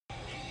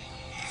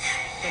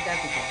But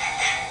that's okay.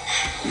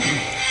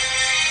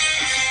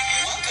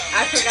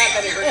 I forgot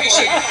that it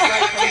recorded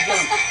right from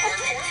jump.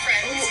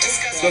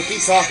 So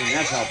keep talking,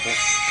 that's helpful.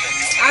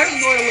 Our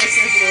loyal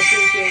listeners will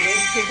appreciate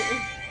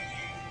it.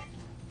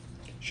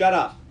 Shut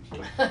up.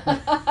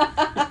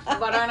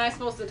 But aren't I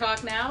supposed to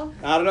talk now?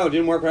 I don't know, it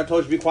didn't work when I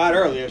told you to be quiet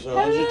earlier, so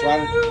I was just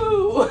trying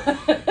to...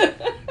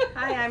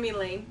 Hi, I'm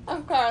Elaine.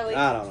 I'm Carly.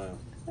 I don't know.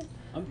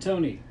 I'm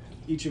Tony.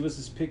 Each of us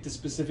has picked a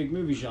specific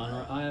movie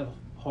genre. I have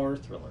horror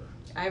thriller.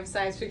 I have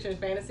science fiction and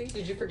fantasy.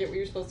 Did you forget what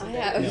you were supposed to I do?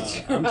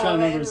 have No, I'm trying to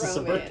remember and if this is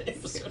a birthday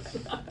romance. episode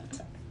or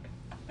not.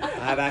 I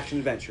have action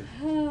adventure.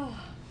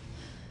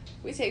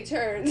 We take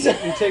turns.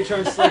 We take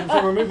turns selecting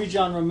from our movie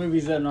genre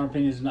movies that, in our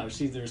opinion, do not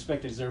receive the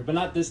respect they deserve, but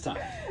not this time.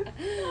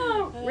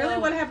 Oh, really?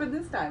 What happened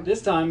this time?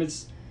 This time,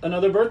 it's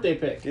another birthday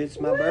pick. It's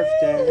my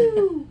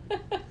birthday.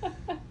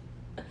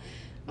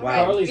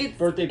 Wow. Carly's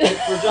birthday pick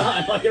for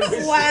John. Like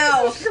everybody's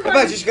Wow. How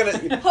about just gonna...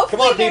 Hopefully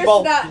Come on, there's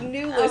people. not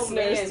new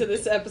listeners man. to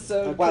this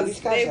episode. Like, wow, 'cause these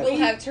guys they have- will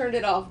have turned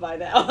it off by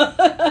now.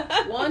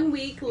 1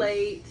 week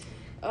late,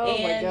 Oh my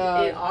and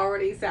god. it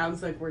already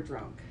sounds like we're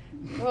drunk.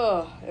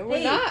 Oh, and we're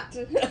Hey. not.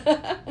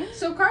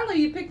 So, Carla,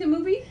 you picked a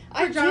movie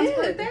for John's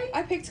birthday?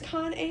 I picked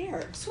Con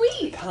Air.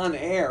 Sweet. Con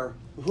Air.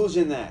 Who's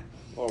in that?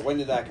 Or when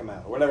did that come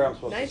out? Or whatever I'm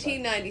supposed to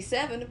say.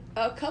 1997,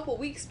 a couple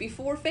weeks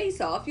before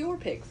Face Off, your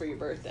pick for your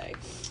birthday.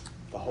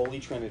 The Holy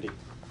Trinity.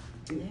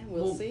 Yeah,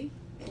 we'll Well- see.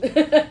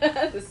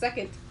 The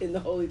second in the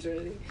Holy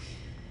Trinity.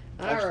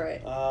 All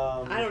right.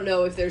 I don't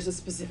know if there's a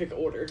specific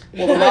order.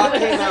 Well, The Rock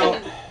came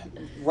out.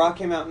 Rock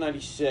came out in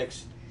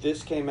 '96.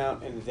 This came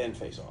out and then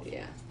Face Off.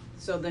 Yeah.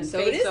 So then, So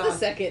it Face is the Off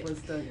second.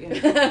 Was the,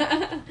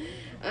 yeah.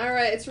 All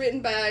right. It's written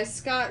by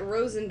Scott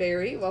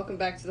Rosenberry. Welcome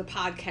back to the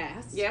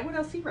podcast. Yeah. What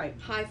else he write?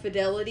 High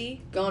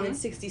Fidelity, Gone in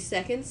 60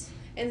 Seconds,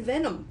 and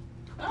Venom.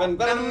 Venom,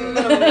 Venom,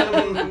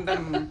 Venom,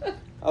 Venom.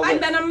 Oh, Hi,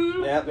 wait.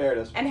 Venom. Yeah, there it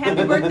is. And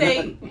happy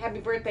birthday! Happy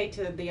birthday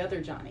to the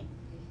other Johnny,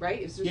 right?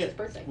 It was just Yeah. his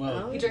birthday.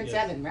 Well, He turned yes.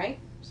 7, right? It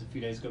was a few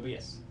days ago, but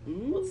yes.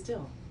 Well,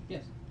 still.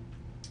 Yes.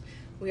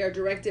 We are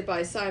directed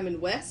by Simon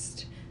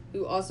West,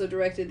 who also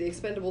directed The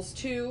Expendables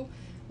 2,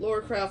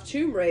 Lara Croft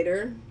Tomb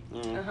Raider,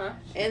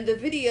 and the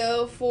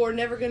video for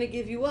Never Gonna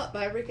Give You Up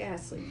by Rick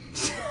Astley.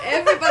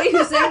 Everybody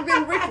who's ever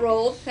been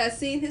Rickrolled has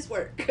seen his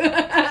work.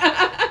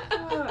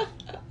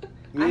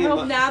 I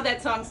hope now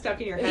that song's stuck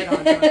in your head,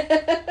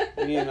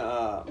 Audra. Me and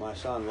my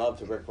son love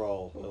to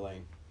rickroll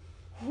Elaine.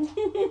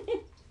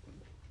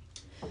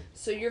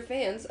 So you're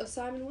fans of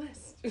Simon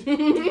West.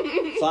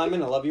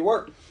 Simon, I love your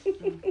work.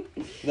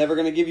 Never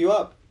gonna give you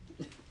up.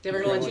 Never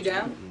gonna let you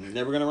down?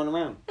 Never gonna run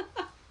around.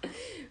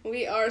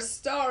 We are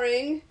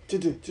starring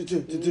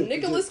Nicolas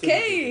Nicholas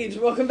Cage.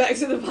 Welcome back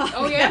to the podcast.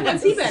 Oh, yeah?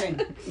 What's he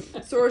been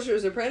in?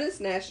 Sorcerer's Apprentice,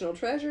 National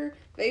Treasure,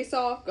 Face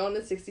Off, Gone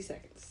in 60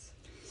 Seconds.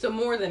 So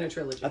more than a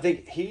trilogy. I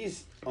think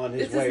he's on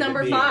his This way is number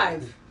to being,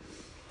 5.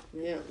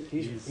 Yeah.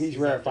 He's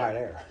rarefied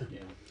air. Yeah.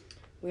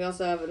 We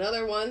also have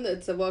another one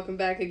that's a welcome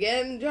back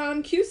again,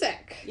 John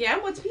Cusack. Yeah,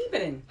 what's he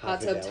been in?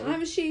 Hot Tub Fidelity. Time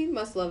Machine,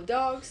 Must Love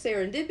Dogs,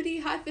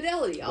 Serendipity, High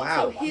Fidelity.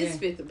 Also Wow. his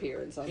Yeah. 5th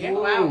appearance on Yeah, the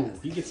wow.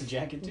 podcast. He gets a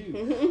jacket,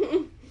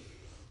 too.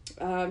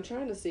 I'm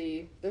trying to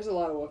see. There's a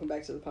lot of welcome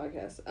back to the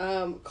podcast.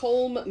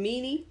 Colm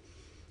Meaney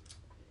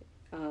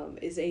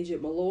is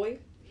Agent Malloy.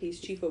 He's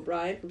Chief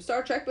O'Brien from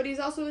Star Trek, but he's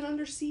also in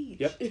Under Siege.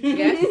 Yep.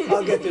 Yes?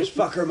 I'll get this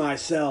fucker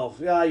myself.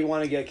 Yeah, you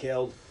want to get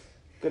killed?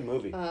 Good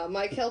movie.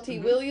 Mike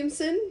Kelty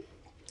Williamson.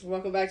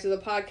 Welcome back to the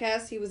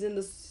podcast. He was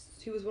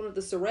one of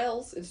the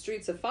Sorrels in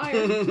Streets of Fire.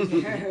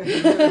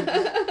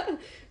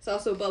 It's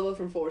also Bubba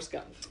from Forrest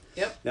Gump.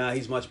 Nah,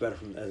 he's much better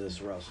as a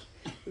Sorrels.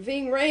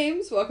 Ving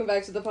Rhames, welcome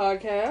back to the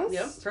podcast.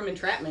 Yep, from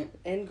Entrapment.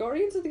 And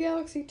Guardians of the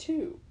Galaxy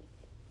 2.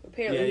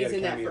 Apparently Yeah, he's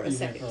in that cameo. for a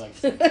He's in second. for like a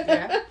second.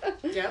 Yeah.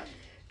 Yep.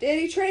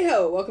 Danny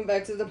Trejo, welcome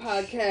back to the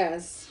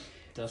podcast.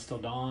 Dusk Till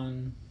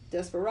Dawn.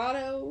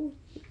 Desperado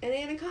and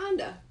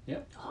Anaconda.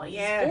 Oh,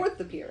 yeah. 4th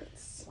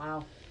appearance.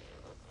 Wow.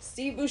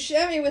 Steve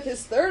Buscemi with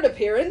his 3rd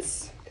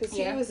appearance, because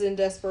Yeah. he was in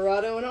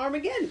Desperado and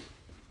Armageddon.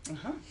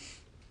 Uh-huh.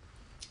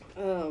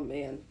 Oh,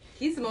 man.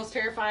 He's the most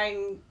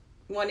terrifying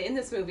one in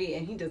this movie,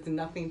 and he does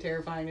nothing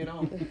terrifying at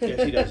all.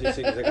 Yes, he does. He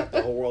sings, I got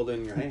the whole world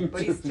in your hands.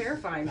 But he's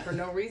terrifying for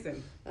no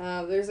reason.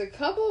 There's a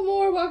couple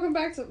more. Welcome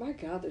back to... My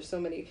God, there's so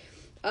many.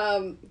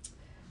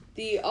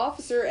 The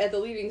officer at the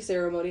leaving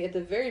ceremony at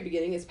the very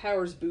beginning is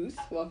Powers Booth.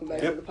 Welcome back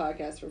to the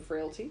podcast from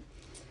Frailty.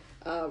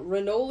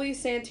 Renoli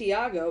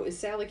Santiago is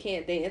Sally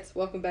Can't Dance.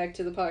 Welcome back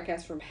to the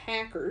podcast from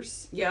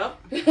Hackers. Yep.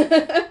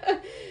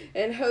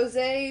 And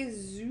Jose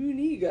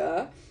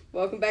Zuniga.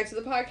 Welcome back to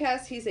the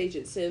podcast. He's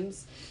Agent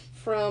Sims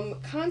from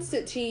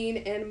Constantine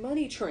and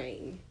Money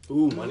Train.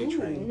 Ooh, Money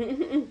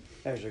Train.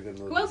 That was a good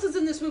movie. Who else is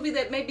in this movie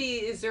that maybe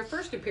is their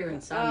first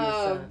appearance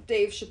on this?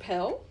 Dave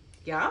Chappelle.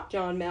 Yeah.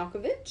 John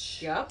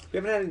Malkovich. Yep.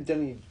 You haven't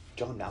done any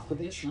John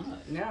Malkovich? It's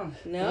not. No.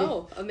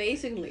 No,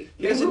 amazingly.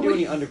 He doesn't do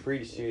any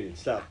underappreciated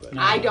stuff, but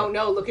I don't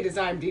know. Look at his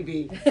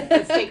IMDb.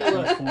 Let's take a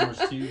look.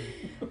 Transformers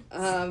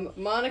 2.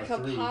 Monica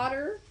Or 3.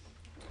 Potter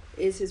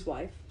is his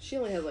wife. She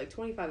only had like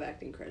 25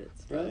 acting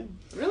credits. Really?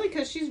 Really?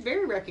 Because she's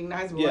very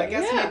recognizable. Yeah. I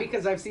guess Yeah. maybe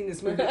because I've seen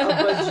this movie a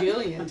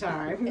bajillion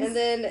times. And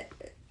then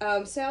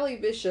Sally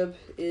Bishop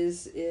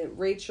is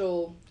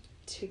Rachel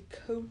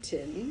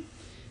Ticotin.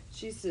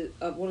 She's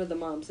one of the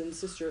moms in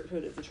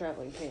Sisterhood of the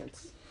Traveling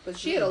Pants. But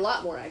she had a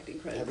lot more acting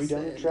credits. Have we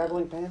done than,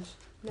 Traveling Pants?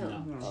 No,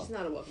 No. she's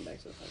not a Welcome Back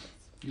to the Podcast.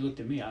 You looked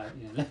at me.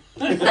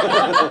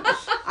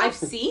 I've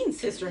seen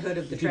Sisterhood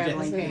of the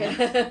Traveling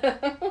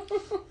Pants.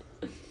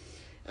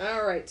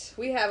 All right.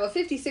 We have a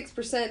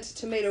 56%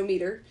 tomato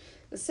meter,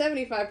 a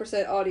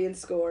 75% audience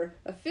score,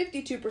 a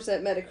 52%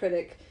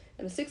 Metacritic,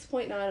 and a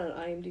 6.9 on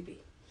IMDb.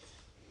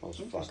 Those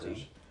Interesting.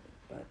 fuckers.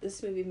 But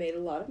this movie made a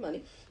lot of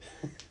money.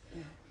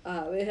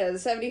 It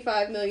has a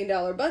 $75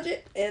 million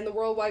budget, and the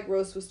worldwide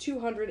gross was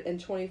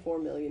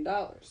 $224 million.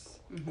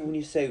 When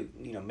you say,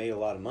 made a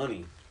lot of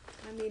money,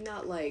 I mean,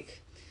 not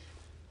like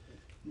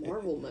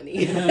Marvel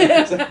money. so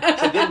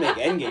it did make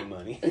Endgame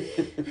money.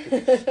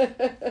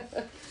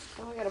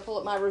 Oh, I gotta pull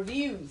up my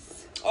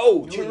reviews.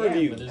 Oh, Oh, two yeah,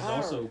 reviews. But there's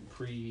also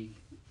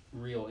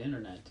pre-real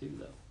internet too,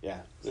 though. Yeah,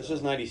 this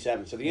was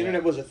 97, so the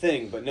internet was a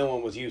thing, but no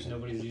one was using it.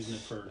 Nobody was using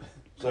it for.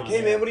 It's like,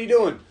 hey man, what are you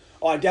doing?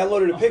 Oh, I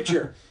downloaded a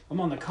picture. I'm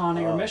on the Con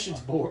Air Oh.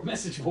 message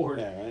board.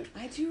 Yeah, right?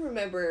 I do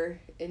remember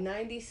in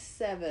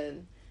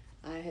 97,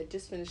 I had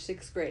just finished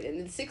 6th grade. And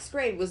in 6th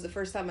grade was the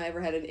first time I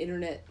ever had an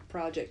internet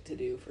project to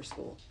do for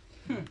school.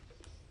 I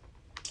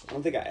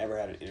don't think I ever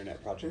had an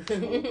internet project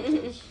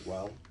because,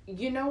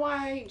 You know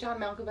why John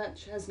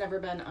Malkovich has never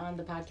been on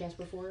the podcast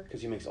before?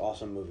 he makes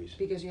awesome movies.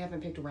 Because you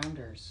haven't picked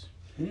Rounders.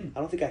 I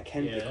don't think I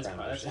can Yeah, pick that's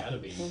Rounders. gotta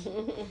be.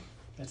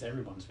 That's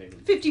everyone's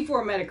favorite.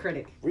 54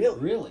 Metacritic. Really?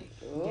 Really?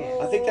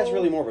 I think that's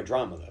really more of a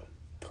drama, though,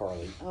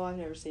 Carly. Oh, I've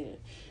never seen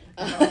it.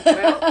 Well,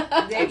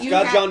 It's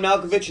got John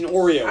Malkovich and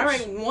Oreos. I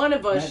reckon one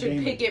of us Matt should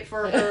Damon. pick it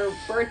for her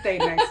birthday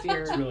next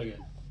year. It's really good.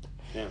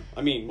 Yeah,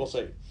 I mean, we'll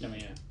see. I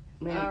mean, yeah.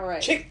 Man. All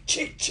right. Chick,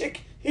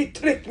 he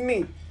tricked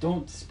me.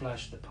 Don't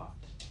splash the pot.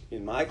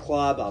 In my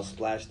club, I'll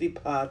splash the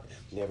pot,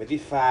 never the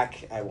fuck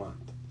I want.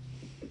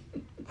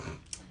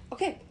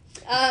 Okay.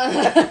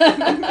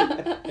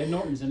 Ed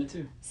Norton's in it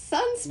too.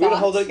 We're gonna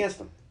hold it Sunspot. against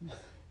them.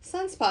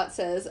 Sunspot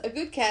says, a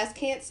good cast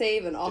can't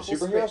save an The awful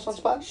superhero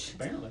script. Sunspot?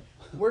 Apparently.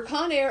 Were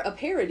Con Air a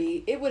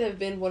parody, it would have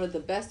been one of the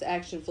best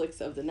action flicks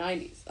of the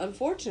 90s.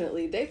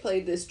 Unfortunately, they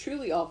played this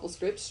truly awful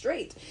script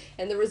straight,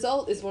 and the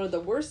result is one of the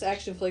worst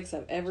action flicks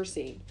I've ever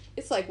seen.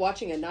 It's like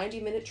watching a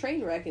 90-minute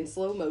train wreck in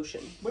slow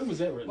motion. When was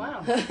that written?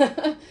 Wow.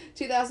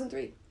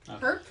 2003.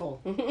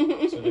 Hurtful.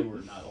 So they were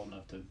not old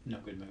enough to know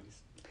good movies.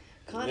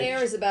 Con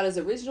Air is about as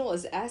original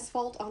as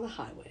asphalt on a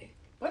highway.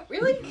 What,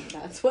 really?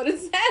 That's what it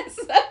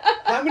says.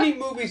 How many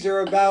movies are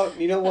about,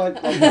 you know what,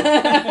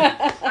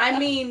 I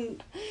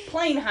mean,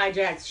 plane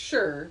hijacks,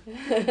 sure.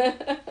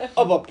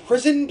 of a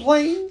prison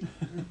plane?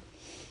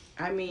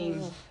 I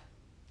mean,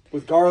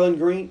 With Garland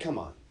Green? Come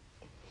on.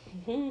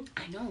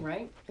 I know,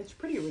 right? It's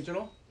pretty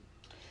original.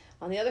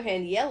 On the other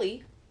hand,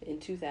 Yelly, in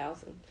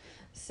 2000,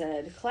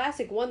 said,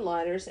 classic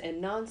one-liners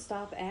and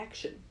non-stop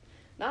action.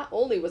 Not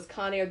only was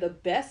Con Air the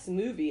best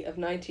movie of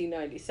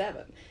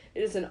 1997, it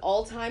is an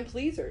all-time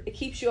pleaser. It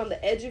keeps you on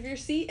the edge of your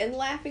seat and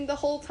laughing the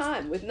whole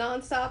time with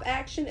non-stop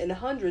action and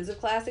hundreds of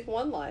classic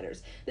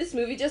one-liners. This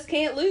movie just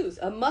can't lose.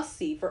 A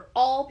must-see for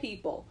all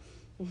people.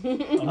 I'm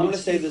gonna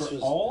say this For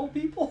was all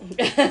people.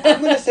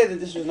 I'm gonna say that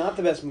this was not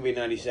the best movie in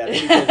 97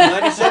 because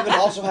 97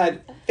 also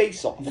had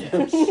Face Off.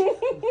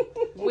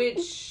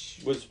 Which,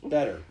 Was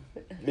better.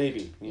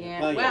 Maybe.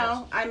 yeah, Well,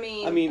 well, yes.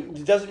 I mean,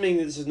 it doesn't mean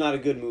that this is not a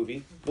good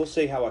movie. We'll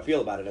see how I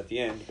feel about it at the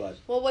end, but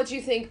Well, what'd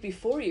you think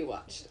before you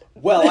watched it?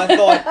 well, I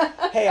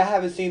thought, hey, I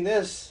haven't seen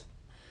this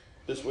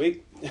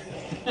week,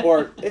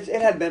 or it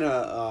had been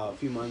a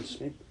few months.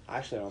 Maybe,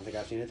 actually, I don't think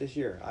I've seen it this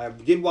year. I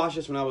did watch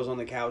this when I was on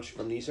the couch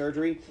from knee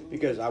surgery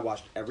because I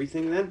watched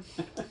everything then.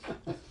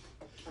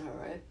 All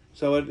right.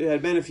 So it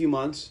had been a few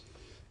months,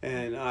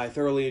 and I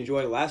thoroughly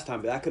enjoyed it last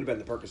time. But that could have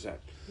been the Percocet.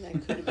 That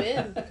could have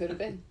been. Could have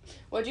been.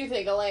 What'd you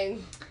think,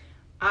 Elaine?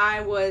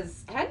 I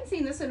hadn't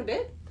seen this in a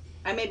bit.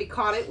 I maybe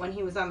caught it when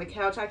he was on the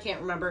couch. I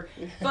can't remember.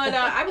 But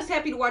I was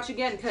happy to watch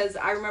again because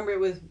I remember it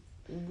was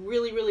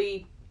really,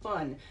 really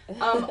fun.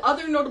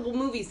 Other notable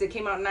movies that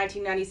came out in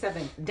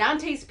 1997.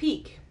 Dante's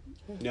Peak.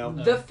 No.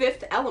 No. The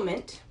Fifth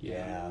Element.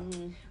 Yeah.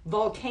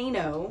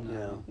 Volcano.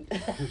 No.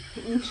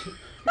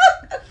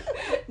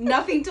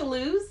 Nothing to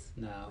Lose.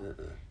 No.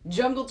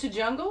 Jungle to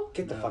Jungle.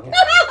 Get the No. fuck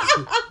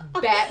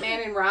out.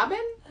 Batman and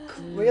Robin.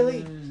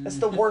 Really? That's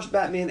the worst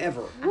Batman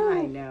ever.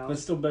 I know. But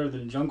still better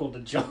than Jungle to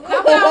Jungle.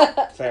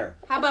 Fair.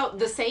 How about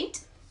The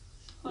Saint?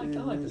 I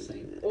like the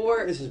same.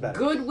 Or This is better.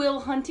 Goodwill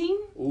Hunting?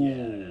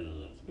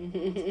 Ooh.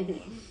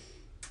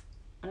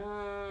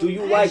 Um, Do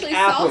you I like actually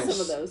apples? saw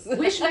some of those.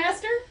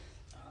 Wishmaster?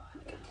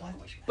 What?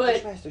 But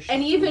Wishmaster, shut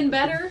an up. even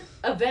better,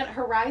 Event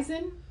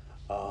Horizon.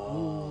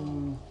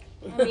 Oh.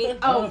 I mean, I don't know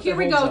oh, if here that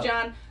we holds go,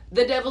 up. John.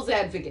 The Devil's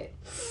Advocate.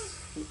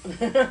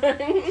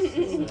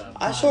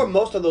 I saw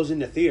most of those in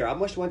the theater. I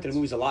must have went to the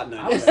movies a lot in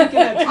I was 97. thinking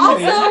that too,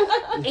 man.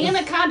 Also,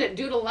 Anaconda,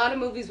 dude, a lot of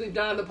movies we've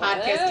done on the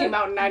podcast came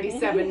out in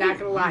 97, not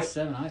gonna lie.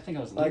 97, I think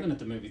I was living at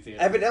the movie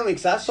theater. Evidently,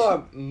 because I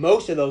saw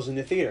most of those in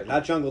the theater.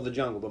 Not Jungle the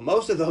Jungle, but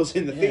most of those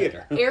in the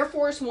theater. Air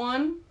Force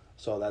One,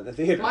 Saw that in the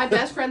theater. My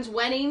Best Friend's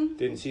Wedding,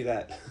 Didn't see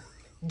that.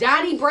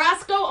 Donnie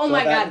Brasco, oh Saw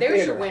my that god, in there's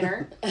theater. your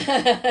winner.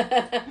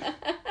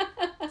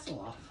 That's a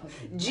lot of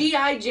fucking...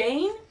 G.I.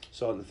 Jane,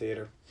 Saw it in the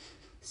theater.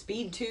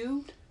 Speed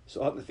 2,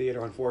 Saw it in the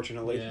theater,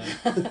 unfortunately. Yeah.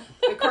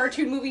 the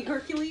cartoon movie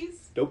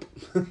Hercules, Nope.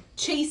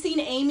 Chasing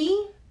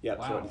Amy, Yep,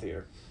 saw it in Wow. the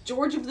theater.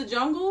 George of the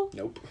Jungle,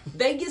 Nope.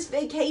 Vegas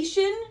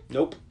Vacation.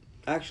 Nope.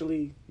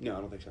 Actually, no,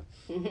 I don't think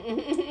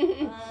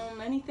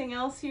so. Anything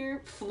else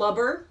here?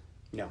 Flubber.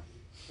 No.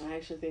 I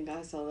actually think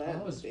I saw that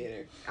in the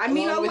theater. I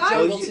mean, Along a with lot.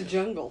 Jungle of- to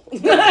Jungle.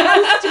 Ghost Man.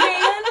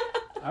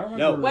 I remember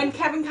No. When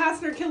Kevin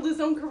Costner killed his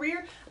own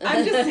career.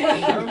 I'm just I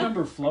saying.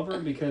 remember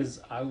Flubber because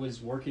I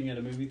was working at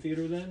a movie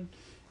theater then,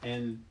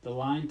 and the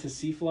line to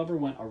see Flubber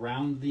went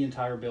around the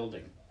entire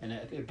building, and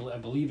I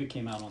believe it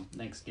came out on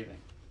Thanksgiving.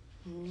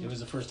 It was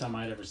the first time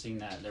I'd ever seen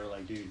that. They were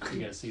like, "Dude, you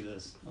gotta see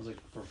this." I was like,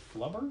 "For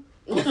Flubber?"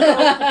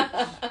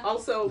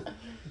 Also,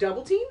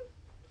 Double Team,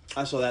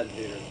 I saw that in the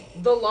theater.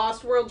 The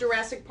Lost World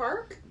Jurassic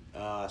Park,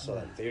 I saw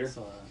that in the theater.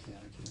 So, yeah,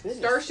 Goodness.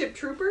 Starship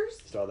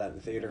Troopers. Saw that in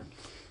the theater.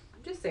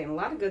 I'm just saying, a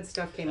lot of good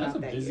stuff came that's out a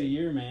that busy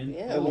year. year, man.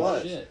 Yeah, It Holy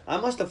was. shit. I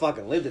must have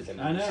fucking lived it then.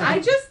 I know. I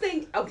just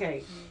think,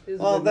 okay. this is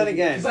a Well, good then movie.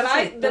 again. But That's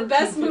like the 13,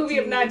 best movie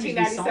of 15 movies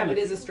we saw 1997 it.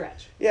 is a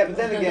stretch. Yeah, but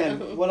then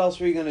again, what else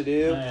were you gonna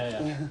do?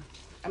 Yeah.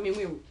 I mean,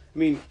 I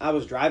mean, I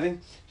was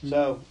driving,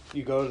 so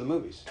you go to the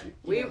movies.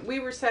 we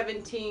were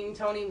 17.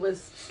 Tony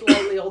was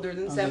slightly older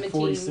than I was 17. like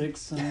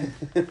 46.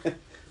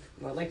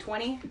 What, like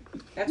 20?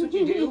 That's what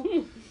you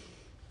do?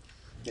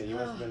 Yeah, you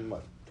must have been,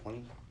 what,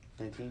 20?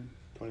 19?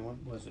 21?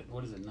 Was it?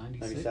 What is it?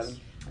 96.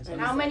 97?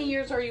 How many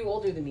years are you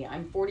older than me?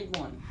 I'm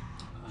 41.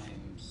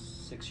 I'm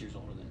 6 years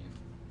older than you.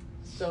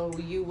 So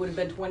you would have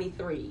been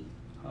 23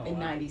 Oh, in wow.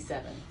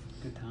 97.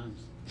 Good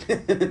times.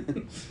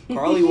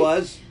 Carly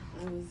was.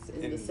 I was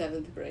in In- the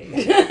 7th grade.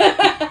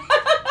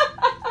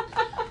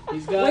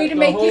 He's got Way to the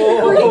make you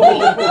whole- Way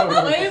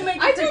to make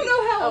you I don't think-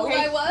 know how old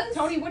Okay, I was.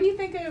 Tony, what do you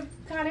think of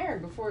Con Air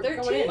before going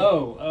 13. in?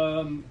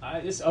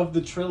 Oh, this of the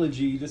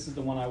trilogy. This is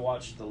the one I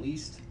watched the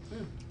least,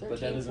 but that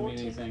 13, doesn't mean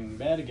 14. anything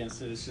bad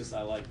against it. It's just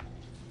I like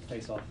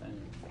Face Off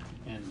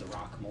and The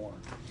Rock more.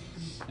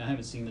 And I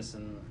haven't seen this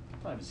in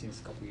a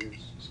couple years,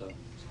 so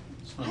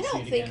it's fun I to see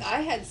don't it think again.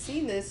 I had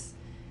seen this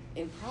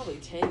in probably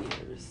 10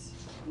 years.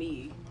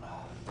 Me.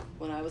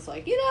 When I was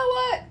like, you know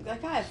what?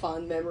 Like, I have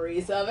fond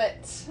memories of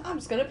it. I'm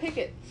just going to pick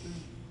it.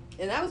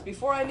 And that was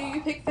before I knew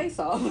you picked Face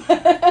Off.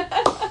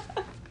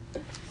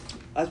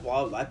 That's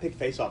wild. I picked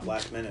Face Off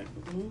last minute.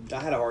 I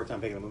had a hard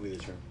time picking a movie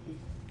this year.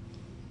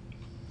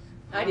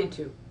 I did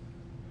too.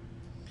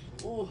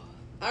 Ooh.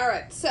 All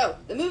right, so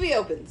the movie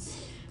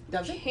opens.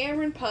 Does it?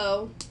 Cameron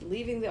Poe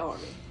leaving the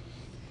army.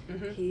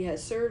 Mhm. He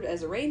has served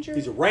as a ranger,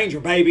 He's a ranger,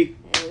 baby.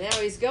 and now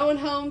he's going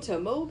home to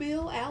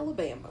Mobile,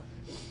 Alabama.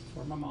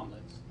 Where my mom lives.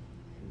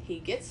 She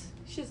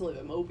doesn't live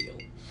in Mobile.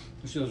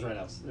 She lives right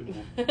outside.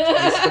 It's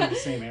basically the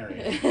same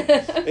area.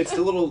 It's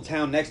the little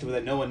town next to it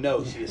that no one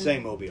knows. So you say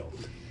Mobile.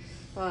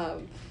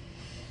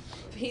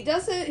 He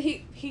doesn't.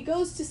 He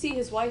goes to see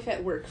his wife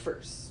at work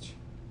first.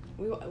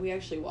 We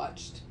actually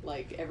watched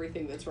like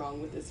everything that's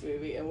wrong with this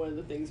movie, and one of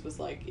the things was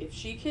like, if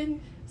she can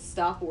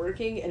stop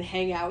working and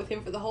hang out with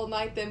him for the whole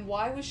night, then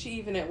why was she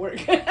even at work?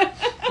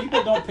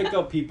 People don't pick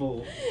up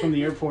people from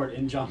the airport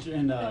in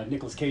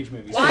Nicolas Cage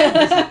movies.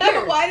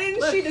 Why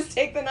didn't she just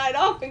take the night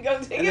off and go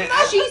take And it then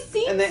off? She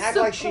seems And they act surprised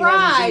like she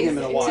hasn't seen him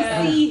in a while.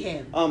 to see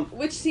him.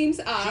 Which seems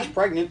She's odd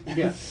pregnant.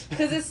 Yeah.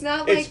 because it's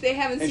not It's- like they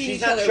haven't and seen she's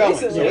each not other showing,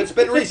 recently. so it's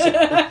been recent.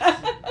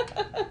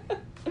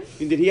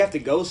 Did he have to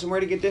go somewhere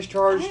to get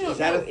discharged? I don't Is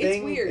that know. a It's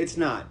thing? weird. It's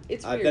not.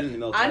 It's I've weird. been in the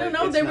military. I don't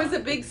know. It's There not. was a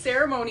big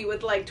ceremony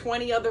with like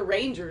 20 other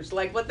Rangers.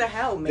 Like, what the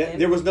hell, man?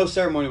 There was no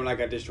ceremony when I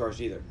got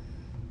discharged either.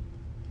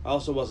 I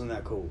also wasn't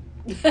that cool.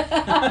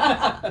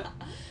 I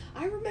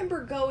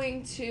remember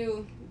going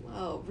to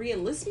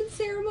re-enlistment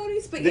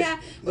ceremonies, but They- yeah,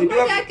 they when my do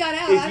have- dad got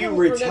out, If I you don't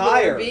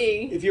retire, remember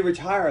being. if you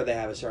retire, they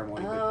have a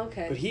ceremony. Oh,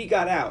 okay. But he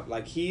got out.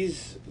 Like he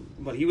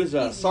was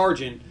a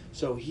sergeant,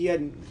 so he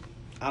hadn't.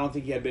 I don't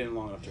think he had been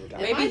long enough to retire.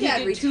 My Maybe he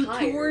dad did 2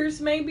 retired.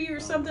 tours, maybe, or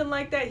something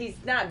like that. He's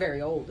not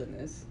very old in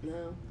this.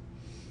 No,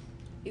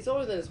 he's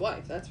older than his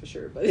wife, that's for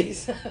sure. But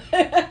he's.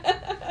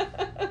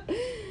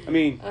 I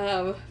mean,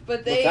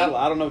 but they. what's that?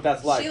 I don't know what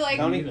that's like. She like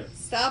Tony? Neither.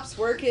 stops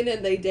working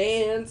and they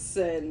dance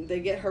and they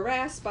get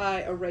harassed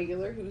by a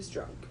regular who's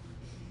drunk.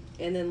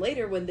 And then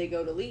later when they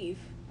go to leave,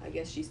 I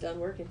guess she's done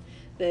working,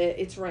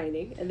 it's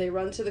raining and they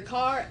run to the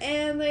car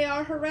and they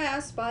are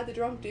harassed by the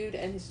drunk dude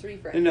and his 3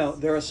 friends. No,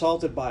 they're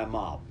assaulted by a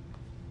mob.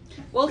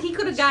 Well, he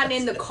could have gotten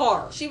in the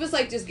car. She was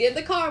like, just get in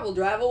the car, we'll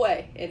drive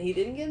away. And he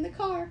didn't get in the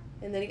car.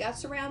 And then he got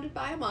surrounded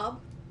by a mob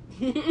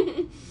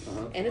and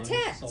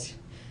attacked.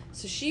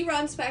 So she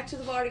runs back to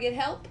the bar to get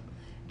help.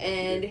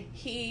 And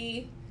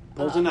he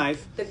Pulls a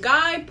knife. The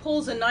guy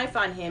pulls a knife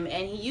on him,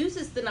 and he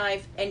uses the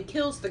knife and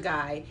kills the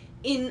guy.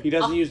 He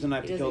doesn't use the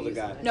knife to kill the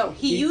guy. No,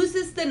 he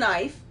uses the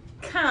knife,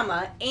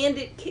 comma, and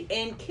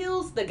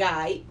kills the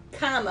guy,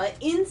 comma,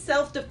 in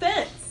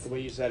self-defense. The way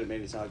you said it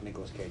made it sound like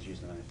Nicolas Cage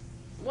used the knife.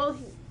 Well,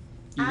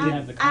 You can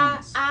have the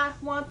comments. I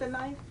want the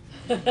knife.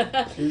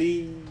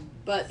 Please.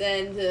 But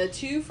then the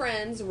two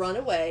friends run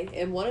away,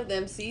 and one of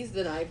them sees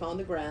the knife on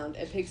the ground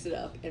and picks it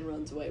up and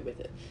runs away with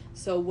it.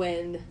 So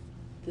when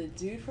the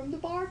dude from the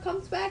bar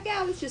comes back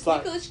out, it's just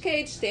Nicolas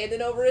Cage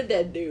standing over a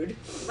dead dude.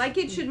 Like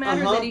it should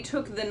matter that he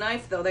took the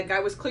knife, though. That guy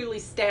was clearly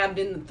stabbed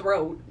in the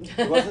throat.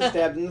 He wasn't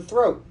stabbed in the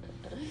throat.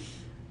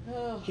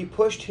 He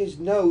pushed his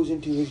nose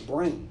into his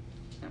brain.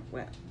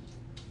 Well,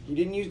 He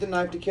didn't use the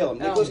knife to kill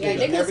him. Oh, Nicolas Cage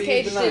Nicolas never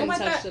Cage used the didn't knife.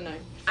 touch the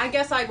knife. I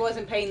guess I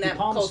wasn't paying that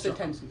palm close struck.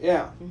 attention.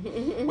 Yeah.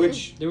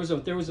 Which There was a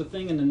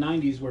thing in the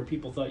 90s where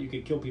people thought you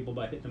could kill people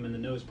by hitting them in the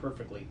nose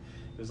perfectly.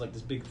 It was like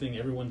this big thing,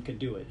 everyone could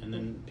do it, and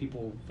then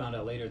people found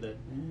out later that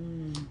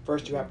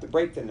first you have to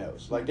break the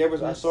nose. Like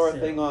I saw a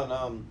thing on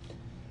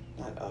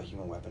not a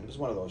Human Weapon. It was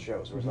one of those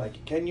shows where it's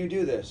like, can you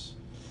do this?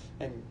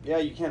 And yeah,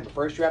 you can, but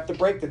first you have to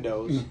break the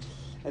nose,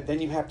 and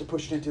then you have to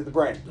push it into the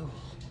brain.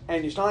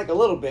 And it's not like a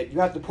little bit; you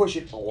have to push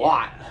it a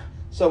lot.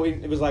 So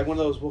it was like one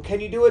of those. Well, can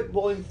you do it?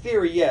 Well, in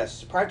theory,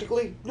 yes.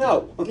 Practically,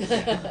 no. and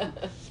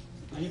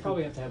you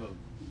probably have to have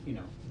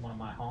one of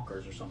my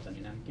honkers or something.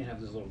 You can't have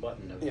this little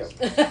button nose.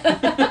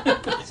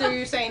 Yeah. So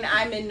you're saying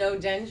I'm in no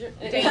danger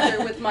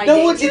with my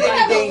No one's danger? in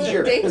have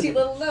danger. a little dainty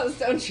little nose,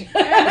 don't you?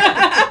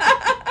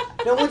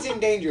 No one's in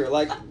danger.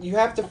 Like you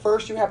have to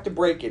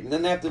break it, and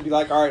then they have to be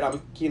like, all right,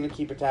 I'm gonna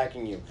keep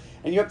attacking you,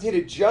 and you have to hit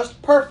it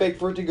just perfect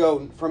for it to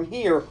go from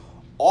here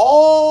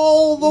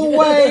all the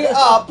way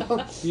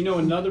up. You know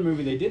another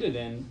movie they did it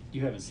in.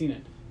 You haven't seen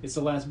it. It's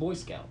The Last Boy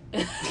Scout. You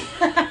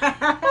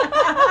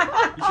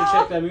should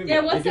check that movie. Yeah,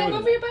 out. what's They do that it in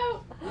movie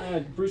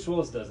about? Bruce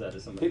Willis does that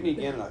as somebody. Hit me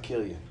again, and I'll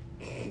kill you.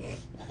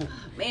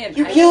 Man,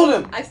 You killed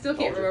him. I still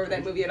can't remember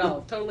that movie at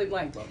all. Totally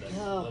blank. Love that.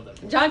 Oh. Love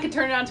that. John could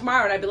turn it on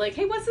tomorrow, and I'd be like,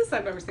 "Hey, what's this?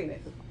 I've never seen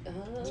it."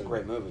 It's a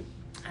great movie.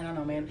 I don't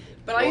know, man.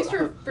 But I used to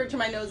refer to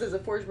my nose as a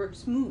Forsberg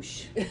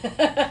smoosh.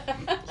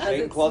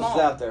 Satan Claus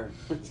is out there.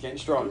 It's getting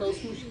stronger. Little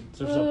smooshy.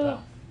 Surf's Up,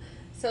 pal.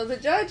 So the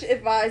judge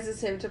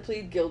advises him to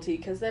plead guilty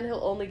because then he'll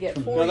only get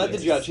 4 No, years. not the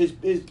judge. His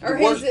Or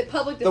the worst, his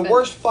public the defender.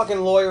 worst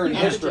fucking lawyer in Not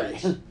the history.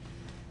 judge.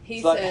 He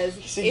It's like, says,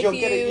 he said if you'll you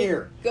get a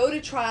year. go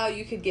to trial,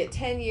 you could get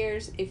 10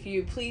 years. If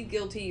you plead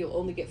guilty, you'll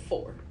only get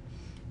 4.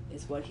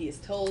 Is what he is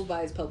told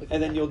by his public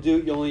And then defender.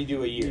 you'll only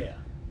do a year. Yeah.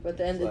 But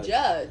then the Like-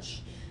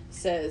 judge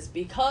says,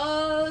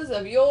 because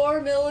of your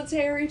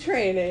military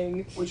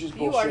training, Which is you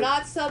bullshit. are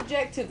not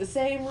subject to the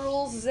same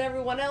rules as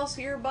everyone else.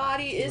 Your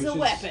body is a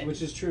weapon.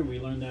 Which is true.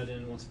 We learned that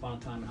in Once Upon a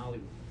Time in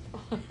Hollywood.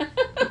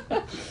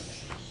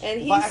 And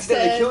If he I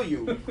accidentally said, kill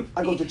you,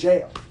 I go to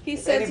jail. he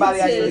If anybody sentences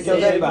accidentally kills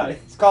him- anybody,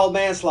 it's called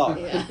manslaughter.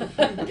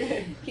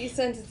 Yeah. He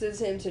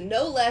sentences him to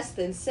no less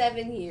than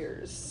 7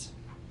 years.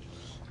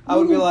 I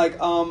would be like,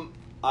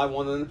 I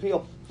want an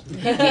appeal. You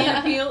can't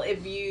appeal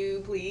if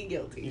you plead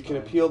guilty. You can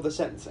appeal the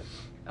sentencing.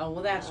 Oh,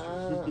 well, that's true.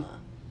 Okay.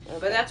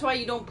 But that's why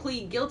you don't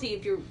plead guilty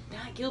if you're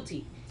not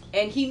guilty.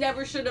 And he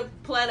never should have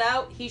pled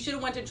out. He should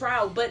have went to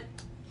trial. But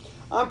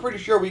I'm pretty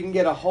sure we can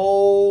get a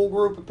whole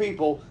group of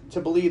people to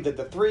believe that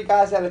the 3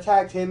 guys that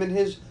attacked him and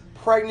his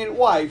pregnant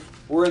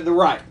wife were in the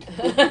right.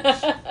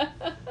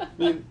 I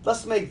mean,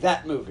 let's make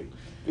that movie.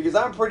 Because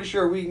I'm pretty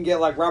sure we can get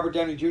like Robert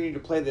Downey Jr. to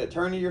play the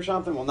attorney or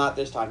something. Well, not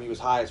this time. He was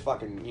high as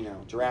fucking,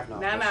 giraffe no,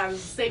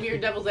 nostrils. Savior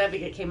Devil's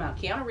Advocate came out.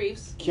 Keanu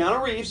Reeves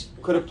Keanu Reeves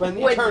could have played the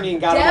would attorney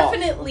and got him off.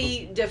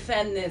 definitely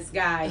defend this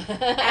guy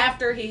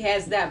after he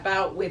has that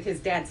bout with his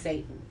dad,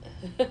 Satan.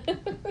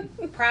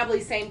 Probably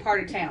same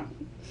part of town.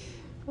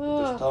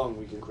 With this tongue,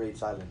 we can create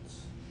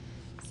silence.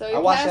 So he I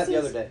watched passes, that the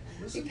other day.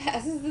 He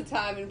passes the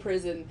time in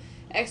prison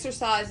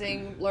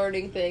exercising,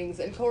 learning things,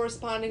 and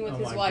corresponding with Oh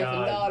his my wife God.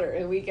 and daughter.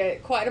 And we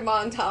get quite a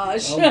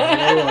montage Oh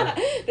my Lord.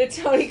 that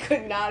Tony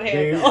could not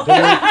Dear, handle.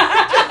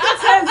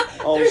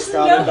 Oh, There's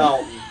Scott no- and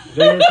Dalton.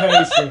 dear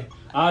Casey,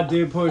 I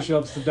did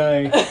push-ups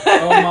today.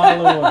 Oh my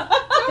Lord.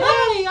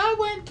 Daddy, I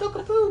went and took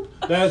a poop.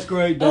 That's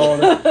great,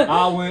 daughter.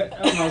 I went,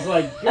 and I was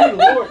like, good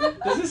Lord,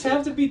 does this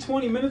have to be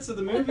 20 minutes of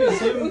the movie? Is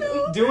him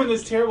doing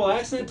this terrible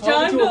accent, talking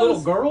John to a little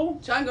goes- girl?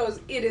 John goes,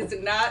 it is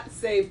not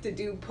safe to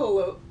do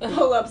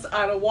pull-ups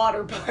on a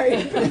water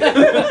pipe.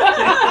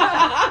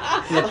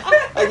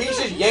 Like, he's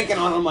just yanking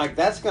on him like,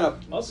 that's gonna...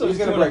 Also, he's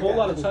he's gonna doing a break whole that.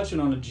 lot of touching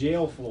on a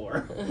jail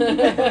floor.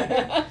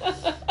 I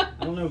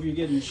don't know if you're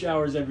getting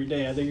showers every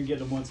day. I think you're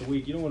getting them once a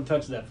week. You don't want to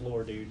touch that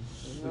floor, dude,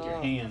 with your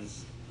No.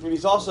 hands. And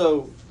he's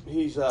also,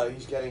 he's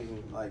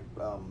getting, like,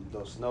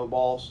 those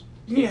snowballs.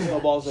 Yeah.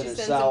 Snowballs in She his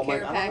sends cell. him I'm like,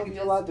 care I don't know if packages.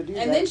 you're allowed to do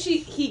And that. then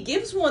he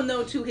gives one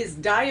though to his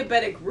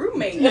diabetic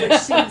roommate, which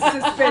seems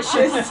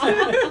suspicious.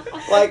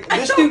 Like, I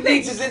this don't dude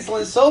think- needs his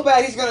insulin so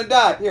bad he's gonna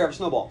die. Here, have a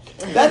snowball.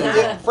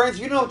 Friends,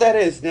 you know what that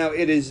is. Now,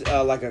 it is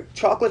like a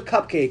chocolate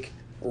cupcake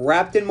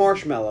wrapped in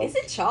marshmallow. Is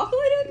it chocolate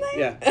in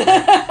there?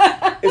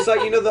 Yeah. It's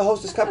like, the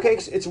Hostess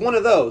cupcakes? It's one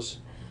of those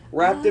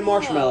wrapped in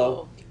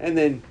marshmallow. Oh. And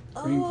then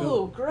Cream Oh,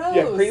 filled. gross.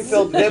 Yeah, cream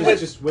filled. Then with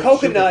Just with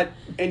coconut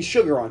and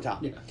sugar on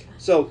top. Yeah.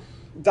 So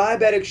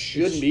diabetics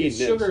shouldn't be It's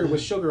eating sugar this.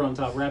 with sugar on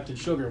top, wrapped in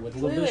sugar with a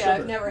little Clearly, bit of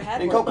sugar. I've never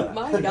had And one. coconut.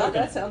 My God,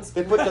 that sounds.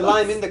 They put the gross.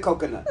 lime in the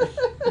coconut.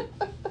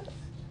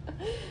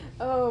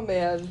 Oh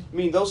man. I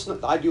mean,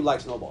 I do like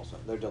snowballs. Though.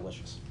 They're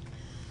delicious.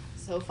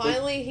 So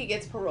finally, he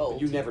gets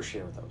paroled. You never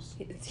share those.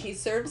 He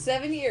served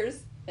 7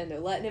 years, and they're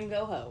letting him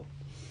go home.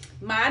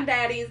 My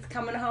daddy's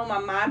coming home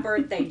on my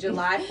birthday,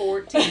 July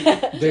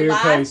 14th. There,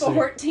 July Casey.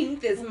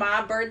 14th is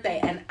my birthday,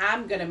 and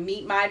I'm going to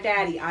meet my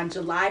daddy on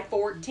July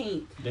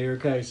 14th. Dear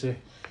Casey,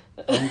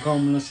 I'm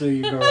coming to see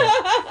you, girl.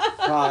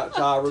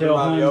 River Tell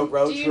on the him- Oak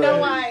Road Do you Trail. know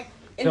why?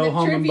 In Tell the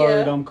Hummingbird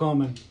trivia, I'm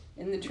coming.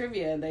 in the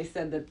trivia, they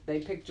said that they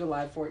picked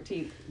July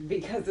 14th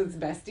because it's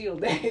Bastille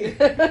Day.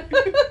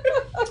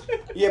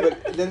 Yeah,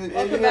 but then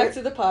Welcome back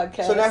to the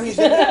podcast. so now he's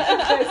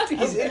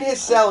in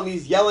his cell and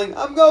he's yelling,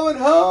 "I'm going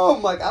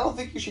home!" Like, I don't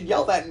think you should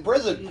yell that in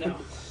prison. No.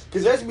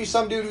 Because there's gonna be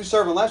some dude who's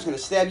serving life's gonna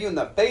stab you in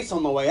the face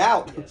on the way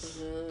out.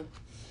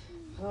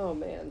 Oh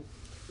man.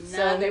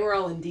 No, they were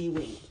all in D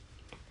Wing.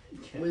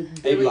 With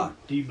A Billy,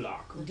 block, D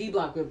Block. D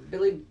Block with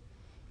Billy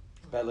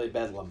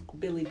Bedlam.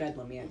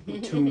 Bedlam, yeah.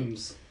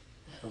 Tombs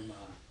from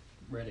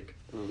Reddick.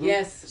 Mhm.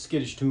 Yes.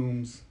 Skittish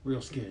Tombs.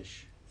 Real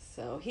skittish.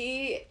 So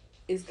he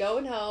is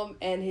going home,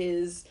 and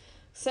his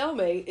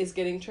cellmate is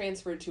getting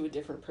transferred to a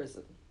different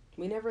prison.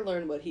 We never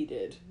learn what he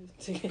did.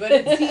 But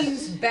it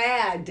seems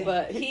bad.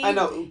 But he, I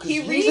know, because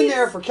he he's in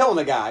there reads- for killing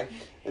a guy,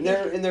 and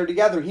they're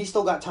together, and he's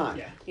still got time.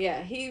 Yeah.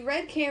 Yeah, he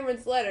read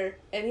Cameron's letter,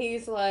 and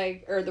he's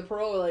like, or the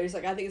parole letter, he's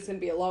like, I think it's going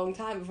to be a long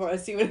time before I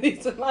see one of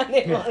these with my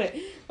name on it.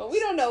 But we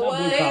don't know Not what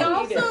blue They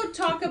collar. he did. also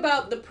talk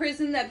about the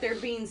prison that they're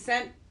being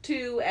sent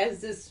to as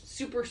this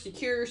super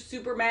secure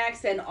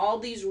supermax, and all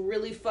these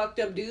really fucked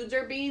up dudes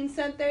are being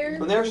sent there.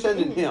 And they're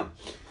sending him.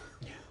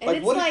 And Like,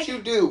 it's what like, did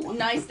you do?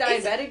 Nice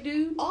diabetic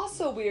dude.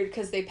 also weird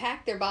because they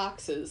pack their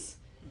boxes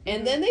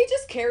and then they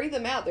just carry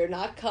them out. They're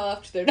not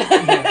cuffed. They're not.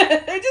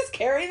 They just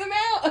carry them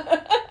out.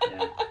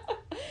 Yeah.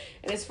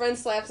 And his friend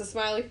slaps a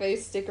smiley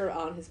face sticker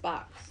on his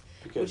box,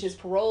 Because which is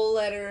parole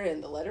letter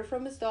and the letter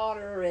from his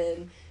daughter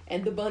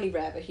and the bunny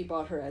rabbit he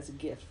bought her as a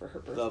gift for her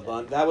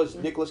birthday. that was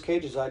Nicolas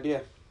Cage's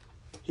idea.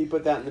 He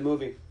put that in the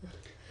movie.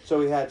 So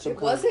he had some It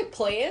kind wasn't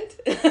planned.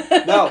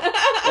 No,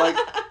 like-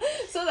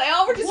 So they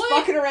all were just What?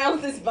 fucking around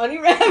with this bunny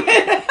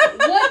rabbit.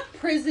 What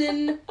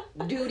prison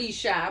duty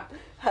shop?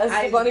 Has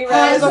I- the bunny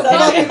has rabbit? a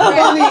fucking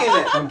bunny in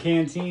it. From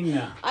Canteen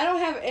now. I don't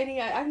have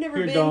any. I've never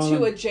Here, been darling.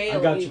 to a jail.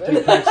 I got you even.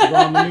 2 packs of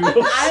ramen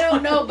noodles. I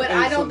don't know, but And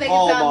I don't some think it's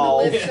on Pall the Mall.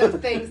 list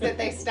of things that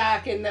they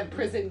stock in the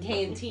prison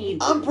canteen.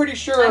 I'm pretty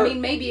sure I mean,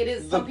 maybe it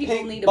is. the Some people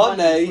pink need a bunny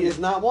bunny. is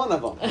not one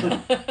of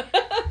them.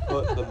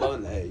 Put the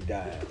bunny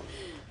down.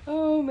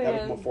 Oh That was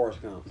man. more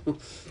Forrest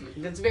Gump.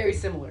 That's very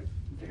similar.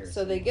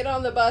 So they get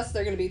on the bus.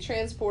 They're going to be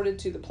transported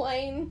to the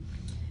plane,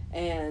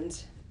 and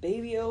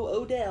Baby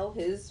Odell,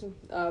 his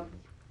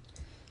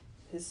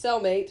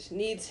cellmate,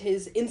 needs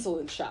his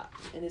insulin shot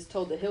and is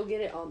told that he'll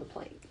get it on the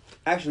plane.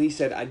 Actually, he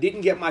said, "I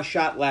didn't get my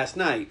shot last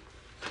night.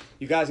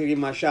 You guys gotta give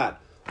him my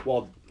shot."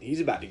 Well,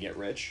 he's about to get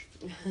rich.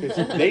 'Cause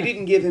they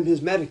didn't give him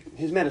his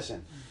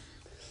medicine.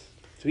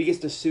 So he gets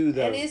to sue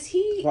the And is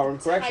he Department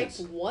of type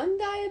Corrections. 1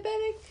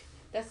 diabetic?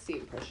 That's the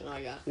impression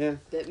I got. Yeah.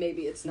 That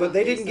maybe it's not. But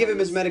they based didn't give on him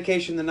his this.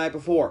 medication the night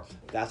before.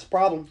 That's a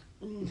problem.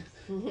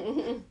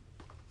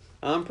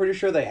 I'm pretty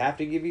sure they have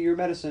to give you your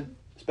medicine,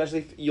 especially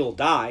if you'll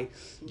die.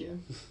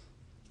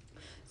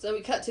 So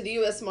we cut to the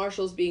U.S.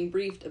 Marshals being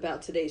briefed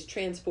about today's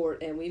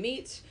transport, and we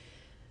meet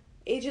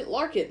Agent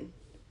Larkin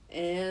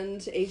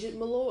and Agent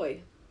Malloy.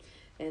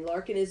 And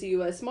Larkin is a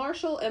U.S.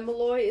 Marshal, and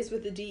Malloy is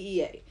with the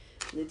DEA.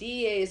 The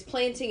DEA is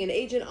planting an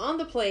agent on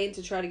the plane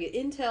to try to get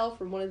intel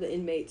from one of the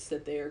inmates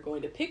that they are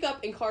going to pick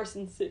up in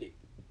Carson City.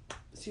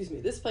 Excuse me,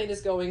 this plane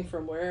is going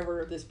from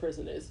wherever this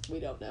prison is, we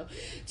don't know,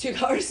 to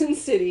Carson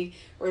City,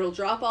 where it'll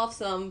drop off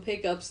some,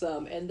 pick up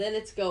some, and then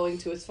it's going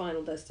to its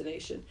final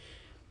destination,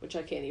 which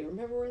I can't even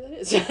remember where that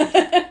is.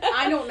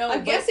 I don't know. I'm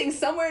but- guessing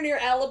somewhere near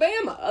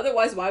Alabama.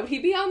 Otherwise, why would he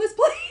be on this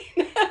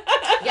plane?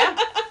 Yeah,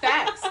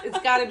 facts. It's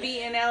got to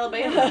be in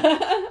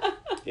Alabama.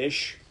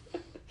 Ish.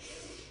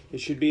 It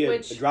should be a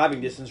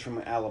driving distance from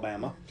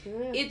Alabama.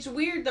 It's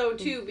weird though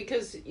too,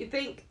 because you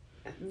think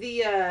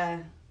the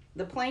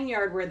plane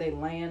yard where they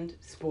land.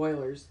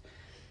 Spoilers.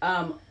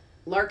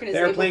 Larkin is The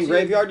able airplane to,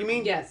 graveyard, you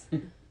mean? Yes.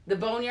 The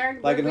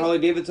boneyard. Like where in we- Harley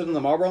Davidson and the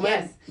Marlboro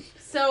Man? Yes.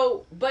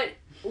 So, but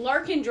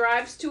Larkin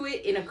drives to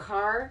it in a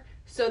car,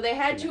 so they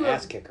had An to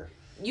ass have. kicker.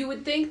 You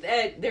would think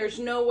that there's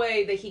no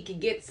way that he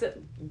could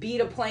beat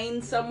a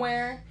plane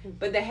somewhere,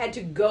 but they had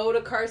to go to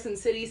Carson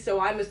City, so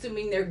I'm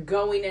assuming they're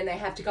going and they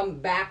have to come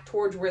back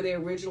towards where they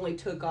originally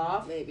took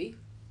off. Maybe.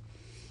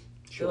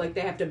 So, like,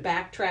 they have to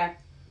backtrack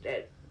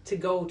to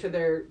go to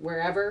their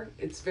wherever.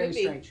 It's very Could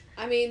be. strange.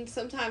 I mean,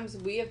 sometimes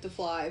we have to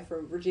fly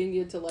from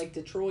Virginia to, like,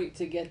 Detroit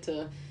to get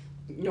to...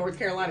 North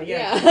Carolina,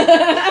 yeah.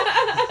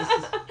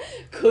 Yeah.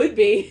 Could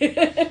be.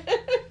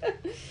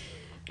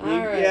 I mean,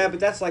 All right. Yeah, but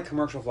that's like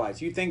commercial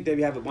flights. You think they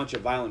have a bunch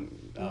of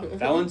violent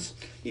felons.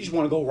 You just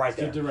want to go right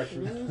Good there.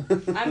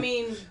 director. I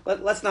mean,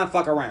 Let's not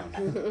fuck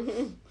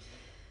around.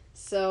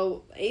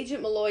 So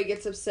Agent Malloy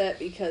gets upset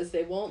because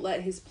they won't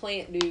let his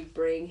plant dude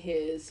bring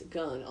his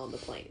gun on the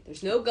plane.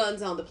 There's no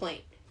guns on the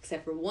plane,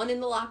 except for one in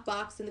the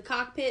lockbox in the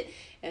cockpit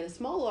and a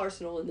small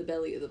arsenal in the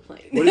belly of the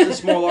plane. What is the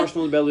small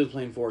arsenal in the belly of the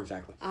plane for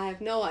exactly? I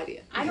have no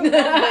idea. I don't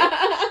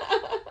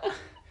know, but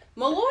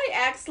Malloy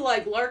acts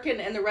like Larkin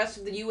and the rest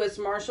of the U.S.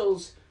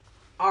 Marshals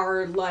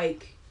are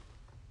like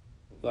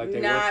Like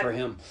they not, work for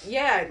him.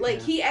 Yeah, like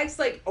Yeah. he acts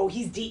like, oh,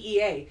 he's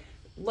DEA.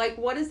 Like,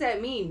 what does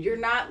that mean? You're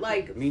not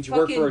like It means you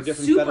work for a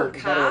different super federal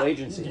cop.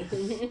 agency.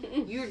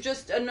 You're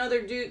just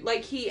another dude.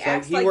 Like he It's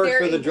acts he like works they're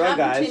for the drug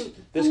guys.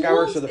 incompetent This guy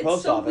works fools. for the It's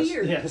post so office.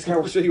 Weird. Yeah. This guy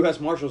works for the U.S.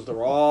 Marshals.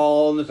 They're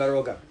all in the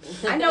federal government.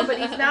 I know, but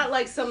he's not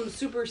like some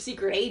super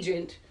secret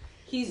agent.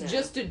 He's No.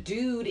 just a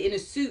dude in a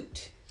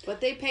suit.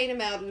 But they paint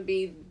him out to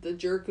be the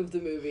jerk of the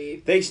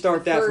movie. They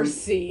start that from... First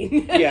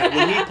scene. Yeah,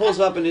 when he pulls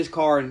up in his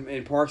car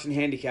and parks in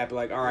handicap, you're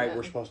like, all right, Yeah.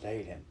 we're supposed to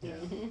hate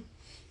him.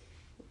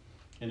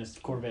 And it's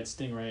Corvette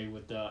Stingray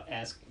with the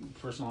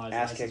personalized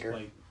Ass license kicker.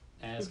 plate.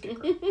 Ass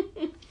kicker.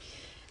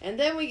 And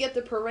then we get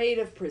the parade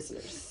of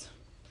prisoners.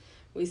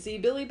 We see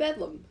Billy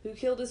Bedlam, who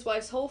killed his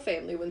wife's whole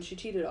family when she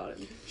cheated on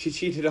him. She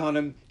cheated on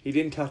him. He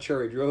didn't touch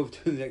her. He drove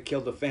to the,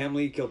 killed the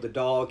family, killed the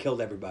dog,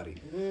 killed everybody.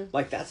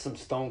 Like, that's some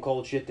stone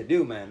cold shit to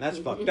do, man. That's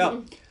fucked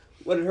up.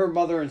 What did her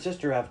mother and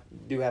sister have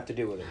to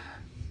do with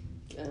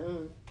it?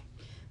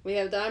 We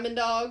have Diamond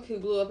Dog, who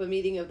blew up a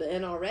meeting of the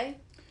NRA.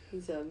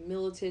 He's a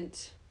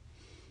militant...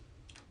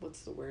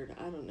 What's the word?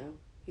 I don't know.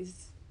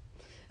 He's...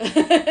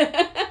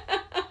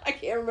 I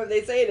can't remember if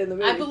they say it in the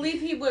movie. I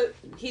believe he was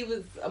a It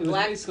was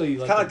black basically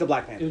Kind of like the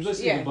Black It Panthers. was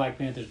listed Yeah. the Black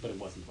Panthers, but it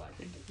wasn't Black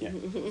Panthers. Yeah.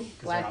 'Cause they're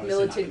Black obviously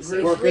militant not the same.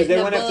 group. Well, because they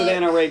Written went after the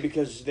above. NRA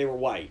because they were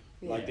white.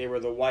 Like, Yeah. they were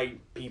the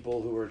white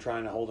people who were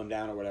trying to hold them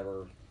down or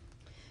whatever.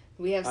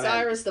 We have I don't-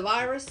 Cyrus the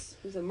Virus,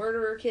 who's a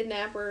murderer,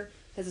 kidnapper,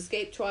 has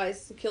escaped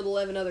twice, killed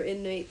 11 other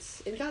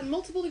inmates, and gotten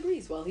multiple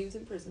degrees while he was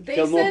in prison. They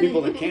Killed more said-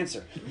 people than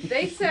cancer.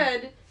 They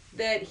said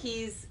that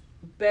he's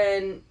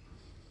been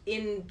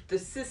in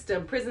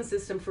the prison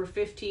system for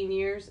 15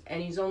 years,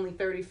 and he's only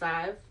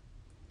 35.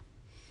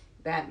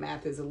 That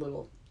math is a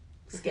little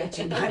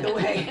sketchy, by the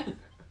way.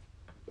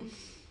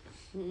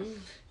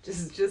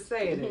 just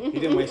saying it. He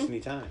didn't waste any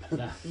time.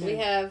 We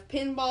have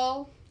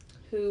Pinball,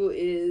 who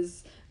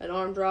is an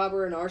armed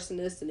robber, an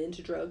arsonist, and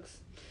into drugs.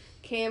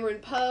 Cameron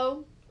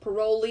Poe,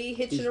 parolee,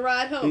 hitching a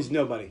ride home. He's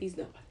nobody. He's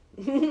nobody.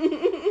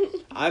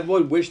 I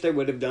would wish they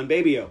would have done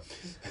Baby-O.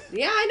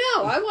 Yeah, I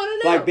know. I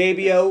want to know. Like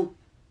Baby-O,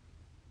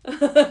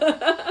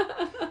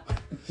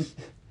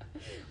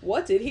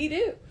 What did he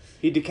do?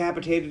 he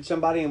decapitated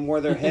somebody and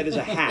wore their head as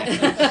a hat.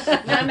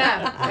 No,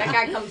 that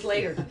guy comes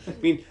later. I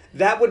mean,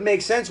 that would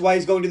make sense why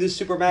he's going to this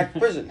Supermax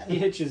prison. He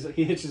hitches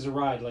a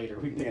ride later.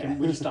 We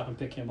just stop and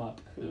pick him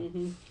up.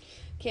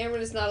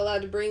 Cameron is not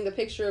allowed to bring the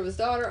picture of his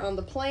daughter on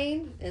the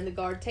plane, and the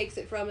guard takes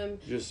it from him.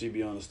 Just so you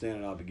be on the stand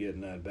and I'll be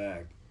getting that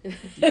back. You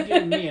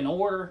giving me an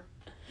order?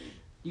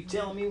 You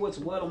telling me what's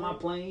what on my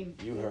plane?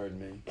 You heard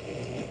me.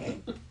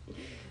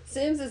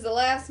 Sims is the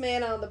last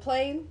man on the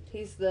plane.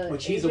 He's the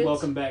Which he's a agent.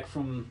 welcome back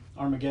from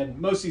Armageddon.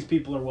 Most of these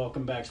people are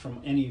welcome backs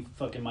from any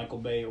fucking Michael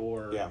Bay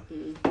or... Yeah.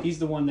 He's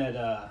the one that,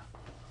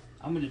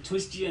 I'm going to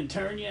twist you and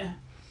turn you,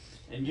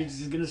 and you're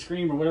just going to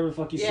scream or whatever the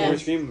fuck he Yeah.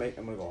 says. I'm going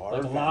to go hard.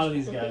 Like a lot of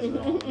these guys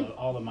are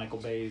all the Michael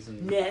Bays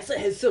and... NASA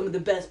has some of the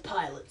best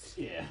pilots.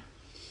 Yeah.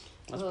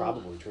 That's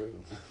probably true.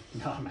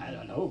 No, man,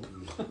 I hope.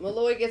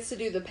 Malloy gets to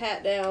do the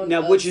pat down.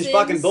 Now, of which is Sims.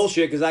 fucking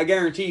bullshit, because I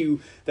guarantee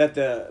you that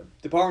the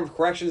Department of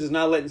Corrections is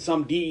not letting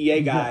some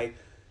DEA guy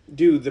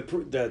do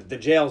the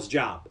jail's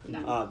job.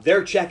 No.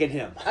 They're checking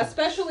him.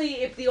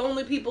 Especially if the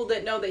only people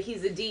that know that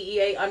he's a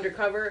DEA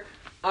undercover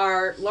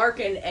are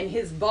Larkin and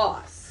his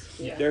boss.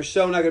 Yeah. They're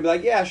so not going to be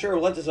like, yeah, sure,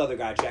 let this other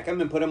guy check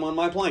him and put him on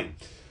my plane.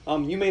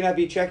 You may not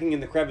be checking in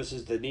the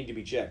crevices that need to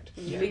be checked.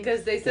 Yeah.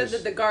 Because they said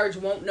that the guards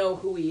won't know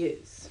who he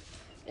is.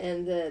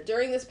 And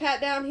during this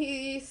pat down,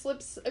 he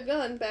slips a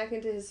gun back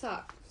into his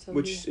sock. So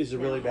Which he is a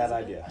really now bad has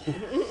idea.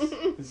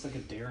 It's like a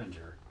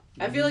Derringer.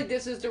 I feel like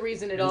this is the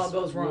reason it all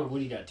goes What wrong. do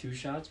you got, 2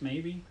 shots,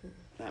 maybe?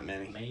 Not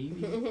many.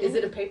 Maybe? Is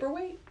it a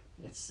paperweight?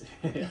 It's...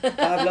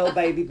 5 little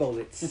baby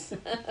bullets.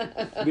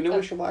 We know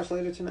we should watch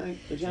later tonight?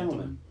 The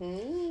Gentleman.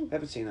 Hmm.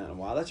 Haven't seen that in a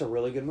while. That's a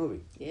really good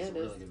movie. Yeah, It's it a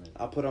is. really good movie.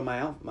 I'll put on my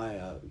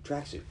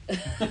tracksuit.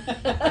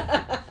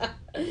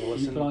 We'll You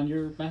listen, put on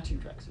your matching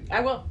tracksuit.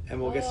 I will.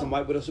 and we'll get some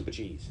White Widow super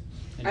cheese.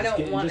 And I just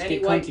don't get- want just any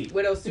get white cunty.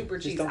 widow super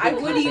Just cheese. don't I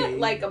get would cunty. eat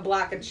like a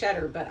block of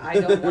cheddar, but I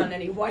don't want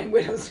any white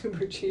widow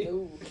super cheese.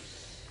 Ooh.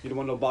 You don't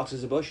want no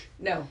boxes of Bush?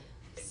 No.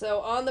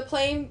 So on the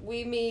plane,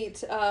 we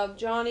meet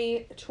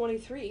Johnny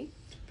 23.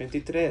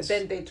 23.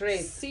 Then they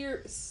trade.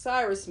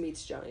 Cyrus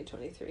meets Johnny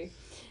 23.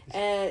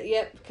 And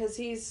yep, because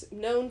he's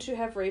known to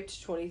have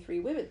raped 23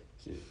 women.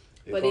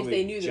 But if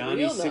they knew the Johnny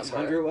real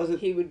 600, number, was it?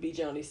 he would be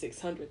Johnny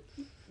 600.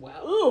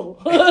 Wow. Ooh.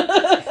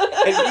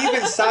 And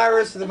even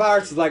Cyrus the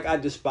Virus is like, I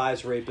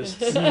despise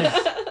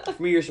rapists.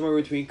 For me, you're somewhere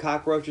between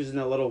cockroaches and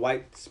a little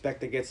white speck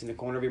that gets in the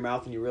corner of your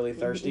mouth and you're really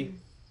thirsty.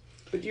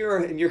 But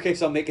in your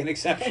case, I'll make an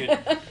exception.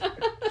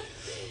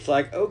 It's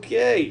like,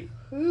 okay.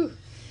 Whew.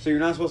 So you're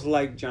not supposed to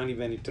like Johnny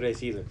Ventura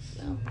either.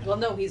 Well,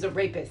 no, he's a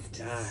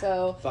rapist. Ah,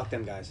 So fuck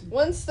them guys.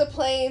 once the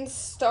plane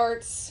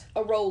starts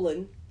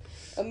a-rolling,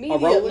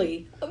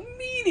 immediately,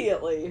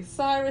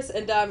 Cyrus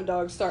and Diamond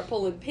Dog start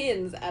pulling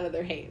pins out of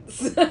their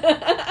hands.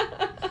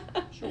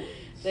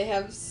 They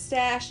have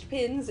stashed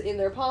pins in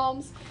their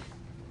palms,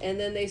 and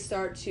then they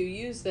start to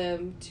use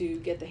them to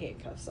get the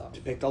handcuffs off.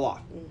 To pick the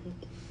lock.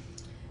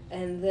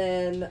 And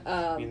then,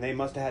 I mean, they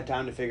must have had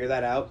time to figure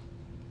that out.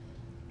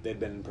 They'd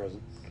been in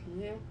prison.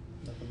 yeah,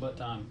 Nothing but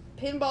time.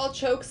 Pinball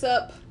chokes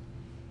up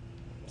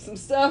some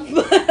stuff. So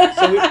he's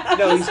got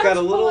a Starts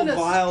little pulling a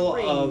vial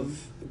string.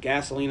 of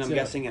gasoline, I'm Yeah.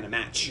 guessing, and a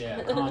match.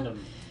 Yeah,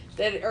 condom.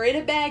 that are in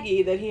a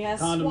baggie that he has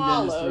Condom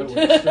swallowed. down his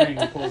throat with a string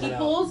and pulls He it out.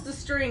 pulls the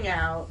string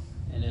out.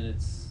 And then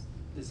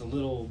it's a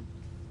little.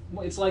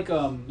 Well, it's like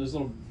those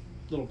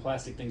little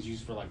plastic things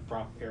used for like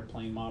prop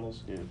airplane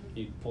models. Yeah.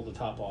 You pull the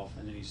top off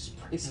and then he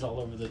sprays it all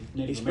over the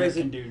Native sprays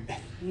American dude.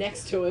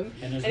 Next to him.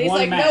 And there's And he's one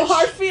like, match. no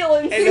hard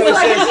feelings. And, He's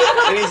like,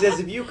 and he says,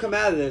 if you come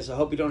out of this, I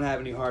hope you don't have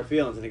any hard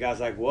feelings. And the guy's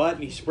like, what?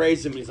 And he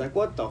sprays him. And he's like,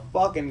 what the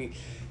fuck? And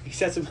he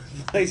sets him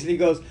in place and he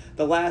goes,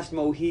 the last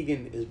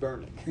Mohegan is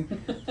burning.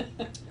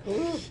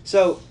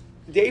 So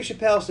Dave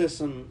Chappelle says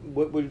some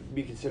what would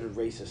be considered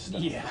racist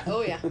stuff. Yeah.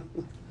 oh, yeah.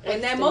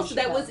 And then Dave most of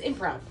that Chappelle. was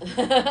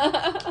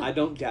improv. I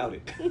don't doubt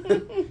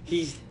it.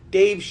 He's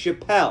Dave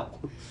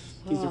Chappelle.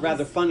 He's a Oh,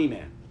 rather funny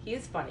man. He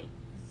is funny.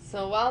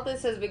 So while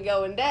this has been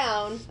going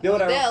down, know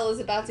what I- Odell is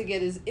about to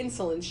get his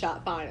insulin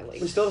shot finally.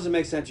 It still doesn't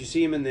make sense. You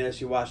see him in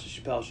this, you watch the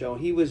Chappelle show,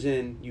 and he was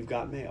in You've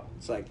Got Mail.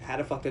 It's like, how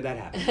the fuck did that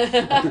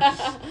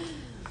happen?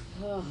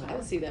 Oh, I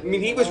don't see that. I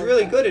mean, he was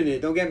really good in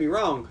it, don't get me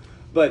wrong,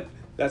 but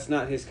that's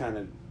not his kind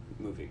of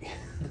movie.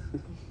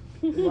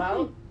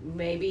 Well,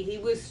 maybe he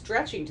was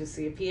stretching to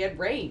see if he had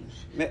range.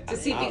 To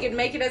see if he I could don't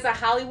make it as a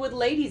Hollywood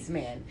ladies'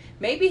 man.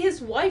 Maybe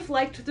his wife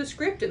liked the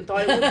script and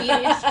thought it would be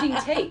an interesting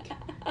take.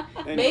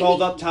 And maybe-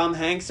 called up Tom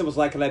Hanks and was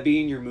like, can I be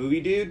in your movie,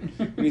 dude?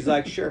 And he's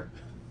like, sure.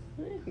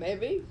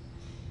 Maybe.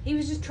 He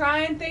was just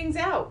trying things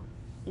out.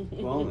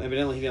 Well,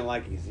 evidently he didn't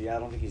like it. Yeah, I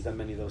don't think he's done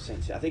many of those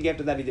since. I think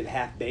after that he did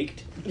Half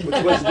Baked, which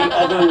was the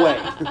other way.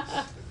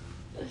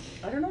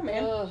 I don't know,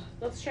 man. Ugh.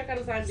 Let's check out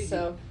his IMDb.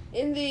 So,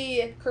 in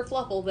the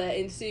kerfluffle that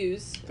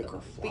ensues, The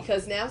kerfluffle.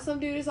 because now some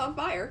dude is on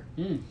fire,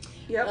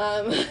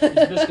 Yep. His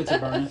biscuits are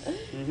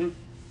burning.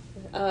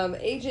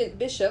 Agent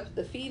Bishop,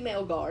 the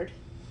female guard,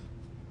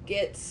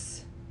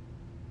 gets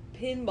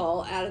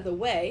Pinball out of the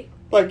way.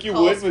 Like you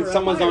calls would when for a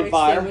someone's on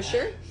fire.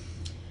 extinguisher.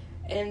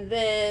 And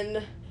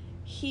then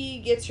he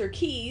gets her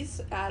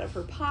keys out of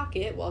her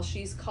pocket while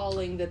she's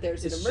calling that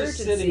there's It's an just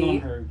emergency.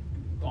 sitting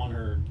on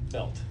her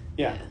belt.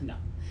 Yeah. No.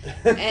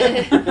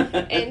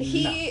 and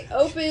he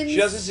opens. She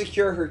doesn't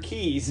secure her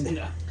keys.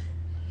 No.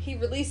 He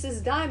releases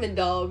Diamond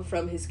Dog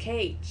from his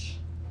cage.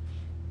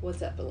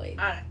 What's up, Elaine?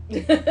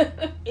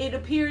 It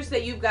appears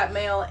that You've Got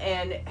Mail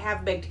and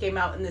Half Baked came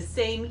out in the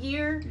same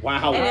year.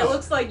 Wow. And it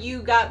looks like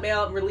You Got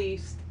Mail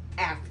released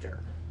after.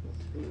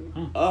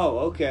 Oh,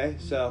 okay.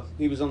 So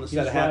he was on the He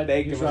set was of Half riding-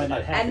 Baked. he was and was riding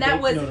like, that Half And that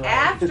Baked was notoriety.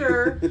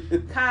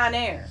 after Con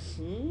Air.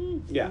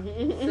 yeah.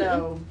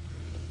 So,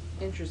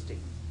 interesting.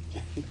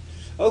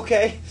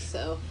 Okay.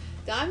 So,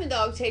 Diamond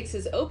Dog takes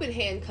his open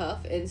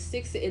handcuff and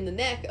sticks it in the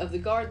neck of the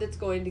guard that's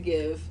going to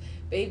give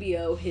Baby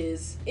O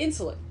his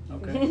insulin.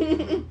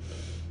 Okay.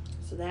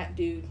 So that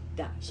dude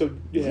dies. So,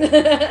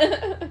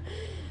 yeah.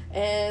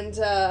 And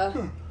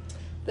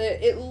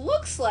it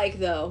looks like,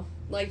 though,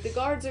 like the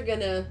guards are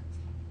gonna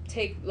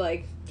take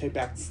Take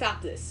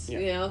stop this. Yeah.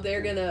 You know,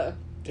 they're gonna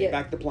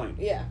back the plane.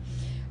 Yeah.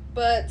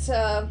 But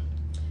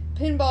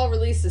Pinball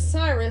releases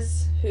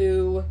Cyrus,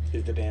 who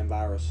Is the damn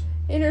virus.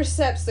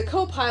 intercepts the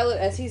co-pilot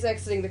as he's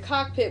exiting the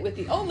cockpit with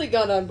the only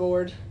gun on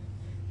board,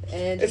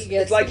 and he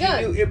gets It's like the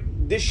gun. he knew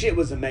this shit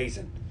was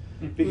amazing.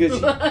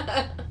 Because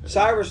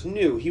Cyrus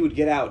knew he would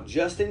get out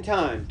just in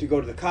time to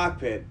go to the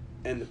cockpit,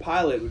 and the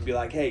pilot would be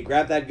like, hey,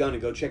 grab that gun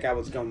and go check out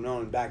what's going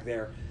on back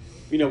there.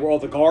 You know, where all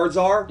the guards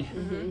are,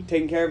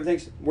 taking care of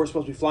everything. We're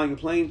supposed to be flying the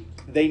plane.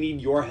 They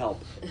need your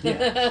help.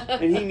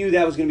 And he knew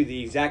that was going to be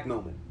the exact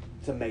moment.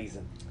 It's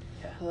amazing.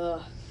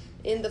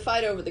 In the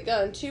fight over the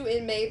gun, 2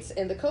 inmates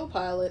and the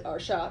co-pilot are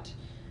shot,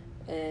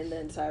 and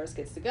then Cyrus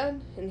gets the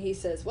gun, and he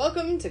says,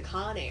 "Welcome to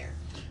Con Air."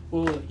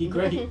 Well,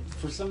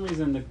 for some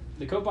reason,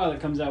 the co-pilot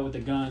comes out with the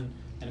gun,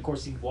 and of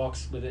course he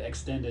walks with it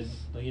extended,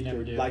 like you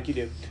never do. Like you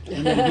do.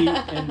 And then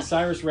and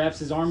Cyrus wraps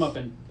his arm up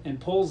and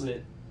pulls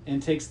it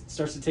and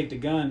starts to take the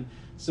gun.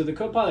 So the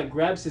co-pilot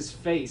grabs his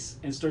face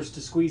and starts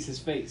to squeeze his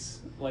face.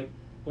 Like,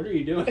 what are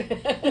you doing?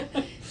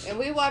 And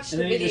we watched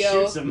And the then he just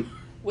video shoots him.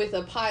 with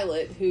a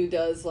pilot who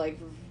does like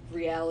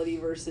reality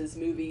versus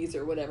movies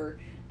or whatever,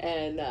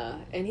 and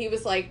he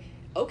was like,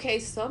 "Okay,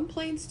 some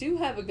planes do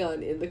have a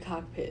gun in the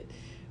cockpit,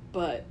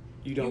 but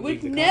You don't would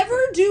leave the never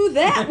cockpit." do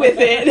that with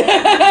it."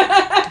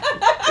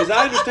 Because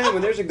I understand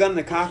when there's a gun in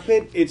the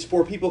cockpit, it's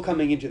for people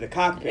coming into the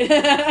cockpit.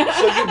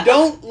 So you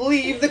don't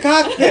leave the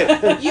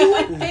cockpit. You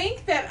would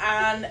think that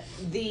on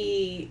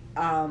the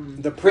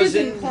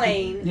prison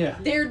plane, Yeah.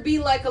 there'd be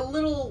like a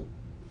little,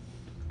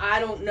 I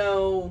don't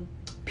know,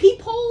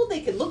 peephole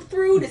they could look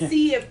through to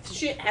see if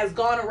shit has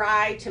gone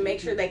awry, to make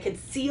sure they could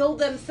seal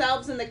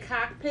themselves in the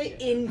cockpit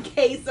in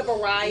case of a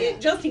riot,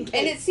 just in case.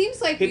 And it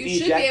seems like Hit you the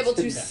should be eject. able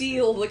to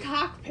seal the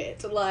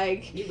cockpit.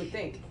 You would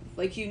think.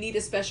 Like you need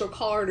a special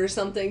card or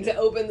something to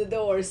open the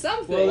door or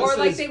something. Well, Or This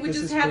like is- they would this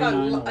just is have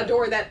pre-9/11. a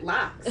door that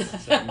locks.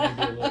 So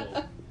maybe a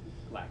little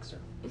laxer.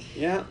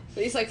 Yeah.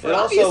 But he's like, for And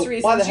also,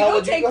 obvious why reasons, the hell you don't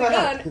would you take go the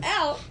out? gun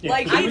out Yeah.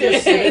 like You he would did.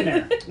 just sit in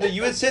there. No,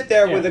 you would sit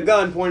there with Yeah. a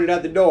gun pointed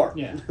at the door.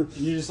 Yeah. And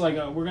you're just like,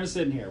 we're going to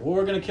sit in here. Well,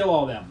 we're going to kill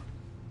all them.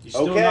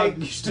 Okay.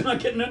 You're still not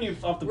getting any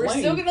off the We're plane.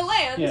 still gonna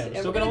land, Yeah, and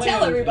still we're gonna gonna tell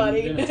land,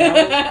 everybody. and we're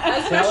gonna tally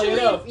Especially it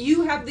up. if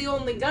you have the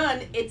only gun,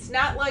 it's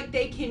not like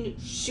they can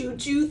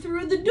shoot you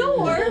through the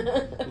door.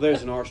 Well,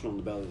 there's an arsenal in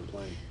the belly of the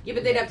plane. Yeah,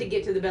 but they'd have to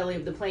get to the belly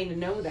of the plane to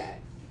know that.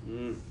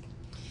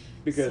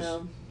 Because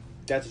So,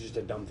 that's just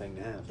a dumb thing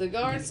to have. the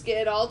guards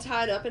get all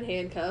tied up in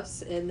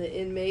handcuffs, and the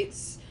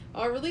inmates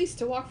are released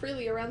to walk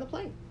freely around the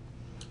plane.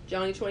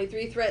 Johnny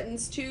 23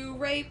 threatens to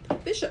rape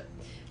Bishop,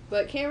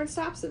 but Cameron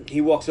stops him. He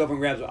walks over and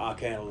grabs it. I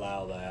can't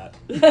allow that.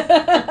 and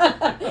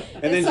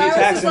then he Cyrus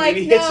attacks is him like, and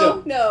he hits no,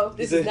 him. no,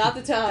 this He is said- not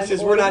the time. He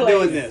says, or we're the not place."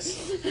 doing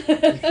this.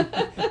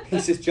 He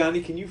says,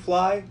 Johnny, can you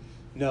fly?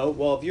 No.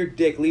 Well, if your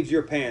dick leaves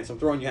your pants, I'm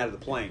throwing you out of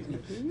the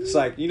plane. It's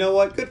like, you know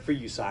what? Good for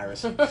you,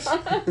 Cyrus.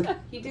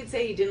 He did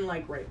say he didn't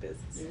like rapists.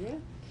 Yeah.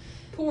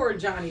 Poor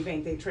Johnny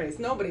Vente Trace.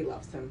 Nobody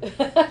loves him.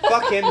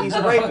 Fuck him. He's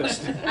a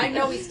rapist. I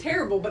know he's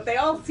terrible, but they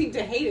all seem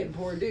to hate him,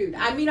 poor dude.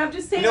 I mean, I'm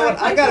just saying. You know what?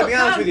 I like gotta Phil be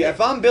honest with you. Condit.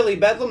 If I'm Billy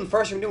Bedlam, the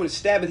first thing I'm doing is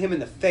stabbing him in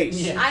the face.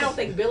 Yeah. I don't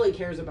think Billy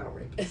cares about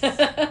rapists.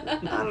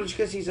 I don't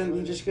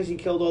just because he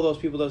killed all those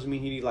people doesn't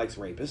mean he likes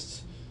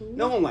rapists.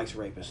 No one likes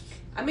rapists.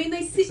 I mean,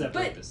 they see, Except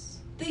but rapists.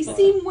 they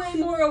seem way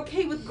more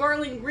okay with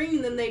Garland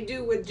Green than they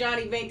do with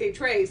Johnny Vente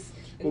Trace.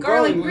 Well, Garland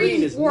Garland Green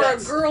Green is wore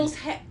nuts. a girl's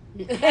head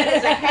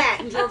as a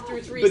hat and drove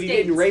through 3 But he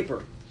states. didn't rape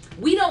her.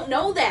 We don't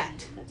know that.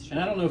 And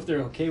I don't know if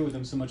they're okay with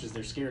him so much as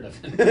they're scared of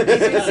him. He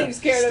do seem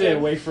scared of Stay him.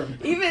 away from him.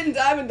 Even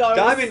Diamond Dog.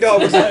 Diamond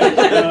Dog was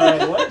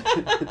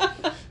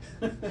What?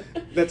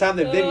 the time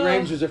that Big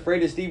Rames was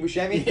afraid of Steve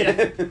Buscemi.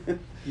 Yeah.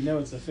 You know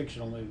it's a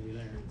fictional movie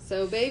there.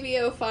 So Baby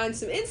O finds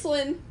some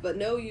insulin, but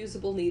no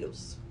usable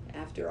needles.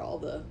 After all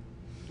the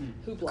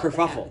hoopla. that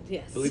Kerfuffle. happened.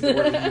 Yes. I believe the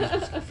word he used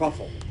was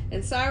kerfuffle.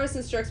 And Cyrus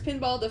instructs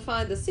Pinball to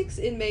find the 6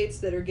 inmates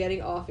that are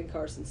getting off in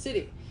Carson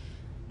City.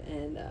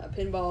 And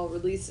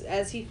Pinball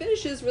as he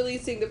finishes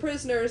releasing the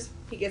prisoners,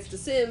 he gets to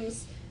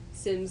Sims.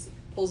 Sims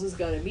pulls his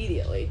gun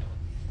immediately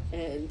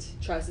and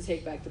tries to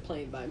take back the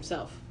plane by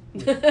himself.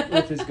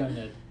 With his gun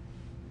that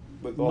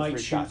With all might three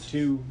shoot shots.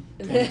 2,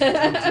 22, maybe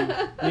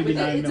It's 9 a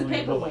millimeter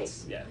paperweight.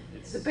 bullets. Yeah,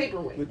 It's a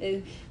paperweight.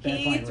 And Bad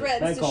he plan,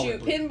 threatens bad to call,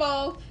 shoot Ripley.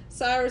 Pinball.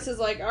 Cyrus is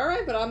like, all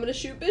right, but I'm going to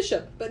shoot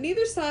Bishop. But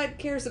neither side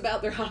cares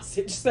about their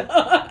hostage. So,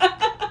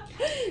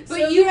 But so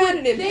you they're at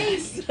would an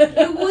think impasse.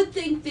 you would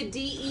think the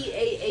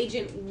DEA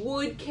agent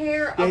would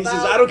care Yeah, he about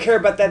says, I don't care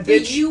about that the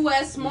bitch.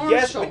 U.S. Marshal.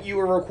 Yes, but you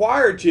were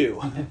required to.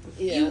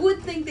 Yeah. You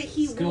would think that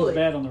he It's gonna look would.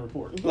 bad on the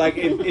report. Like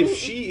if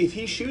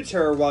he shoots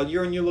her while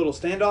you're in your little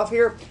standoff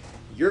here,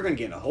 you're gonna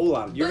get in a whole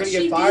lot. You're But gonna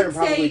get she fired did and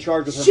probably say,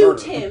 charged with her shoot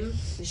murder. him,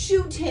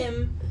 shoot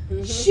him,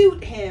 Mm-hmm.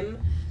 shoot him.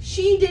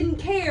 She didn't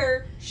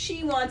care.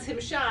 She wants him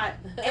shot,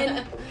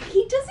 and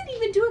he doesn't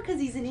even do it because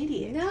he's an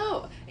idiot.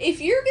 No.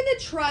 If you're going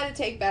to try to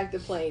take back the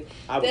plane,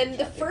 I wouldn't then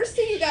try the to first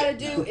thing you got to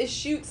do is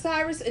shoot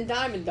Cyrus and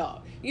Diamond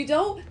Dog. You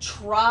don't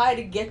try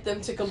to get them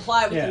to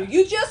comply with Yeah. you.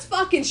 You just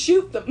fucking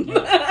shoot them. You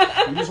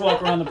just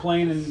walk around the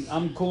plane and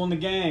I'm cool in the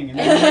gang. And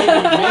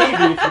then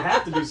maybe if you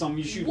have to do something,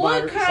 you shoot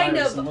What kind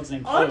Cyrus of and what's his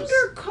name close.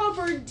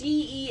 undercover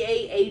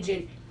DEA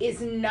agent is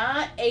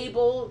not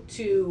able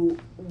to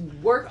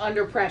work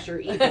under pressure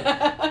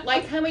either?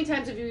 Like, how many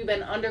times have you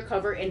been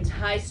undercover in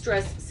high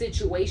stress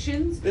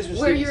situations This was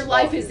where Steven your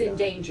life Spielberg, is in yeah.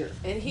 danger?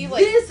 And he,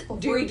 like, This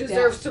dude freaked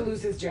deserves out. to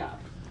lose his job.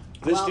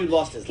 This Well, dude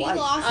lost his he life.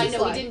 lost I his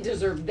know life. he didn't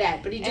deserve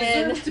that, but he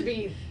And- deserves to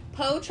be.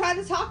 Poe tried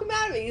to talk him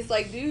out of it. He's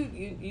like, dude,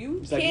 you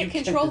He's like, can't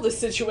 "You control can't." this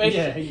situation.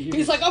 Yeah, you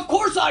He's like, of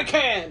course I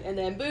can. And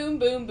then boom,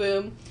 boom,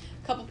 boom.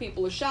 A couple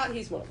people are shot.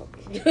 He's one of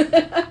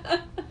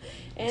them.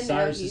 And now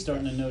Cyrus he's is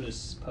starting dead. to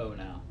notice Poe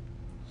now.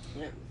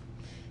 Yeah.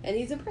 And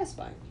he's impressed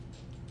by him.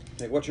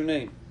 Like, what's your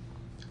name?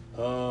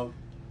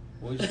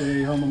 What'd you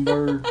say,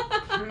 hummingbird?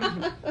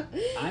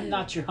 I'm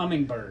not your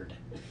hummingbird.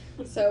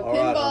 So All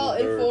right, Pinball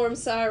I'm a bird.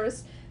 informs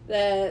Cyrus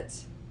that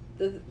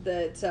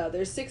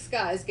there's 6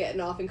 guys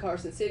getting off in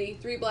Carson City.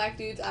 3 black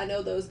dudes, I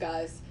know those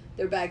guys.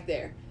 They're back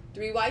there.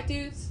 3 white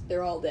dudes,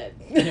 they're all dead.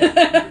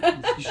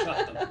 Yeah. You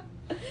shot them.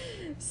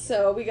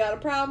 So we got a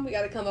problem. We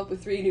got to come up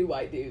with 3 new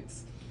white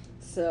dudes.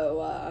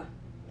 So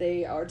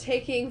they are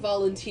taking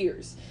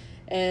volunteers,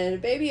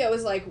 and Baby O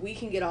is like, we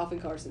can get off in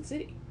Carson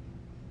City.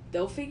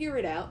 They'll figure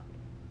it out.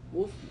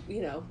 We'll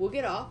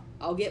get off.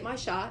 I'll get my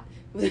shot.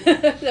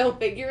 They'll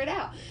figure it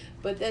out.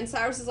 But then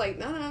Cyrus is like,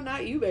 no,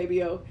 not you,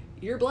 Baby O.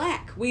 "You're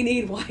black. We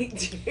need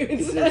white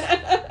dudes."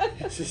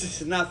 This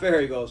is not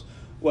fair. He goes,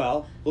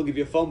 well, we'll give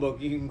you a phone book.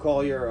 You can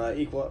call your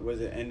equal,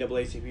 was it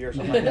NAACP or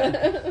something like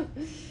that?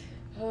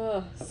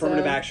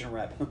 Affirmative action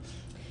rep.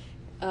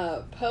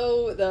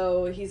 Poe,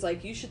 though, he's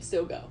like, you should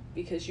still go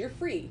because you're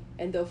free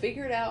and they'll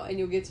figure it out and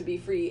you'll get to be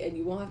free and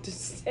you won't have to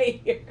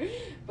stay here.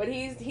 But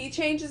he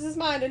changes his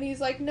mind and he's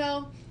like,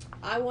 no,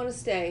 I want to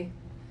stay.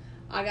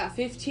 I got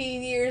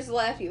 15 years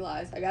left, he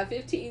lies. I got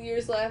 15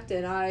 years left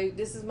and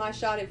this is my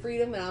shot at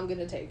freedom and I'm going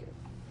to take it.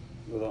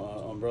 With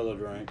an umbrella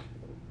drink.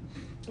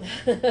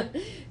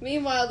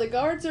 Meanwhile, the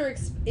guards are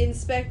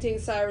inspecting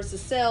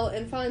Cyrus's cell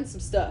and find some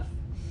stuff.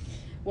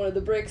 One of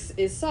the bricks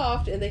is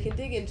soft and they can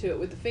dig into it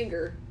with the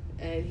finger.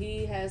 And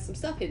he has some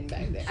stuff hidden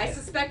back there. I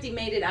suspect he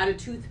made it out of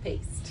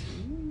toothpaste.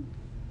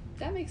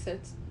 That makes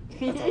sense.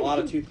 That's a lot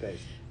of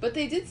toothpaste. But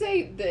they did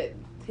say that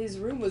his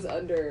room was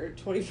under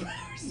 24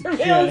 hours surveillance.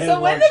 Yeah, he had a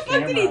So when the large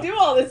fuck did he camera. do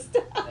all this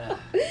stuff?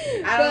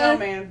 I don't know,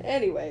 man.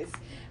 Anyways.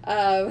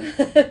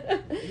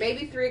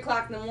 Maybe 3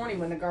 o'clock in the morning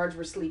when the guards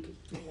were sleepy.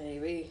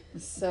 Maybe.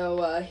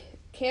 So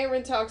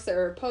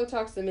Poe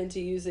talks them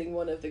into using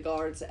one of the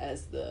guards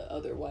as the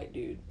other white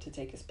dude to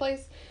take his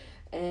place.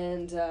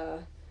 And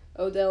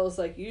Odell is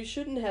like, you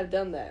shouldn't have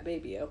done that,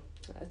 baby-o.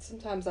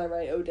 Sometimes I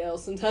write Odell,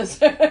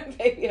 sometimes I write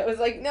baby-o. It's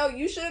like, no,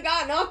 you should have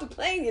gotten off the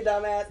plane, you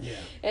dumbass. Yeah.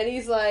 And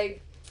he's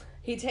like,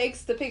 he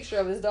takes the picture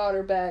of his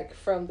daughter back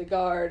from the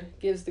guard,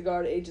 gives the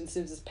guard Agent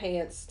Sims'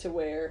 pants to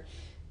wear,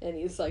 and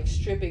he's like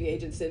stripping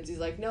Agent Sims. He's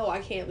like, no, I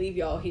can't leave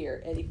y'all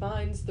here. And he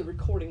finds the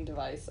recording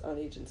device on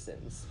Agent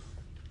Sims.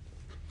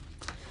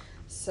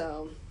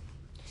 So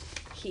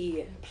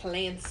he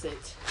plants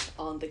it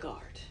on the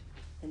guard.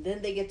 And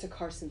then they get to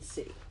Carson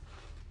City.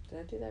 Did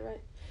I do that right?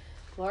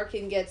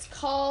 Larkin gets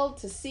called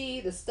to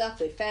see the stuff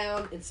they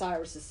found in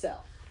Cyrus's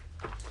cell.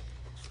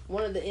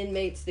 One of the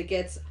inmates that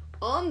gets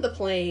on the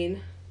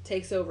plane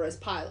takes over as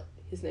pilot.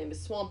 His name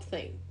is Swamp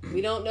Thing.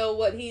 We don't know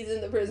what he's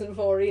in the prison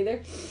for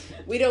either.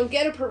 We don't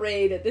get a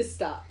parade at this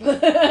stop.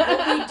 What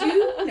we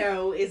do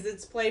know is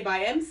it's played by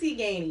MC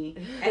Gainey,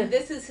 and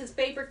this is his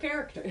favorite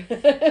character.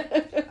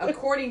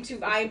 According to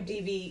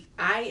IMDb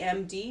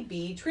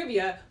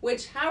trivia,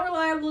 which, how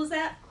reliable is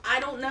that? I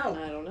don't know.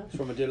 I don't know. It's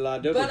from a Diddle I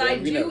Do. But I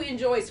do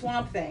enjoy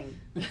Swamp Thing.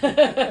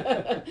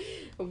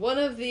 One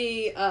of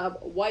the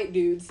white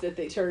dudes that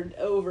they turned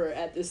over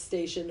at this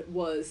station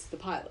was the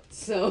pilot.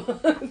 So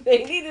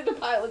they needed a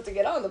pilot to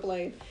get on the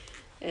plane.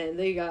 And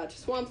they got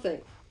Swamp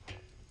Thing.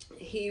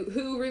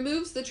 Who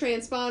removes the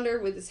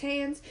transponder with his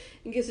hands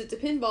and gives it to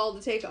Pinball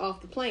to take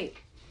off the plane.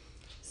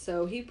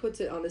 So he puts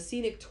it on a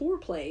scenic tour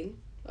plane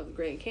of the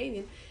Grand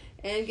Canyon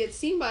and gets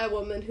seen by a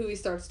woman who he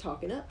starts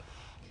talking up.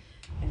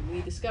 And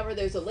we discover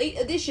there's a late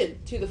addition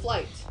to the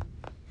flight.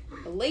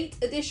 A late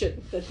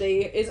addition that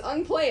is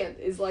unplanned,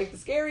 is like the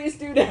scariest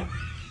dude ever.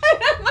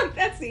 I'm like,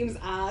 that seems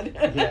odd.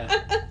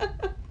 Yeah.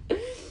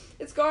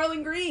 It's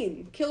Garland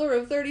Green, killer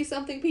of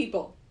 30-something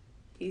people.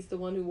 He's the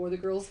one who wore the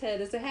girl's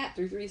head as a hat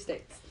through 3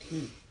 states.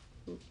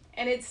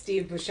 And it's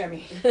Steve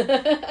Buscemi.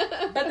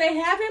 But they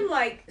have him,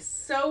 like,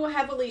 so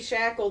heavily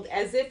shackled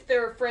as if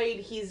they're afraid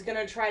he's going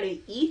to try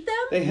to eat them.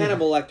 They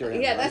Hannibal Lecter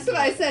him. Yeah, that's what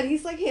I said.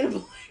 He's like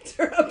Hannibal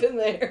Lecter up in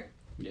there.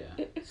 Yeah.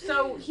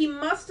 So he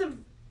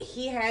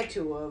had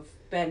to have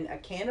been a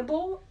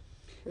cannibal.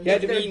 He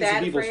had to They're be eating that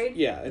some people's. afraid?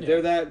 Yeah, if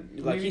they're that.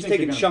 Like, Maybe he's think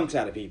taking they're gonna- chunks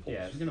out of people.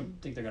 Yeah, they're gonna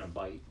think they're gonna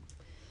bite.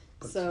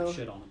 Put So- some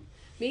shit on them.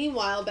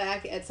 Meanwhile,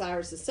 back at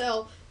Cyrus's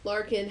cell,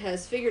 Larkin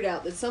has figured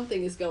out that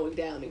something is going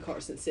down in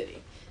Carson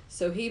City.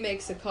 So he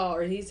makes a call,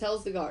 or he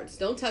tells the guards,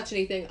 don't touch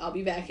anything, I'll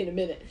be back in a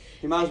minute.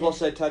 He might as well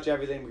say touch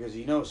everything because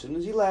as soon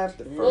as he left,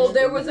 the first. Well,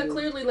 there thing was he a did-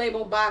 clearly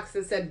labeled box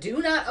that said,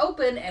 do not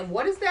open. And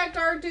what does that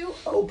guard do?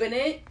 Open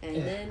it. And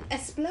then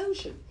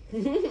explosion.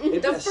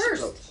 It The explodes.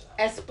 first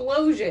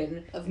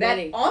explosion Of that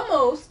many.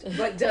 almost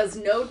but does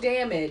no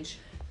damage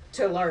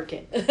to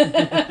Larkin.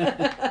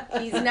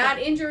 He's not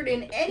injured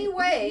in any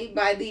way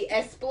by the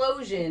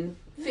explosion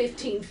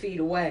 15 feet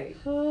away.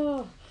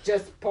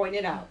 Just point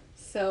it out.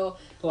 So,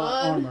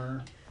 Plot on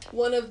armor.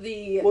 one of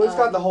the... Well, he's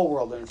got the whole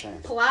world in his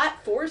hands.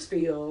 Plot force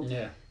field.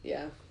 Yeah.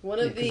 Yeah, one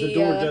Yeah, of 'cause the... the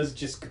door does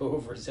just go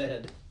over his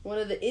head. One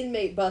of the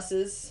inmate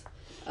buses,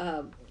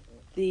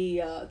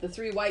 the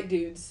 3 white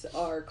dudes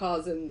are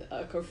causing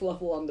a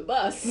kerfluffle on the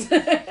bus.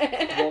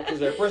 Well, because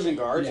they're prison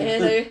guards. Yeah.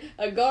 And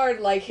a guard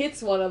like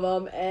hits one of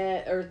them,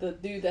 or the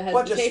dude that has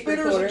Bunch the of tape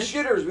spitters recorder, and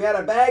shitters. We had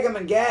to bag them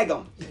and gag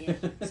them.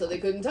 so they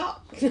couldn't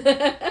talk.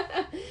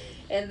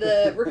 And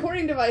the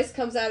recording device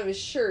comes out of his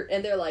shirt,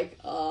 and they're like,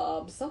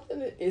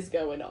 something is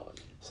going on.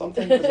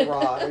 Something is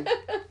awry.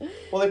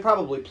 Well, they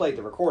probably played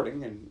the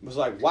recording and was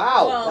like,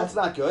 "Wow, Well, that's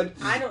not good."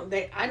 I don't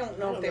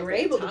know if they were if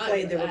they able had to time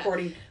play for the that.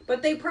 recording,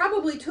 but they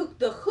probably took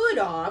the hood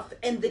off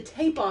and the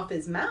tape off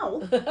his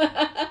mouth.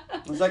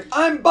 It was like,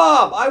 "I'm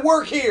Bob. I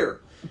work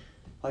here."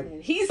 Like,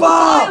 And he's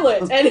Bob! the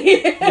pilot, and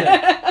he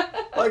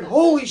like,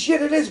 holy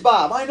shit, it is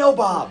Bob. I know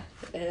Bob.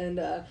 and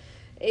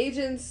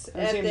agents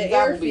That at seems the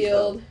that will be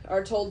airfield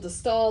are told to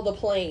stall the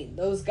plane.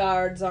 Those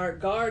guards aren't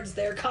guards;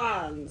 they're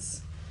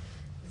cons.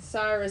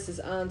 Cyrus is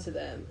onto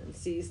them and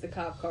sees the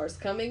cop cars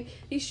coming.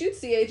 He shoots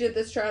the agent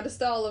that's trying to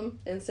stall him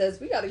and says,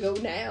 "We gotta go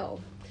now."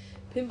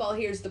 Pinball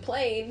hears the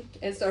plane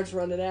and starts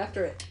running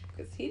after it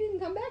because he didn't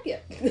come back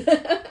yet.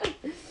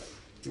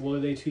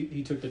 Well,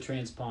 he took the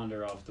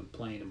transponder off the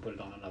plane and put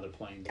it on another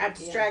plane. Got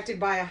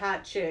distracted by a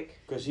hot chick.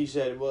 Because he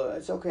said, well,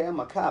 it's okay, I'm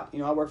a cop. You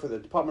know, I work for the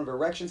Department of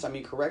Corrections.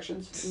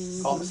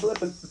 Call me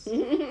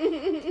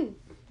slipping.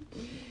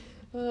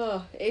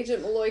 Oh,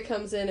 Agent Malloy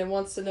comes in and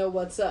wants to know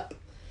what's up.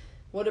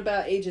 What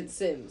about Agent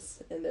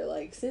Sims? And they're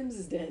like, Sims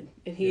is dead.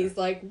 And he's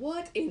like,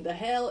 what in the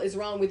hell is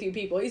wrong with you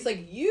people? He's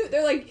like,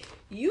 they're like,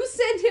 you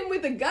sent him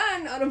with a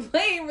gun on a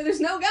plane where there's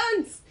no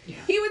guns. Yeah.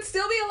 He would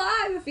still be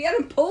alive if he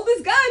hadn't pulled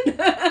his gun.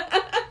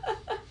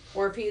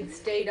 Or if he had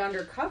stayed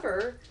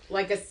undercover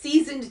like a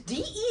seasoned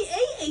DEA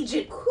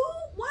agent.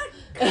 What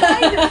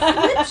kind of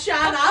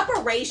slipshod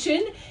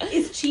operation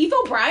is Chief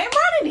O'Brien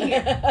running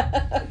here?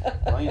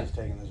 Brian's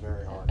taking this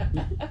very hard.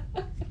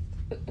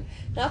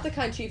 Not the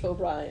kind Chief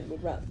O'Brien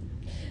would run.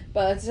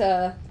 But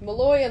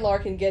Malloy and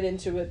Larkin get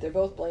into it. They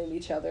both blame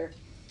each other.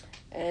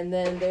 And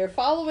then they're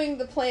following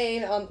the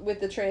plane with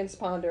the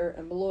transponder,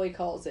 and Malloy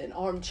calls in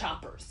armed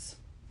choppers.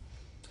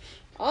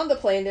 On the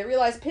plane, they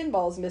realize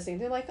Pinball's missing.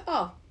 They're like,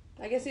 oh,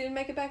 I guess he didn't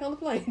make it back on the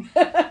plane.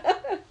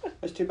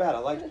 That's too bad. I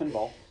liked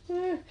Pinball.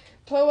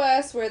 Poe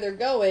asks where they're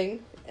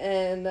going,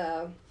 and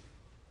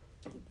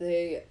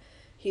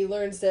he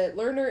learns that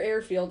Lerner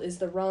Airfield is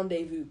the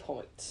rendezvous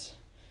point.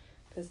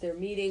 Because they're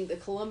meeting the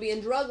Colombian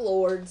drug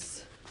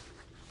lords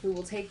who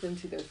will take them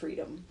to their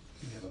freedom.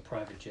 You have a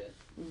private jet.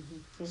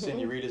 Mm-hmm.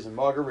 Senoritas and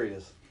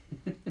margaritas.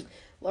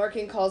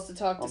 Larkin calls to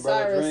talk to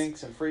Umbrella Cyrus,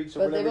 drinks and freaks or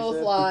but whatever they both he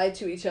said. lie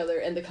to each other,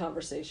 and the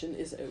conversation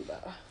is over.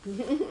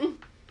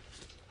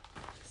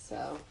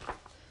 So,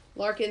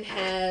 Larkin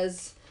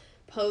has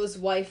Poe's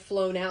wife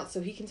flown out so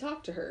he can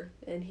talk to her,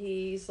 and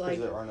he's like,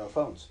 because there are no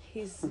phones.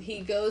 He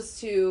goes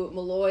to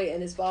Malloy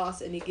and his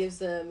boss, and he gives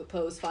them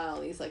Poe's file,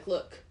 and he's like,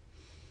 look,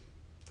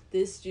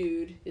 this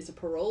dude is a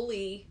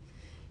parolee.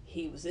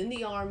 He was in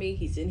the army.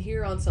 He's in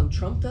here on some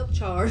trumped up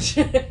charge.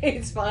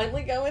 He's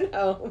finally going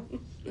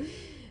home.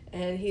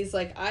 And he's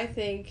like, I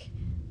think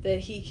that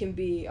he can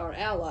be our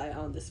ally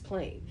on this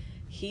plane.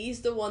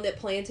 He's the one that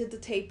planted the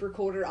tape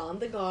recorder on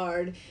the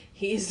guard.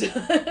 He's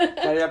had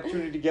the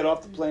opportunity to get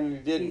off the plane and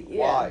he didn't. Yeah.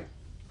 Why?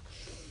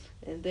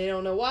 And they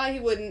don't know why he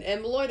wouldn't.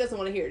 And Malloy doesn't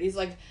want to hear it. He's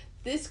like,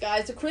 this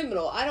guy's a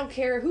criminal. I don't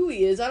care who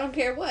he is. I don't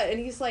care what. And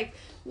he's like,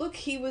 look,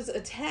 he was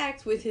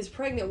attacked with his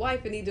pregnant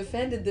wife and he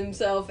defended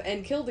himself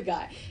and killed a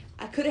guy.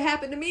 Could have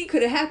happened to me.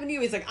 Could have happened to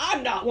you. He's like,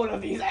 I'm not one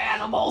of these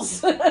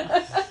animals.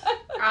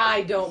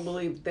 I don't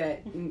believe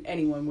that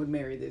anyone would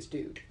marry this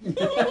dude. Maybe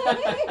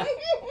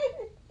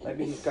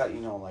he's got,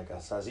 like a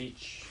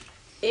sazich.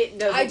 It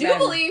doesn't I do matter.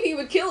 believe he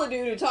would kill a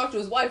dude who talked to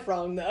his wife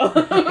wrong, though.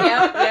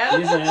 Yep.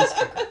 He's an ass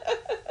kicker.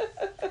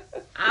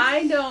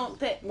 I don't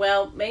think,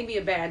 well, maybe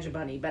a Badger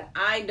Bunny, but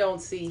I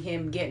don't see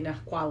him getting a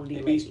quality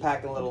Maybe he's lady.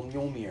 packing a little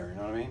Mjolnir, you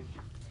know what I mean?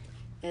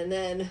 And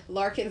then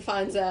Larkin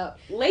finds out.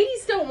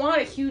 Ladies don't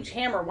want a huge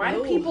hammer. Why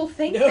do people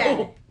think no,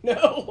 that?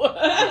 No.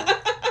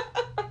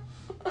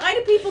 Why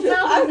do people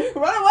tell them?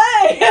 Run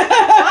away! Get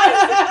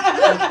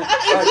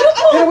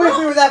away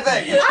from me with that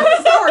thing!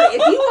 I'm sorry,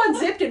 if you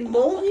unzipped and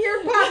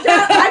Mjolnir popped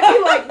out, I'd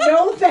be like,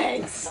 no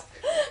thanks.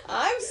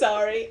 I'm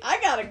sorry. I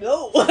gotta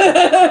go.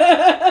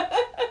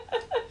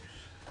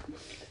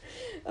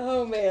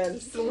 Oh, man.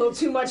 It's a little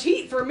too much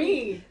heat for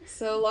me.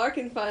 So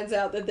Larkin finds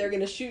out that they're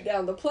going to shoot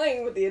down the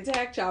plane with the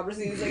attack choppers.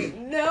 And he's like,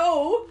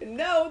 no,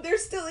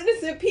 there's still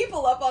innocent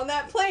people up on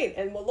that plane.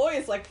 And Malloy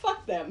is like,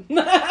 fuck them.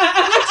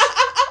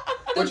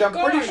 Which I'm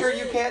pretty sure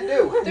you can't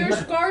do.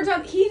 There's guards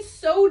on. He's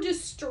so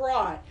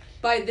distraught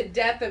by the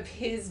death of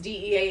his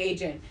DEA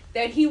agent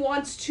that he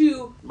wants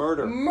to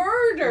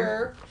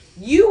murder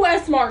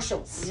U.S.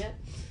 Marshals. Yeah.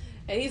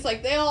 And he's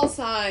like, they all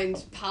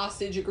signed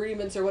hostage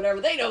agreements or whatever.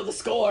 They know the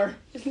score.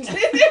 It's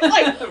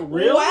like,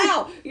 Really?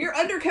 wow, your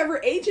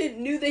undercover agent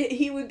knew that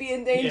he would be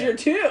in danger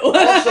too. Also,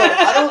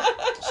 I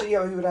don't see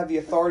how he would have the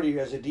authority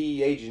as a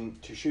DE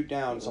agent to shoot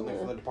down something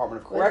from the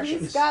Department of But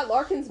Corrections. he's got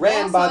Larkin's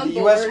ran boss by on the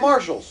U.S. board.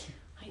 Marshals.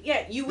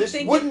 Yeah, you would This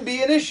think wouldn't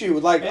be an issue.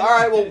 Like, all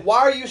right, well, why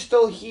are you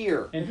still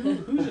here? And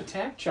whose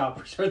attack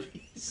choppers are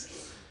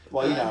these?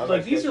 Well,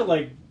 Like, these are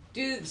like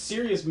dude.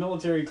 serious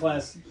military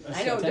class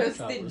I know. attack Does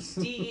choppers.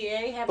 the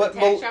DEA have But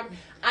attack chopper?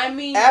 I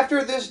mean, After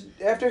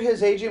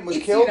his agent was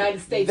It's killed, the United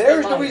States,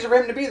 there's they no lie. reason for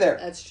him to be there.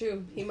 That's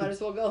true. He might as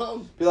well go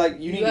home. Be like,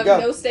 you need You to have go.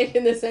 no stake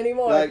in this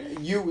anymore. Like,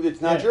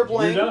 it's not Yeah, your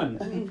plane. You're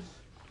done.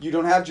 You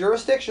don't have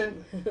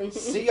jurisdiction.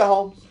 See you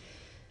home.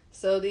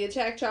 So the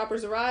attack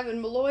choppers arrive, and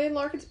Malloy and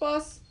Larkin's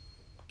boss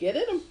get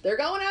in them. They're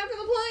going after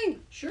the plane.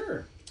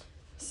 Sure.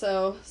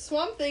 So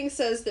Swamp Thing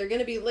says they're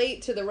going to be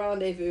late to the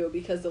rendezvous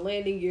because the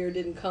landing gear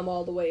didn't come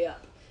all the way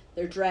up.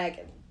 They're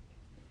dragging.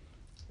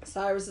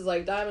 Cyrus is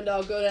like, Diamond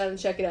Dog, go down and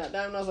check it out.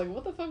 Diamond Dog's like,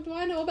 what the fuck do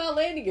I know about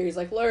landing gear? He's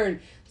like,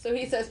 learn. So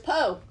he says,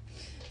 Poe,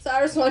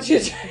 Cyrus wants you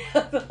to check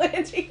out the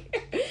landing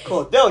gear.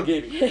 Cool.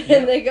 Delegating.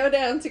 And they go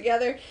down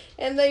together,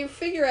 and they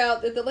figure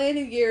out that the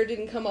landing gear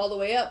didn't come all the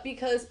way up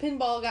because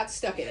Pinball got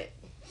stuck in it.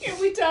 Can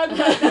we talk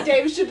about the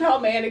Dave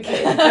Chappelle mannequin?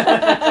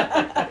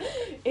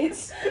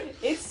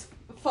 It's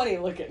funny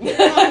looking.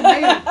 Oh,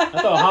 man. I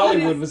thought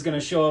Hollywood was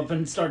gonna show up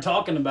and start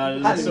talking about it.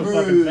 It looks so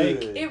fucking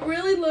fake. It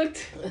really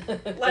looked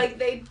like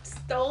they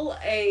stole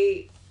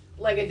a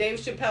Dave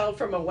Chappelle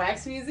from a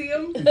wax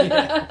museum. Looked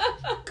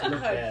God,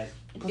 bad.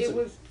 it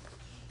was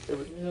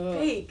Ugh.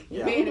 fake.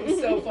 Yeah. Man, it was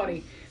so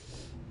funny.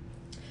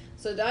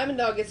 So Diamond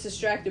Dog gets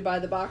distracted by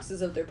the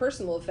boxes of their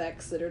personal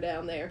effects that are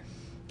down there.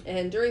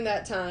 And during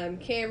that time,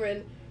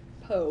 Cameron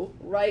Poe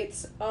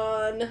writes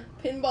on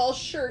Pinball's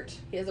shirt.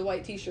 He has a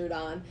white t-shirt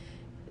on.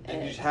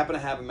 And you just happen to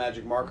have a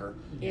magic marker.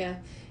 Yeah.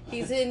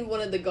 He's in one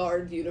of the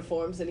guard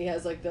uniforms and he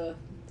has like a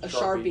Sharpie.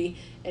 Sharpie.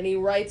 And he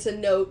writes a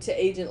note to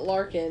Agent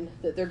Larkin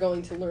that they're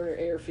going to Lerner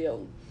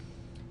Airfield.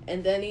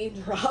 And then he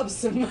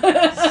robs him.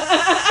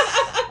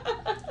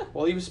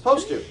 Well, he was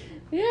supposed to.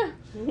 Yeah.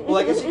 Well,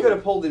 I guess he could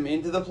have pulled him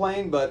into the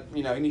plane, but,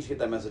 he needs to get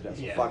that message out.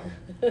 So Yeah. fuck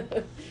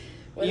him.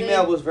 When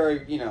Email they- was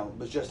very,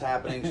 was just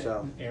happening,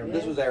 so. Airmail.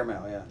 This was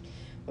airmail, yeah.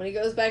 When he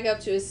goes back up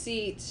to his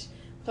seat,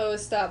 Poe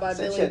is stopped by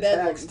Sent Billy you a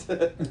Bedlam.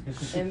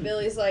 text. And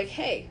Billy's like,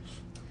 hey,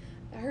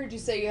 I heard you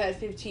say you had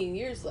 15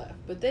 years left,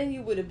 but then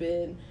you would have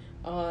been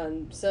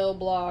on cell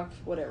block,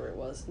 whatever it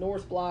was,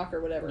 North Block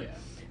or whatever. Yeah.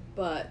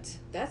 But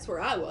that's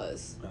where I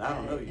was. And I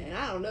don't know you. And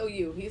I don't know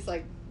you. He's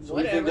like, So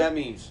what do you think whatever. that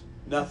means?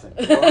 Nothing.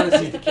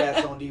 160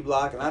 cats on D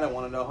Block, and I don't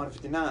want to know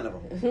 159 of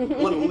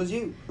them. One of them was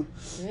you.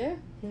 Yeah.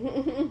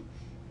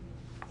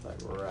 It's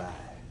like, right.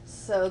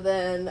 So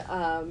then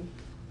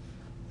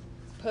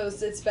Poe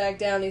sits back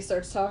down and he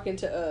starts talking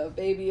to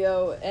Baby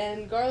O,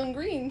 and Garland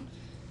Green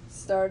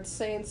starts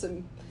saying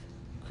some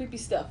creepy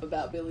stuff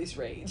about Billy's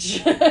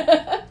rage.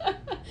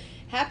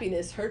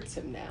 Happiness hurts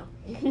him now.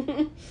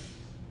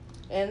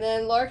 And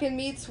then Larkin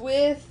meets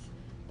with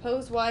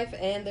Poe's wife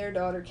and their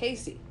daughter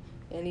Casey.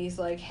 And he's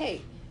like,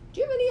 hey, do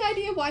you have any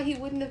idea why he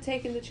wouldn't have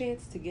taken the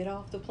chance to get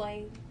off the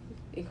plane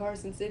in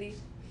Carson City?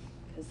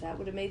 Because that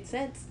would have made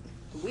sense.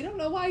 We don't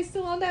know why he's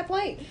still on that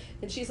plane.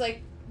 And she's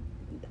like,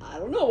 I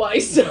don't know why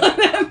he's still on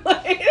that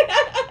plane.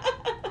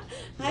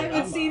 I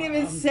haven't seen him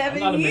in I'm 7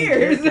 not a main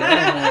years.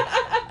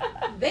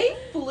 character. They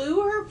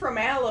flew her from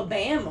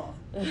Alabama.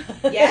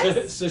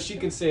 Yes. So she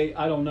could say,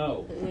 I don't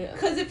know. Yeah.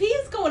 Because if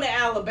he's going to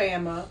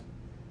Alabama,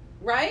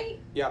 right?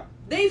 Yeah.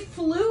 They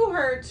flew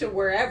her to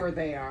wherever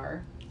they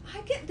are. I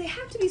get they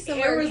have to be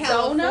somewhere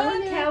Arizona,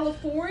 in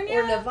California,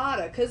 or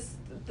Nevada, because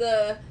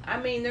the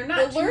I mean, they're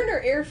not. Lerner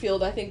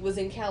Airfield I think was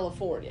in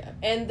California,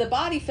 and the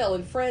body fell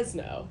in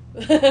Fresno.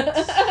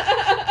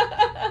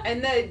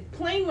 And the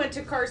plane went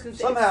to Carson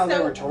City. Somehow they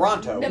So, were in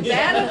Toronto. Nevada,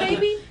 Yeah.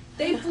 baby.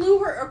 They flew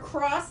her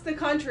across the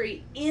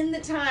country in the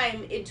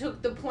time it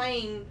took the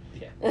plane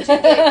Yeah. to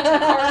get to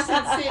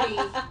Carson City,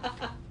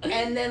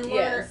 and then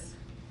Lerner.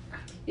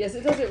 Yes,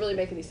 it doesn't really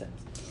make any sense.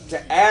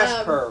 To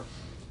ask her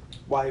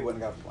why he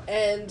wouldn't go off the plane.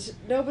 And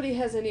nobody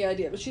has any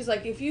idea. But she's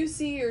like, if you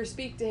see or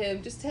speak to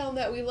him, just tell him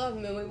that we love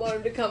him and we want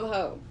him to come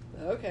home.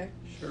 Okay.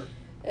 Sure.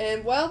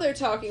 And while they're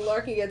talking,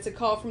 Larkin gets a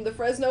call from the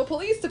Fresno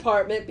Police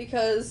Department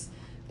because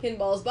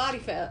Pinball's body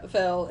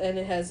fell and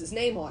it has his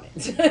name on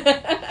it.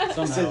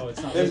 Somehow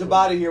it's not. There's a liquid.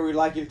 body here we'd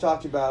like you to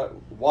talk to you about.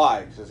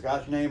 Why? Because it's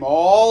got your name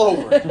all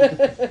over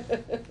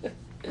it.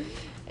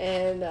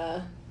 And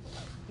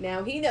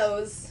now he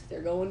knows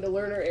they're going to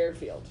Lerner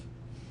Airfield.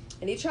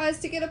 And he tries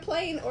to get a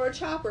plane or a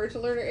chopper to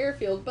Lerner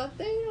Airfield, but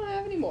they don't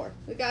have any more.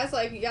 The guy's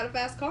like, you got a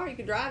fast car, you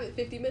can drive it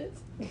 50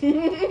 minutes.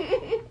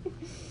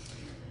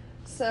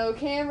 So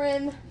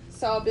Cameron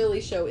saw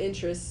Billy show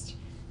interest.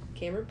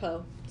 Cameron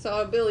Poe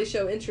saw Billy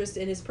show interest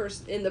in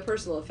in the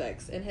personal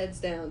effects and heads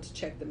down to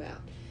check them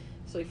out.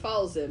 So he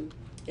follows him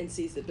and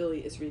sees that Billy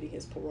is reading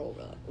his parole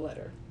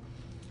letter.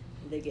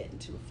 And they get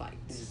into a fight.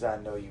 He says, I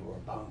know you were a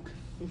punk.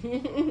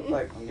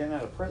 Like, I'm getting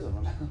out of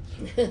prison.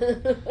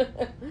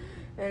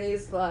 And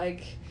he's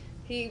like,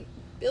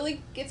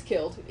 Billy gets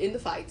killed in the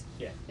fight.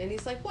 Yeah. And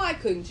he's like, why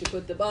couldn't you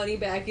put the bunny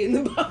back in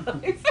the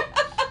box?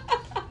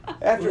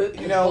 After, Put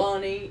the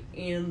bunny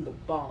in the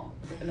bomb.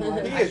 No,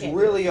 he I is can't.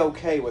 really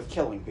okay with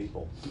killing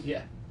people.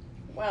 Yeah.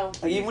 Well,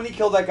 Like, even when he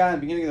killed that guy in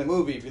the beginning of the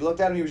movie, if you looked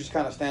at him, he was just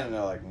kind of standing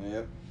there like,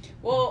 yep.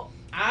 well,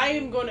 I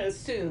am going to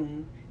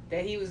assume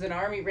that he was an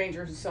Army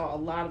Ranger who saw a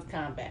lot of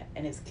combat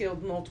and has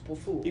killed multiple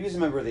fools. He was a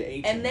member of the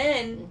 18.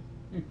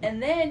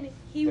 And then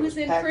he There was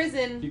was in Peck.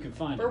 prison You can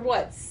find for it.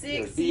 what,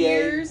 There was 6 BA,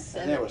 years?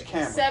 and there was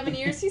Cameron. 7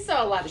 years. He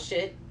saw a lot of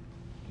shit.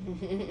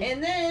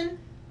 And then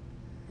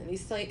And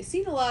he's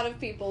seen a lot of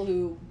people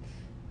who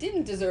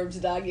didn't deserve to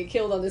die get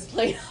killed on this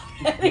plane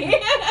already.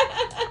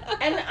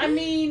 and I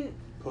mean,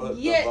 Put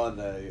Yeah. the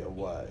bunny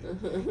away.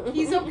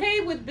 he's okay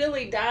with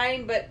Billy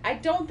dying, but I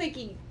don't think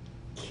he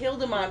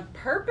killed him on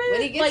purpose.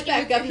 When he gets Like,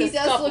 back it was up, in he the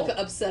does scuffle. look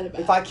upset about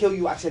If it. I kill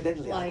you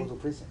accidentally, I'll Like- go to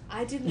prison.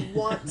 I didn't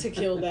want to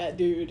kill that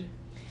dude.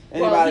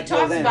 Well, he kills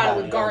talks about it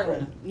anybody, with go to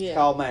Garland. prison. Yeah. It's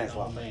called Oh,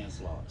 manslaughter.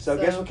 manslaughter. So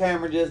guess So- what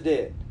Cameron just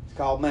did? It's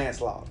called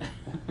manslaughter.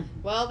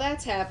 While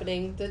that's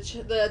happening, the He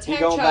attack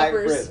going back to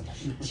choppers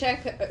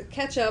prison.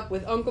 catch up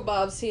with Uncle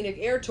Bob's scenic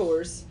air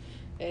tours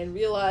and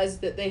realize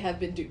that they have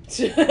been duped.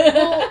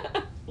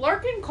 Well,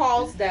 Larkin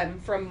calls them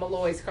from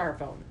Malloy's car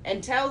phone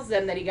and tells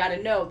them that he got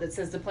a note that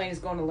says the plane is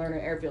going to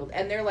Lerner Airfield.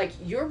 And they're like,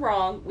 you're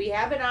wrong. We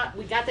have it on.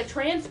 We got the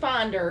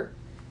transponder,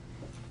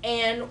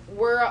 and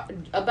we're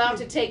about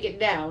to take it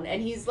down.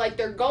 And he's like,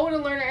 they're going to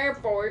Lerner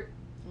Airport,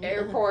 and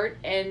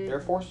Air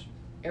Force?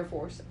 Air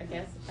Force, I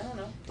guess. I don't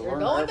know. They're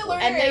going to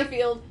Lerner And they-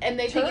 Airfield. And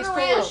they think Turn he's full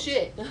around. of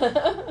shit.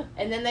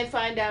 And then they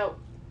find out,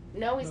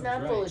 no, he's That's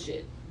not full right. of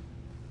shit.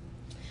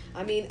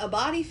 I mean, a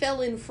body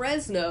fell in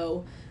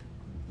Fresno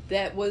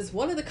that was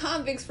one of the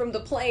convicts from the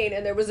plane,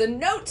 and there was a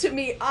note to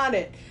me on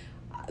it.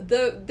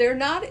 They're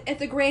not at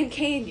the Grand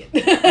Canyon.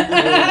 But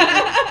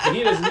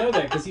he doesn't know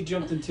that because he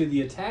jumped into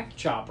the attack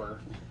chopper.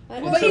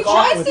 But and he took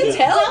off tries with to it.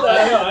 tell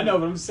them. I know,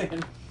 but I'm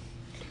saying.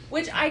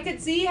 Which I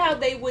could see how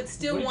they would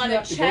still What did want you to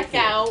have to go check for?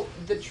 out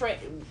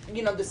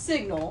the the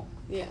signal.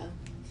 Yeah.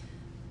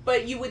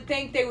 But you would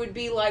think they would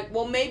be like,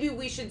 well, maybe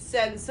we should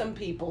send some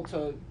people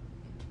to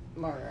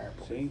Lerner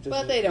Airport. See, this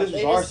But is, they don't. This They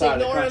is our just side of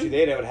the ignore country. him.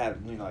 They'd have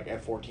had, like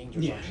F-14s or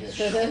Yeah. some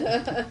shit.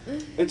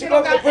 They took don't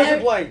over the got prison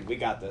F- plane. We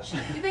got this. You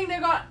think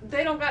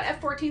they don't got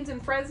F-14s in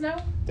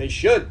Fresno? They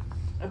should.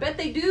 I bet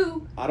they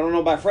do. I don't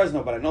know about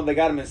Fresno, but I know they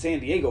got them in San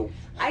Diego.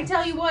 I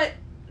tell you what.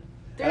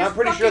 And I'm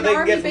pretty sure fucking they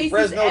can get army from bases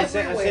Fresno to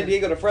San everywhere.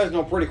 Diego to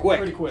Fresno pretty quick.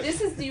 Pretty quick.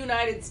 This is the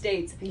United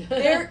States.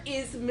 There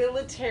is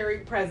military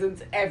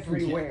presence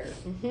everywhere.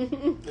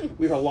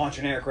 We are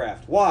launching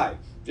aircraft. Why?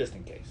 Just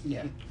in case.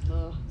 Yeah.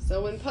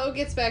 So when Poe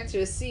gets back to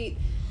his seat,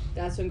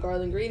 that's when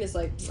Garland Green is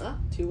like,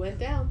 2 went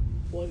down,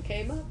 1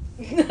 came up.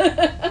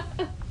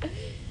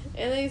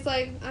 And then he's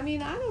like, I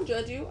mean, I don't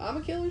judge you. I'm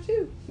a killer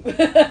too.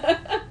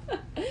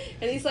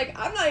 And he's like,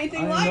 I'm not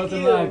anything I'm like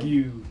nothing you. like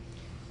you.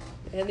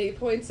 And he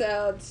points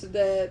out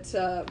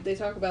that they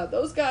talk about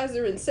those guys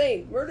are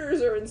insane.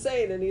 Murderers are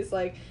insane. And he's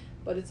like,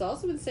 but it's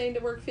also insane to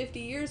work 50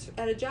 years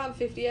at a job,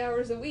 50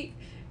 hours a week,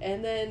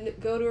 and then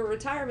go to a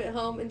retirement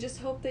home and just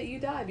hope that you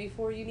die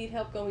before you need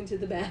help going to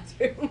the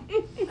bathroom.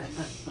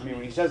 I mean,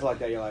 when he says it like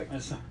that, you're like,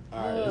 That's all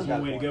right, That's he's got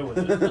one a way to point.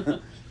 go with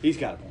it. He's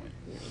got a point.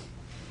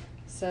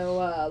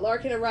 So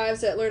Larkin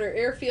arrives at Lerner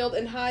Airfield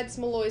and hides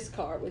Malloy's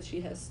car, which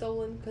he has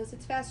stolen because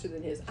it's faster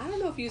than his. I don't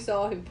know if you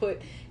saw him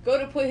go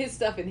to put his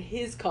stuff in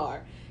his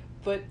car,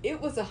 but it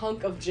was a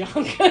hunk of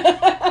junk.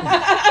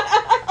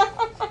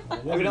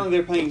 Evidently,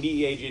 they're paying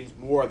DEA agents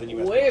more than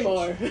U.S. Way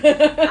Marshals. more.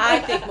 I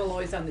think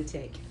Malloy's on the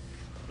take.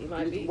 He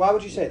might be. Why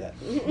would you say that?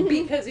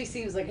 Because he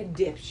seems like a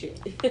dipshit.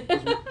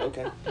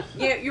 Okay.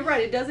 Yeah, you're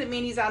right. It doesn't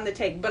mean he's on the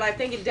take, but I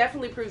think it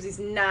definitely proves he's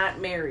not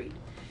married.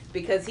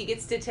 Because he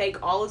gets to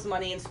take all his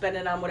money and spend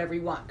it on whatever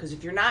you want. Because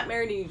if you're not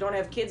married and you don't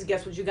have kids,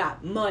 guess what you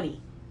got?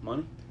 Money.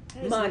 Money?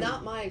 That is Money.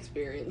 not my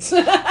experience.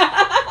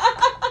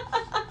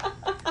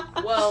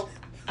 Well,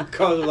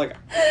 Because of like,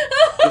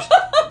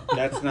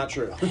 that's not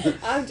true.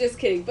 I'm just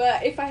kidding.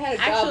 But if I had a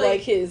job Actually-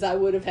 like his, I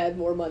would have had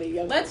more money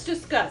younger. let's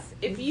discuss.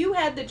 If you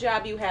had the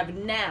job you have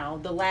now,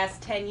 the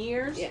last 10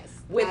 years, Yes.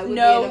 with I would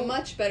no... be in a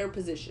much better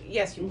position.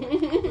 Yes, you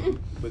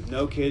would. With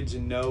no kids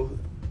and no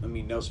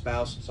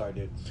spouse. Sorry,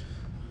 dude.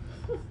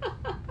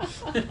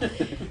 That's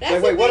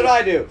Like, wait, the what did thing.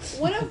 I do?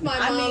 One of my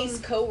I mom's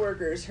mean-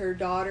 coworkers, her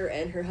daughter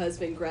and her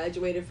husband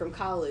graduated from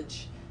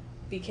college,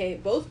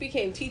 both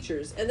became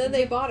teachers, and then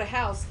they bought a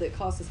house that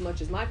cost as much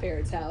as my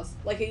parents' house,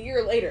 like a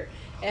year later.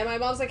 And my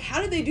mom's like,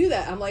 "How did they do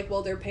that?" I'm like,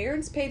 "Well, their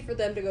parents paid for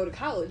them to go to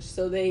college,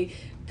 so they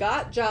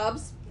got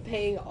jobs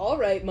paying all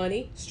right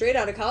money straight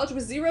out of college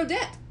with zero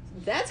debt.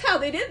 That's how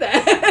they did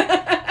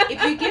that."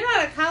 If you get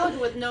out of college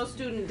with no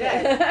student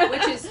debt,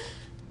 which is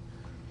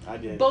I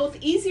did. both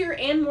easier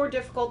and more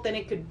difficult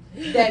than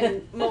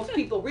most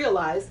people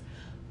realize,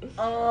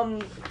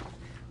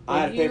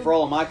 I had to pay for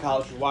all of my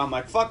college, which is why I'm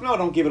like, fuck no,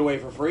 don't give it away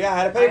for free. I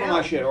had to pay for I my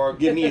know. shit, or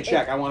give me a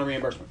check. I want a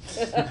reimbursement.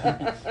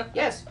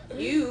 yes,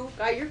 you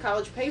got your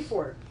college paid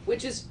for,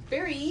 which is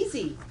very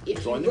easy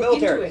if Join you the look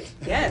military. into it.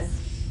 Yes,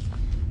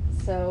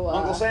 So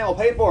Uncle Sam will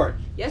pay for it.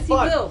 yes, he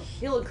Fun. will.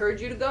 He'll encourage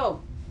you to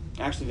go.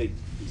 Actually,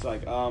 he's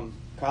like,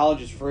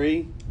 college is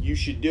free. You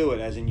should do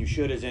it, as in you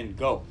should, as in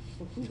go.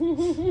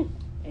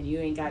 And you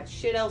ain't got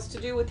shit else to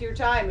do with your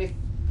time if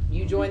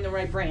you join the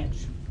right branch.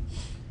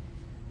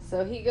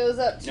 So he goes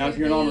up to Now, if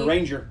you're an army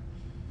ranger,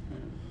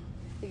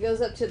 He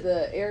goes up to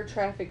the air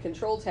traffic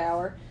control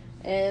tower,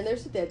 and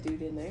there's a dead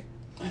dude in there.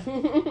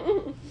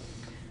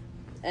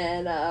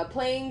 And a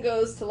plane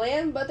goes to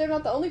land, but they're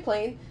not the only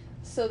plane,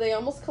 so they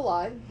almost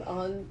collide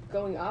on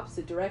going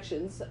opposite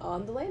directions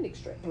on the landing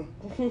strip.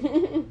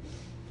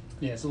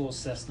 Yeah, it's a little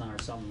Cessna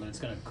or something, and it's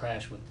going to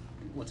crash with,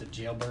 what's it,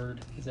 Jailbird?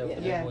 Is that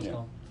what Yeah. it's Yeah.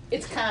 called?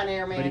 It's Con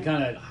Air, But he man.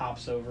 kind of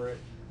hops over it.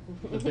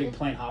 The big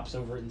plane hops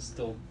over it and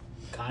still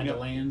kind of You know,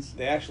 lands.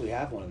 they actually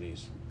have one of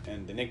these,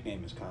 and the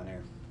nickname is Con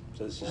Air.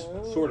 So this is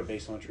Oh. sort of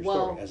based on a true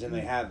Well- story, as in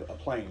they have a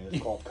plane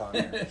that's called Con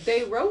Air.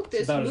 They wrote It's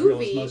this about as real as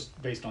movie.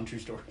 most based on true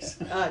stories.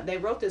 They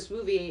wrote this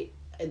movie.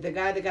 The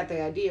guy that got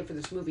the idea for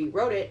this movie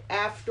wrote it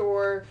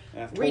after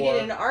After reading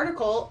an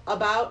article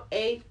about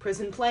a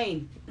prison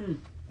plane.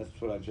 That's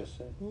what I just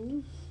said.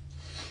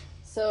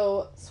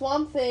 So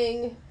Swamp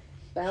Thing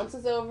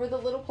bounces over the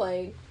little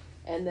plane,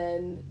 and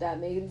then that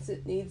means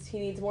he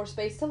needs more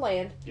space to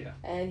land. Yeah.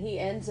 And he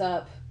ends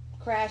up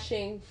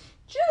crashing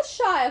just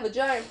shy of a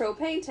giant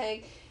propane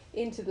tank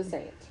into the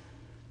sand.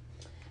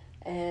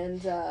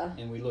 And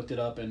we looked it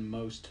up, and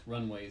most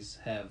runways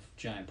have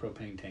giant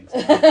propane tanks.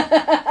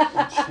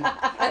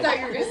 I thought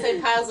you were going to say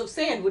piles of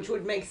sand, which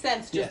would make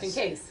sense just in Yes.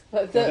 case.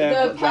 but They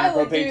have the giant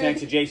pilot propane dude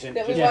tanks adjacent.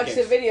 that we just in watched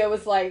the case. video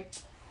was like,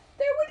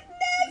 there would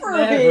never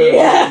Never. be.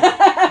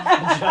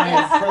 A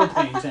giant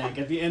propane tank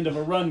at the end of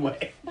a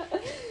runway.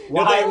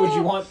 Why would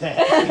you want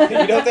that?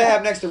 You know what they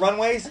have next to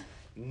runways?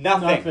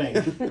 Nothing.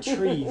 Nothing.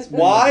 Trees.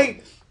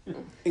 Why?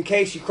 In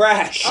case you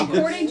crash.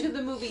 According to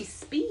the movie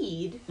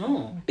Speed,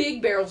 Oh. big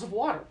barrels of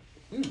water.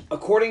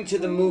 According to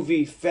the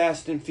movie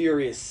Fast and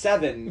Furious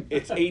 7,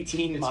 it's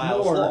 18 It's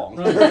miles more. long.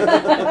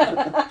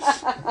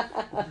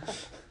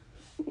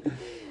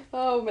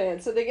 Oh man!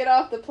 So they get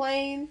off the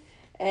plane,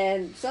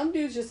 and some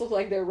dudes just look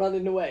like they're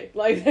running away.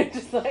 Like they're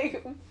just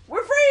like,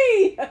 "We're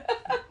free."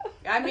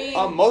 I mean,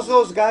 Most of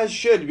those guys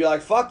should be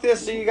like, fuck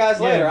this, see you guys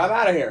Yeah. later, I'm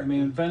out of I here.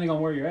 mean, depending on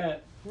where you're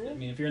at. I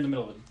mean, if you're in the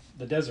middle of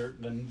the desert,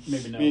 then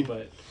maybe no, mean-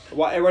 but...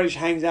 Well, everybody just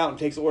hangs out and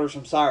takes orders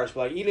from Cyrus. Be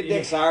like, eat a dick,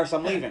 Yeah. Cyrus,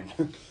 I'm leaving.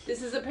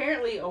 this is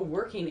apparently a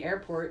working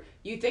airport.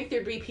 You'd think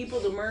there'd be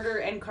people to murder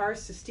and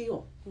cars to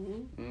steal.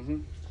 Mm-hmm.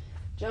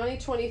 Johnny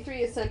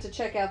 23 is sent to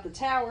check out the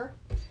tower.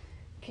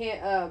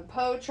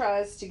 Poe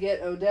tries to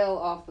get Odell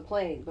off the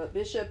plane, but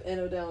Bishop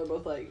and Odell are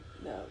both like,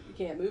 "No, you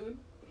can't move him.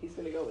 He's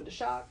gonna go into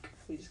shock.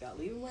 We just gotta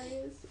leave him where he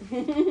is.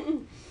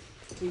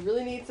 He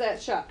really needs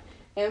that shot."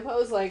 And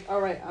Poe's like,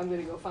 "All right, I'm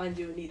gonna go find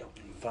you a needle."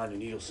 Find a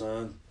needle,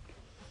 son.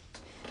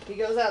 He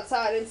goes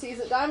outside and sees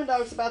that Diamond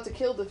Dog's about to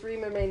kill the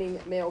 3 remaining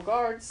male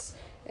guards,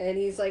 and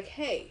he's like,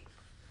 "Hey,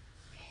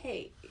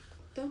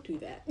 don't do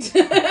that."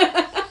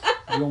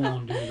 You don't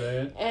want to do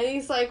that. And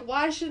he's like,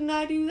 "Why shouldn't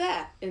I do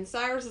that?" And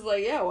Cyrus is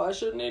like, "Yeah, why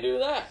shouldn't he do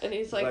that?" And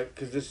he's like,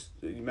 Because this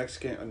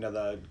Mexican,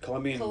 the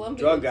Colombian Colombians.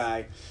 drug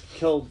guy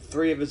killed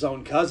 3 of his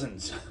own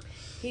cousins.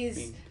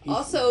 he's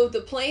also, the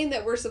plane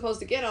that we're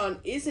supposed to get on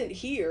isn't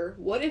here.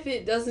 What if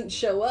it doesn't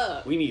show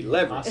up? We need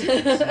leverage.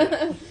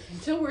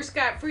 Until we're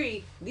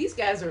scot-free, these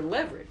guys are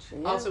leverage.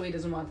 Yeah. Also, he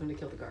doesn't want them to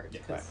kill the guards. Yeah.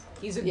 'Cause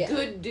he's a Yeah.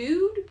 good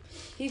dude.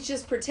 He's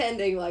just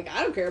pretending like,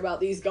 I don't care about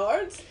these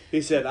guards.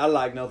 He said, I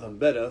like nothing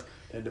better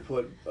than to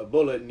put a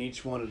bullet in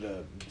each one of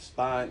the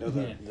spine, or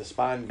the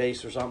spine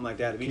base or something like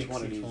that of each Kicks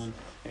one of each these. one.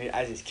 And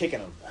as he's kicking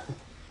them.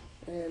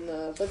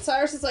 And but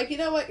Cyrus is like, "You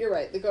know what? You're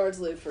right. The guards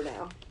live for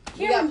now.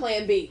 You Cameron- got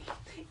Plan B."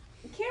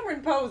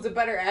 Cameron Poe is a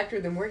better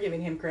actor than we're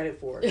giving him credit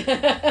for.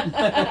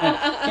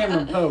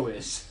 Cameron Poe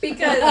is.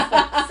 Because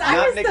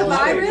Cyrus the Nicolas Cage. Nicolas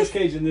Virus,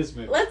 Cage in this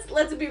movie.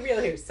 let's be real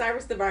here.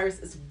 Cyrus the Virus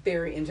is a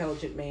very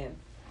intelligent man.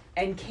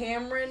 And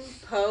Cameron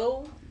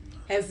Poe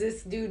has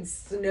this dude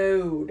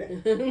snowed.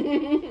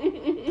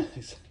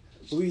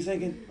 What were you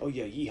thinking? Oh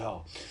yeah,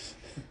 yeehaw.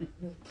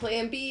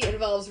 Plan B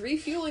involves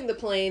refueling the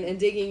plane and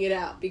digging it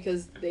out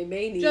because they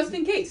may need Just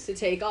in case. to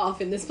take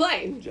off in this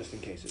plane. Just in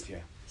cases, yeah.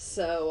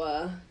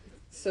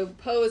 So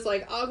Poe is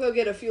like, "I'll go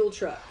get a fuel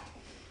truck,"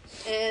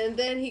 and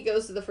then he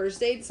goes to the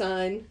first aid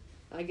sign.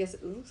 I guess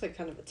it looks like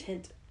kind of a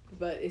tent,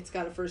 but it's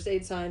got a first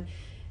aid sign.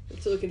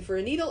 It's looking for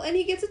a needle, and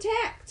he gets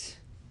attacked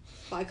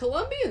by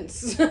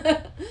Colombians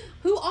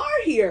who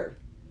are here.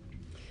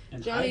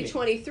 And Johnny hiding.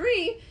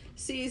 23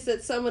 sees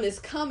that someone is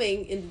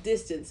coming in the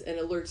distance and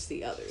alerts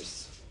the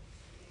others.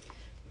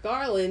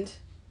 Garland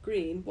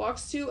Green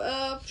walks to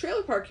a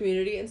trailer park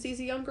community and sees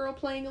a young girl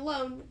playing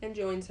alone and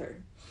joins her.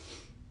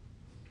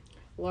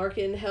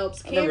 Larkin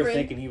helps I remember Cameron.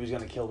 thinking he was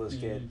going to kill this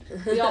kid.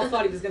 We all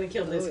thought he was going to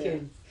kill this Oh, yeah.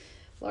 kid.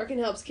 Larkin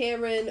helps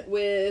Cameron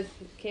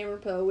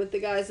Poe with the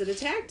guys that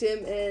attacked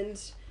him,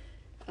 and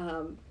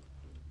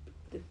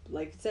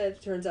like I said,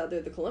 it turns out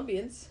they're the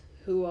Colombians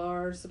who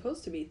are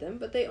supposed to meet them,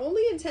 but they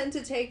only intend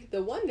to take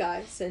the one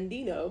guy,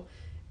 Sandino,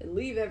 and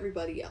leave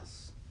everybody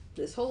else.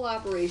 This whole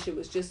operation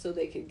was just so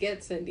they could get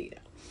Sandino.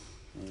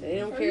 They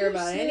don't Are care you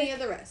about sick? any of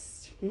the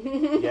rest.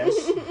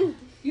 Yes.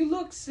 You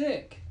look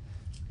sick.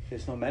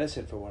 There's no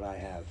medicine for what I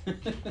have.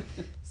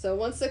 So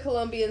once the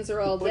Colombians are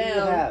all What do you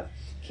down, have?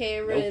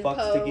 Cameron, No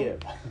fucks to Poe, give.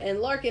 and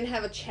Larkin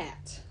have a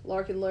chat.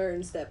 Larkin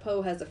learns that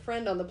Poe has a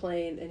friend on the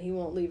plane and he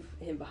won't leave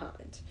him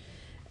behind.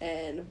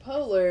 And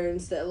Poe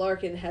learns that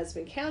Larkin has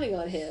been counting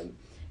on him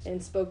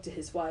and spoke to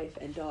his wife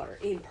and daughter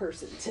in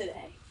person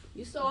today.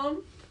 You saw him?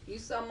 You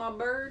saw my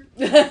bird?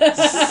 You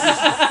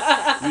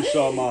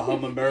saw my You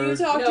hummingbird.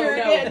 talk to No, her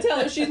no. again, tell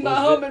her she's my Was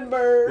it-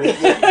 hummingbird.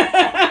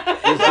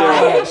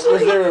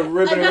 Was there a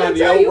ribbon I gotta around the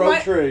tell old you road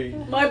what- tree?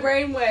 My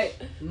brain went,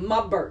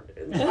 my bird.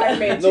 Iron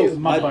Man No, 2.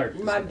 My bird.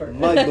 My bird.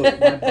 My bird.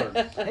 My bird.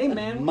 Hey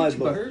man, My what's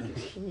your bird.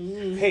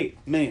 bird? Hey,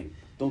 man,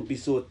 don't be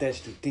so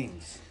attached to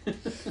things.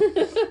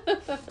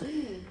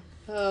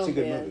 Oh, It's a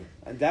good man. movie.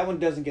 And that one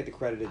doesn't get the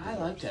credit. it I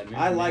deserves. like that movie.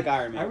 I like man.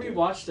 Iron Man. I too.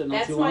 rewatched it not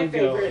That's too my long ago.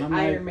 favorite and I'm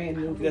Iron like, Man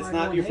movie. That's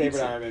not everyone your hates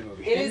favorite it. Iron Man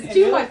movie. It is And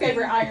too the my other thing-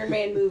 favorite Iron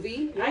Man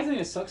movie. The other thing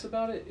that sucks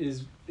about it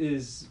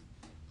is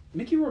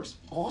Mickey Rourke's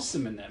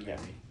awesome in that movie. Yeah.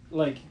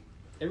 Like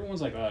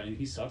everyone's like, oh,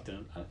 he sucked in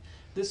it.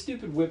 The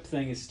stupid whip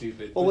thing is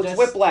stupid. Well, but it's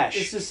that's- Whiplash.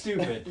 It's just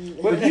stupid.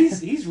 but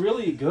he's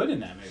really good in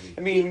that movie.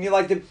 I mean, when you're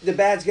like, the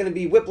bad's gonna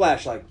be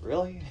Whiplash, like,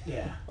 really?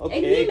 Yeah. And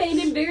he Okay. made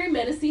him very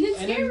menacing and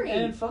And scary.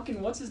 in then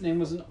fucking what's his name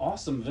was an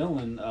awesome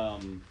villain.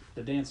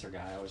 The dancer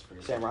guy, I always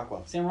forget. Sam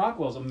Rockwell. Sam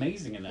Rockwell's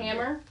amazing in that.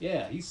 Hammer? Movie.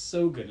 Yeah, he's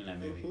so good in that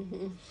movie.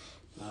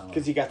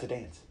 Because he got to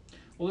dance.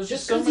 Well, there's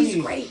Just just so 'cause many,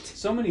 he's great.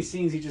 so many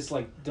scenes. He just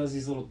like does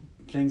these little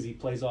things. He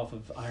plays off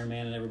of Iron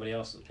Man and everybody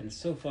else, and it's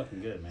so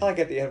fucking good, man. I like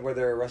at the end where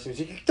they're arresting.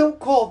 He's like, don't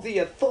call the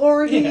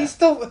authorities. Yeah.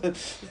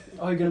 Don't.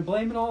 Oh, you're gonna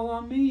blame it all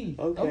on me?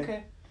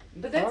 Okay.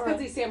 But that's All because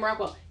right. he's Sam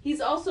Rockwell.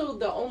 He's also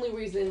the only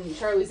reason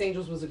Charlie's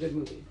Angels was a good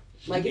movie.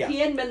 Like, if Yeah. he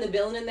hadn't been the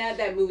villain in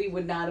that movie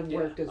would not have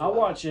worked as well. I'll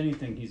watch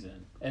anything he's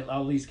in. And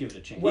I'll at least give it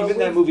a chance. Well, Even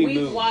that we've- movie We've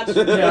Moon. watched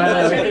Yeah, pretty I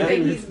much know.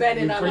 everything he's been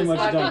in We've on pretty this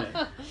much done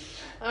podcast. it.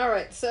 All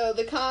right, so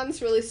the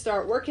cons really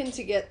start working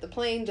to get the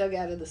plane dug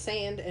out of the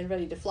sand and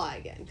ready to fly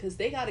again because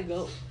they gotta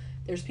go.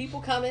 There's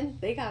people coming.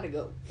 They gotta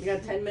go. You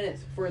got 10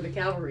 minutes before the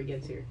cavalry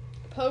gets here.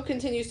 Poe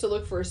continues to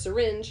look for a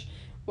syringe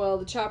while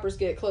the choppers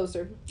get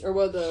closer, or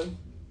while the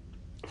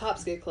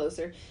cops get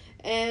closer.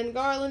 And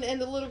Garland and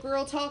the little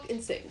girl talk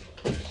and sing.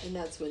 And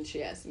that's when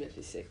she asks him if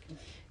he's sick.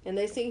 And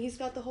they sing, he's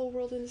got the whole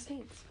world in his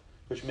hands.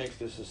 Which makes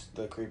this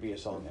the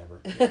creepiest song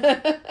ever.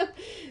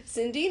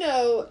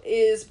 Sindino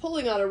is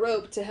pulling on a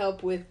rope to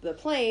help with the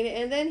plane,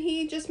 and then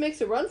he just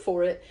makes a run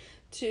for it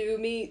to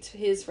meet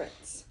his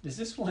friends. Is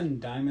this when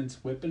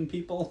Diamond's whipping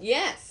people?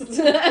 Yes.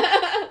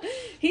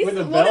 He's With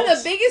the one of the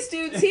belts? biggest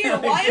dudes here.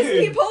 Like, Why isn't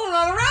he dude. pulling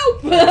on a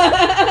rope?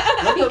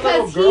 Let the little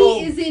Because girl.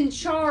 he is in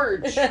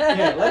charge.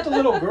 Yeah, let the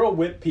little girl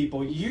whip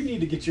people. You need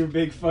to get your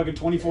big fucking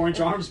 24-inch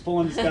arms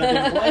pulling this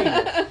goddamn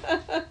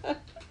plane.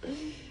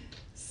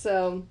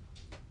 So,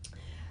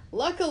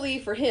 luckily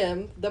for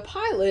him, the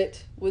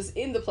pilot was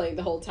in the plane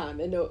the whole time,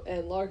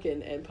 and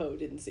Larkin and Poe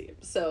didn't see him,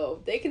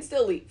 so they can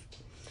still leave.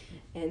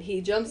 And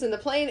he jumps in the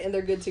plane, and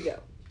they're good to go.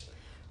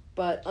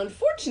 But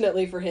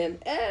unfortunately for him,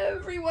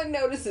 everyone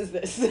notices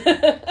this.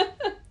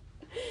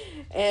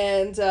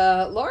 And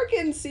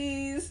Larkin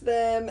sees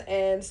them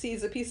and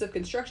sees a piece of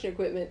construction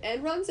equipment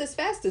and runs as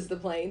fast as the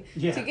plane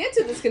Yeah. to get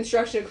to this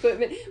construction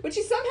equipment, which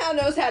he somehow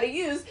knows how to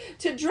use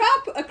to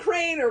drop a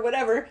crane or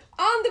whatever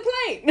on the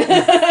plane. This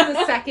is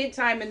the second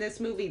time in this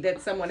movie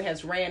that someone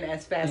has ran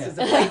as fast as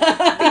a plane.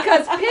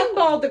 Because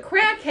Pinball the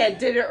crackhead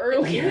did it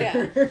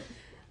earlier. Yeah.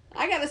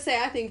 I gotta say,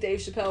 I think Dave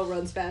Chappelle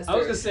runs faster. I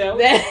was gonna say I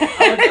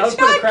than would put a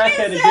John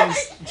crackhead Cusack.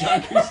 against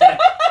John Cusack,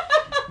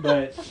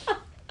 but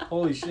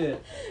holy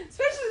shit,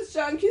 Especially since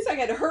John Cusack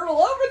had to hurdle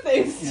over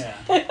things. yeah.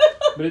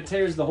 But it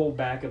tears the whole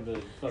back of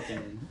the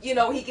fucking. You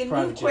know, he can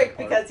Private move jet quick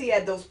part. because he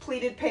had those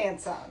pleated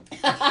pants on.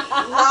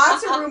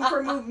 Lots of room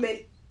for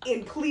movement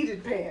in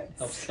pleated pants.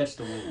 Helps catch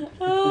the wind.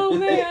 Oh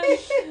man.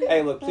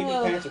 Hey, look, pleated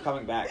pants are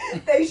coming back.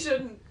 They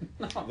shouldn't.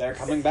 They're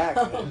coming back.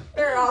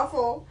 They're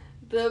awful.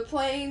 The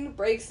plane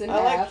breaks in I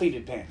half. like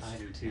pleated pants. I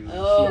do too.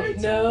 Oh Shit.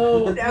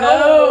 no!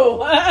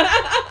 No.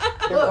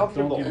 They're Look,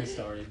 comfortable. Don't get me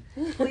started.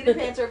 Pleated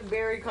pants are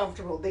very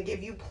comfortable. They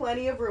give you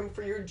plenty of room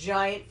for your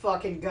giant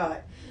fucking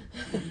gut.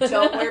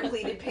 Don't wear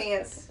pleated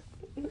pants.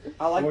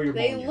 I like. Or your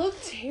They boneyard. look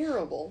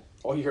terrible.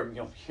 Oh, you're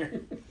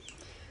here.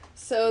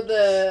 So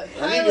the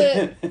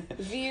pilot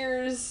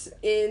veers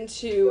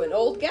into an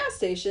old gas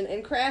station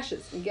and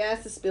crashes, and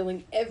gas is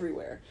spilling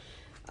everywhere.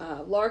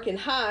 Larkin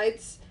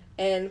hides,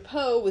 and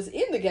Poe was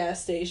in the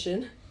gas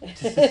station.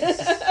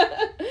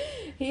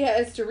 He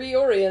has to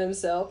reorient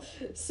himself.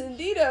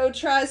 Sindito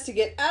tries to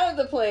get out of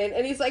the plane,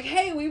 and he's like,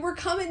 "Hey, we were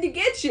coming to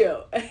get you."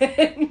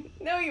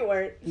 No, you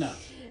weren't. No.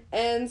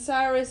 And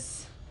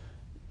Cyrus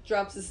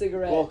drops a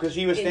cigarette. Well, because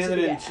he was into standing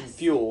the in gas. some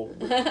fuel.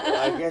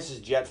 I guess it's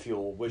jet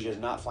fuel, which is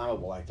not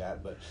flammable like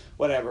that, but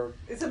whatever.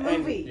 It's a And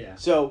movie. Yeah.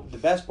 So the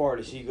best part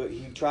is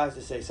he tries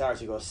to say Cyrus.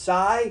 He goes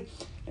Sai,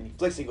 and he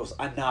flicks. He goes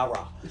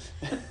Anara.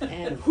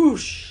 And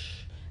whoosh,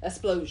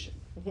 explosion.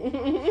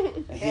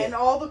 And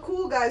all the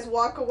cool guys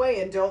walk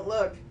away and don't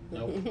look.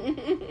 Nope.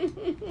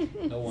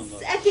 No one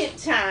looks. Second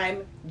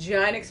time,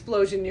 giant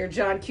explosion near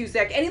John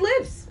Cusack, and he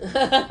lives.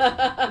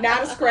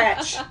 Not a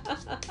scratch.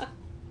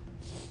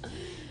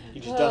 He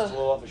just dusted a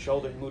little off his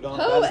shoulder and moved on.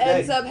 Poe about his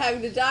ends day. up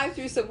having to dive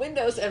through some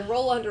windows and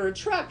roll under a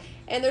truck,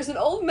 and there's an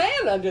old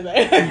man under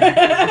there.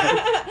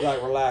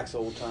 Like, relax,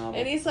 old Tom.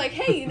 And he's like,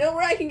 "Hey, you know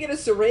where I can get a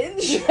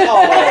syringe?"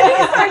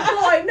 Oh. Like,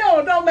 boy,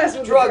 no, don't mess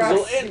with Drugs the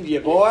will drugs. end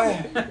you,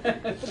 boy.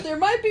 But there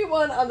might be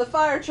one on the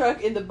fire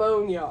truck in the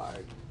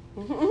boneyard.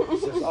 He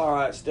says, all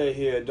right, stay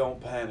here, don't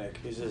panic.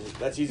 He says,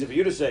 that's easy for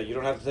you to say. You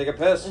don't have to take a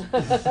piss.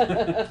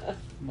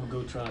 I'm gonna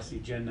go try to see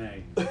Jenna.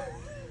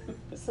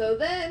 So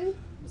then,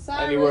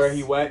 Anywhere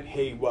he went,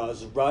 he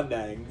was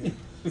running.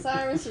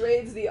 Cyrus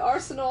raids the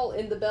arsenal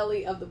in the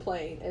belly of the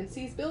plane and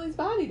sees Billy's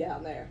body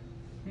down there.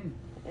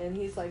 And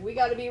he's like, "We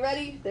gotta be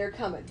ready, they're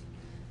coming."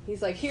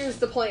 He's like, "Here's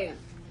the plan.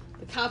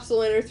 The cops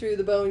will enter through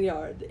the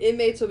boneyard. The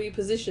inmates will be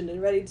positioned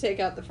and ready to take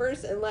out the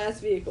first and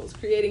last vehicles,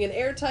 creating an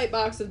airtight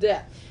box of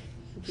death.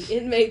 The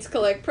inmates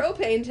collect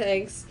propane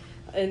tanks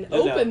and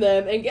open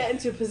them and get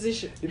into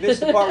position." He missed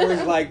the part where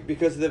he's like,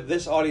 because of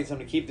this audience, I'm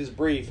going to keep this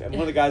brief. And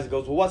one of the guys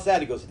goes, well, what's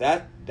that? He goes,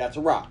 that's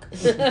a rock.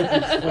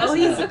 Well,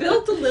 he's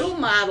built a little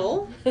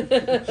model.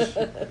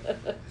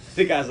 The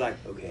guy's like,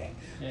 okay.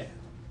 Yeah.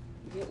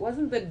 It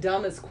wasn't the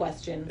dumbest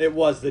question. It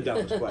was the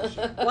dumbest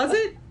question. Was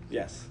it?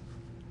 Yes.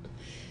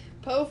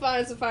 Poe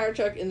finds a fire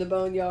truck in the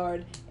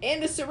boneyard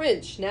and a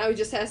syringe. Now he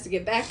just has to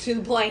get back to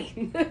the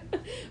plane.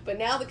 But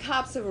now the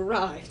cops have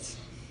arrived.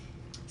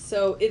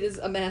 So it is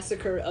a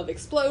massacre of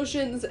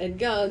explosions and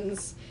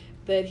guns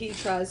that he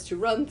tries to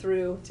run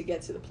through to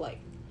get to the plane.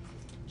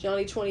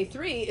 Johnny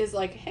 23 is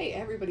like, hey,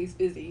 everybody's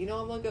busy. You know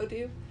what I'm going to go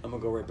do? I'm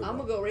going to go rape her. I'm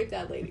going to go rape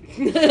that lady.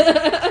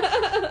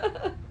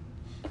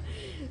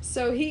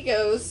 So he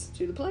goes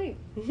to the plane.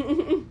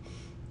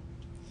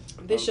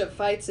 Bishop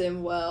fights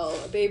him while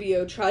Baby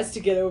O tries to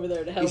get over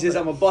there to help He says, her.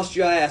 I'm going to bust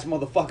your ass,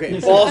 motherfucker,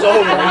 and falls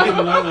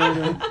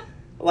over.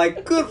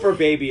 Like, good for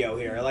Baby O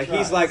here. Like,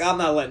 he's like, I'm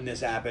not letting this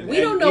happen. We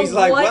And don't know he's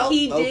like, what well,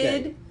 he okay.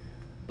 did,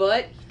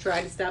 but he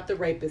tried to stop the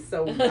rapist.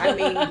 So, I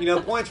mean, You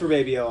know, points for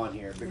Baby O on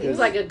here. Because seems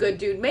like a good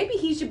dude. Maybe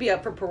he should be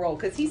up for parole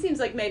because he seems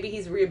like maybe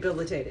he's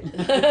rehabilitated.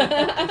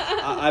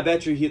 I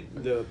bet you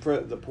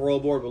the parole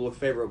board will look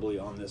favorably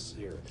on this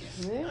here.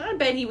 I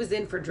bet he was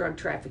in for drug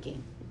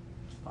trafficking.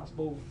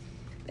 Possible.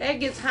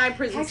 That gives high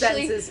prison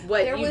Actually, sentences,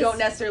 but there you was- don't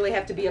necessarily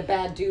have to be a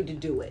bad dude to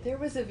do it. There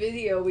was a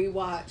video we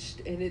watched,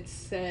 and it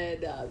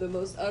said the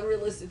most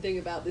unrealistic thing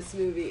about this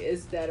movie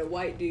is that a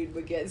white dude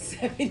would get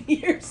 7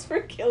 years for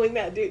killing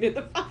that dude in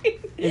the fight.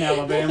 In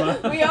Alabama.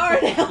 We are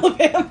in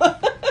Alabama.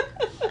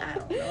 I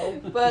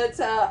don't know. But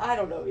I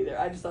don't know either.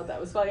 I just thought that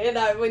was funny.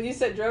 And when you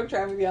said drug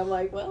trafficking, I'm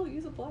like, well,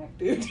 he's a black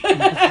dude.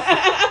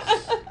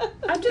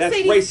 I'm just That's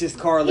saying racist,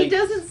 Carly. he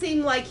doesn't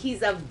seem like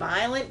he's a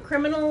violent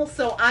criminal,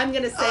 so I'm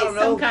going to say don't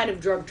know. some kind of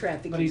drug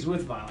trafficking. But he's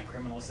with violent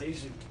criminals. They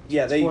usually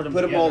Yeah, they sport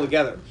put them all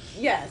together.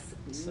 Yes,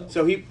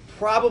 So he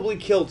probably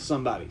killed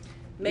somebody.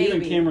 maybe.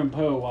 Even Cameron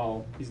Poe,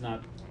 while he's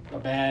not a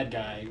bad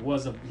guy, he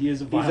is a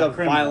He's violent a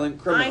criminal. violent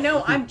criminal. I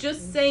know. I'm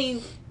just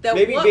saying that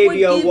Maybe what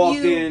Baby O would give walked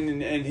you,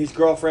 in and his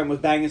girlfriend was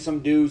banging some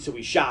dude, so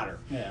he shot her.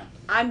 Yeah.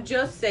 I'm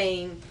just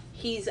saying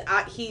he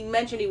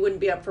mentioned he wouldn't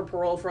be up for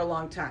parole for a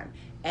long time.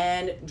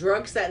 And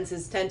drug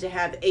sentences tend to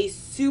have a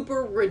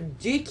super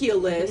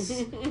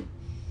ridiculous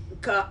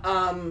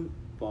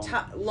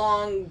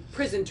long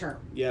prison term.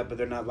 Yeah, but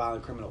they're not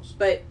violent criminals.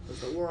 But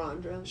But we're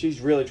on drugs. She's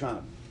really trying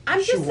to. I'm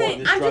just shoehorn saying.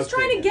 this I'm drug just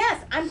trying to thing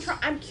in. guess.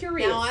 I'm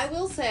curious. Now, I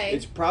will say,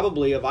 It's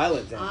probably a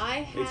violent thing.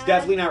 I It's had-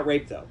 definitely not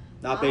rape though.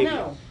 Not I Baby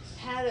know. O.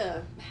 had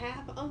a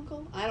half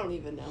uncle. I don't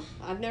even know.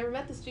 I've never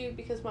met this dude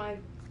because my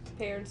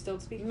parents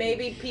don't speak.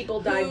 Maybe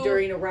people died Who-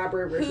 during a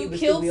robbery where he Who was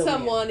killed the wheelman.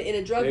 someone in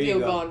a drug There you deal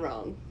go. gone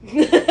wrong.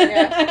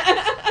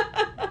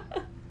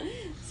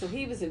 So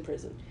he was in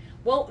prison.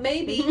 Well,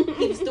 maybe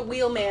he was the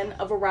wheelman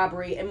of a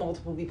robbery and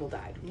multiple people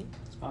died.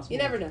 It's possible.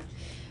 You never know.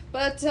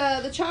 But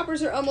the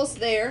choppers are almost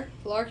there.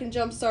 Larkin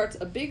jumpstarts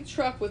a big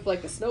truck with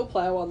like a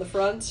snowplow on the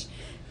front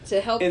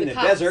to help In the the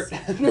cops. desert.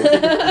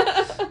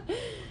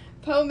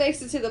 Poe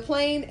makes it to the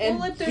plane and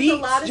Well, if there's a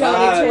beats lot of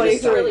Johnny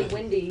it's 23. really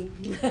windy.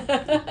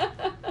 I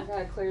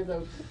gotta clear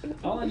those.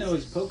 All I know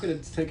is Poe could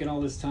have taken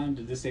all this time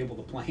to disable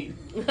the plane.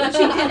 But she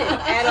didn't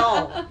at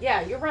all.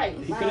 Yeah, you're right.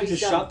 He Wow, could have he's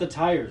just dumb. shot the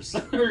tires,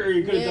 or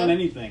he could have Yeah. done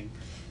anything.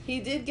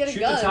 He did get a Shoot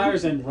gun the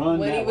tires and run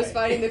when that he was way.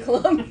 fighting the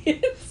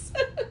Colombians.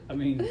 I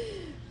mean,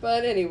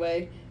 But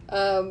anyway,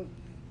 But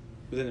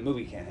then the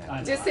movie can't happen. I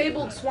know.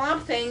 Disabled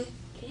Swamp Thing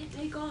can't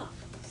take off.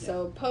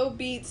 so Poe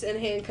beats and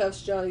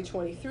handcuffs Johnny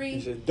 23.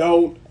 He says,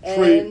 "Don't And-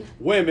 treat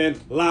women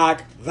like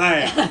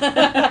that."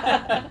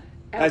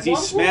 At As he's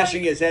one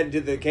smashing point- his head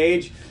into the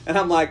cage, and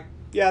I'm like,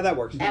 "Yeah, that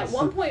works." At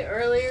one point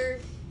earlier,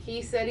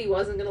 he said he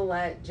wasn't going to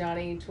let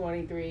Johnny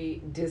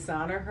 23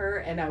 dishonor her,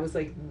 and I was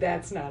like,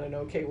 that's not an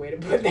okay way to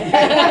put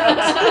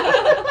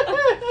that.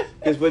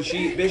 Because when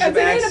Because Bishop it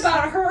ain't asks,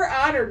 about her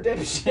honor,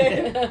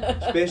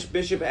 dipshit.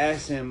 Bishop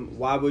asks him,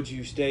 "Why would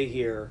you stay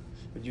here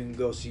when you can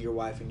go see your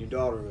wife and your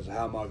daughter?" He goes,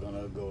 "How am I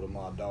gonna go to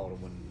my daughter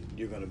when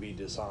you're gonna be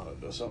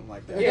dishonored or something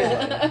like that?"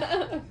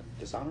 Yeah.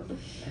 Dishonored?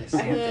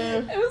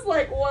 It was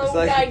like, whoa, It's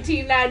like-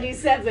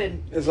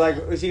 1997. It's like,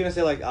 is he gonna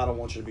say like, "I don't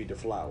want you to be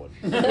deflowered"?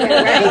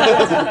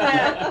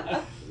 Yeah,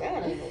 right?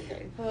 That ain't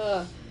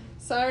okay.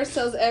 Cyrus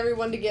tells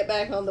everyone to get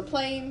back on the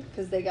plane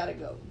because they gotta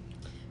go.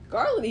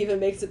 Garland even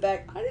makes it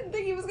back. I didn't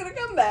think he was gonna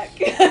come back.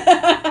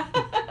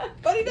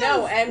 But he does.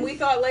 No, and we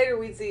thought later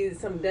we'd see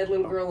some dead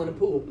little girl in a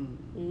pool.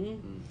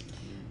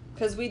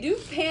 Because we do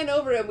pan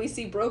over and we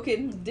see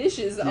broken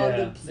dishes on Yeah,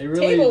 the they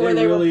really- table they where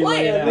they really were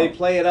lay it playing. out. They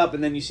play it up,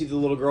 and then you see the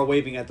little girl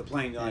waving at the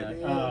plane. You're like,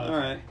 Yeah. all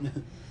right.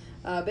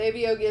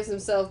 Baby O gives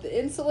himself the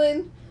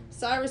insulin.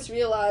 Cyrus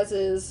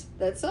realizes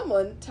that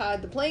someone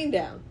tied the plane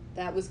down.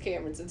 That was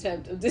Cameron's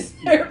attempt of Poe's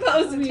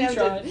He attempt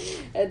tried.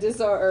 at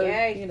disarm.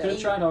 Yeah, You Could have know.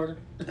 tried harder.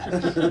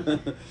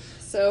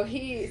 So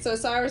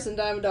Cyrus and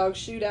Diamond Dog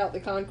shoot out the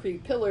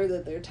concrete pillar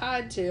that they're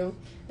tied to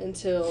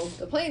until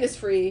the plane is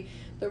free.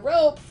 The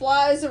rope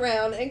flies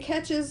around and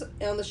catches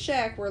on the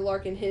shack where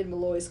Larkin hid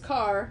Malloy's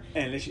car.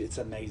 And it's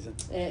amazing.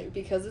 And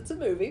because it's a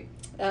movie,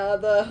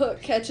 the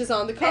hook catches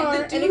on the car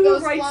And and, the dude it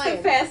goes who writes flying.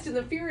 the Fast and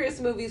the Furious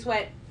movies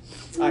went,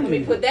 I let me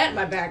can- put that in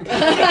my back.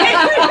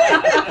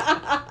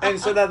 And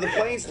so now the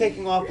plane's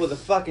taking off with a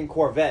fucking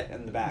Corvette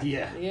in the back.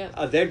 Yeah.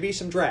 Yeah. There'd be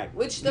some drag.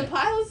 Which the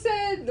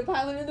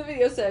pilot in the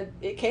video said,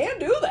 it can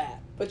do that,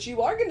 but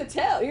you are going to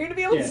tell. You're going to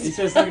be able Yeah, to he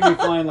says they're gonna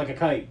be flying like a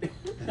kite.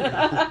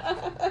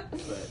 But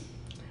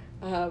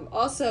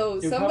Also,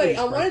 You'll somebody probably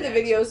on one of the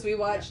break the videos we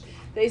watched,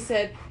 they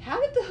said, "How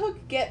did the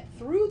hook get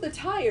through the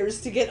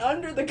tires to get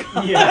under the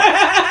car?" Yeah.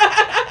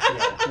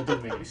 Yeah, that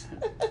doesn't make any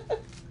sense.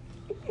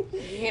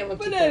 You can't look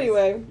But too close.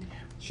 anyway,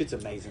 Shit's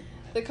amazing.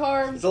 the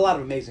car There's a lot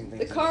of amazing things.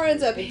 the in car this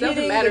ends up It hitting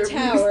doesn't matter. the The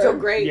movie's still tower.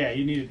 great. Yeah,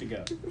 you needed to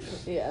go.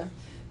 Yeah,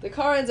 the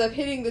car ends up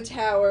hitting the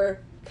tower,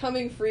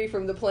 coming free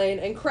from the plane,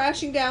 and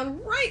crashing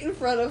down right in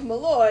front of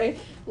Malloy,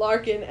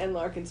 Larkin, and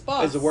Larkin's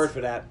boss. There's a word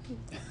for that.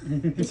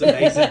 It's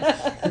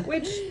amazing.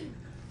 Which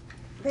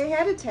they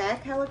had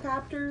attack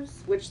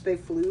helicopters, which they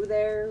flew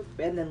there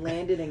and then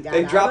landed and got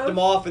They out dropped of. them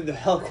off and the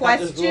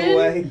helicopters flew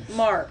away. Question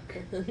mark.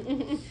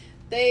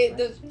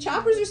 The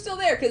choppers are still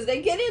there because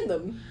they get in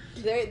them.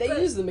 They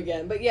use them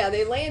again. But yeah,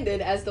 they landed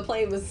as the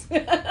plane was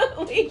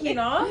Taking leaking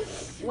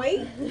off.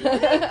 Wait.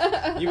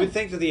 You would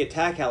think that the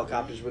attack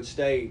helicopters would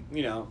stay,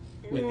 With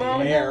the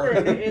Longer air.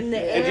 in the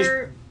And just-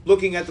 air,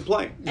 looking at the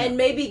plane. and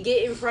maybe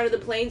get in front of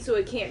the plane so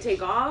it can't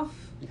take off.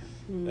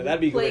 Now,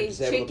 that'd be great Playing to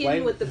disable the chicken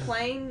plane. with the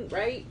plane,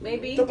 right?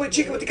 Maybe. Don't play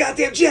chicken with the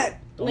goddamn jet!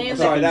 Land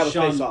Sorry, Fucking that was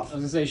Sean, face I off. was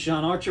gonna say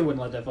Sean Archer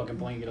wouldn't let that fucking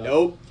plane get up.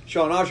 Nope.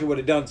 Sean Archer would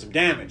have done some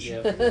damage.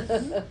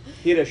 Yeah.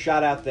 He'd have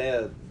shot out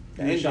the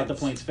And he shot the engines.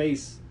 plane's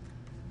face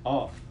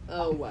off.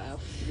 Oh wow!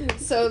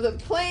 So the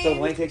plane. So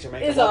Lane takes her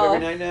makeup is off all-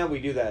 every night now. We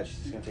do that.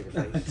 She's gonna take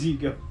her face. Do you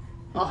go?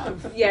 Oh,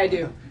 yeah, I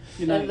do.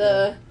 You know, And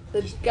the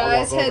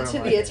guys I'll walk head over to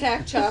and the like-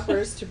 attack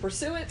choppers to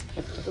pursue it.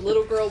 The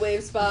little girl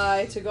waves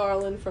bye to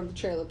Garland from the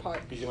trailer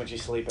park. Usually when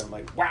she's sleeping, I'm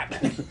like, what?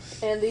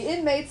 And the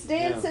inmates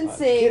dance Yeah, and I'm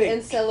sing kidding.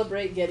 and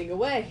celebrate getting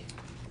away.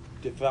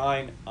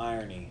 Divine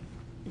irony.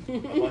 A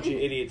bunch of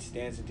idiots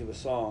dancing to a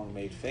song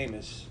made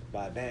famous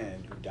by a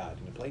band who died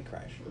in a plane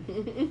crash.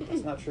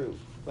 That's not true.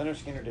 Leonard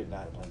Skinner did not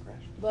die in a plane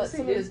crash. But Yes, he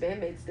some of did. his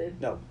bandmates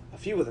did. No, a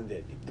few of them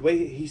did. The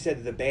way he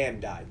said the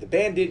band died. The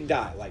band didn't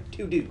die. Like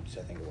 2 dudes,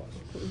 I think it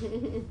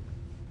was.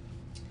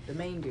 The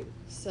main dude.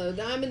 So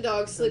Diamond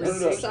Dog slips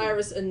No.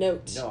 Cyrus a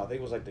note. No, I think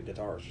it was like the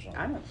guitars or something.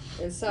 I don't know. And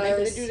Maybe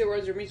Cyrus they do their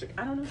words or music.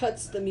 I don't know.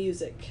 cuts the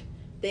music.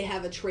 They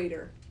have a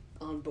traitor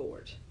on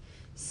board.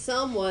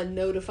 Someone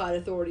notified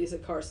authorities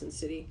at Carson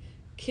City,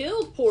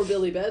 killed poor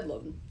Billy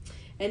Bedlam,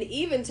 and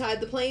even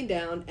tied the plane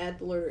down at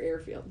the Lerner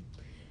airfield.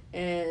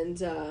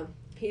 And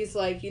he's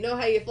like, you know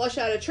how you flush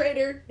out a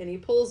traitor? And he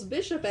pulls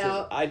Bishop Says,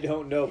 out. I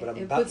don't know, but I'm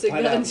and about puts to a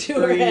find gun out. to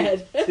her 3,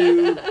 head.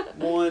 2,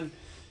 1.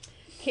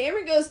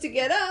 Cameron goes to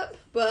get up,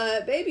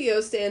 but Baby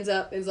O stands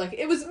up and is like,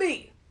 it was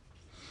me.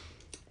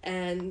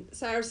 And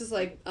Cyrus is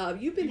like,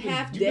 you've been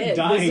half you've been dead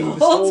dying this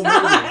this whole whole time.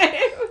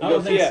 I He don't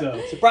goes, think yeah,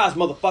 so. surprise,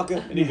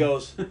 motherfucker. And he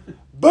goes,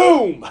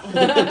 boom!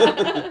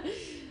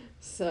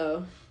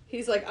 So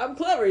he's like, I'm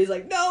clever. He's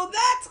like, no,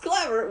 that's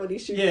clever when he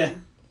shoots Yeah.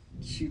 him.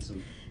 Shoots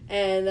him.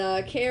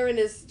 And Karen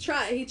is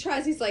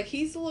he's like,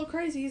 he's a little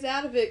crazy. He's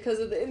out of it because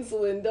of the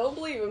insulin. Don't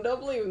believe him. Don't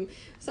believe him.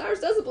 Cyrus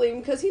doesn't believe him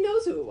because he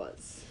knows who it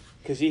was.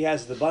 Because he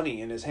has the bunny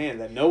in his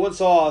hand that no one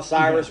saw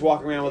Cyrus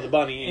walking around with the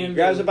bunny. And he And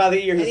grabs the- it by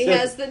the ear And he says,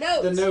 has the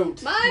note. The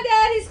note. My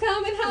daddy's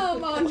coming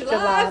home on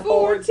July July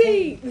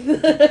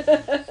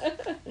 14th.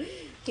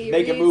 He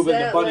Make a reads move and the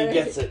that bunny letter.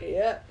 gets it.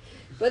 Yep.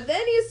 But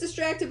then he is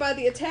distracted by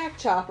the attack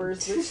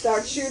choppers, which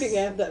start shooting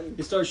at them.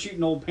 You start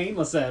shooting old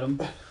Painless at him.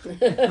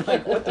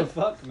 Like, what the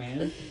fuck,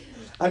 man?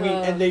 I mean,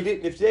 and they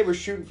didn't. If they were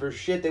shooting for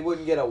shit, they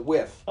wouldn't get a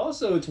whiff.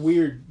 Also, it's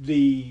weird.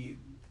 The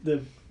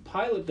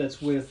pilot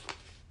that's with,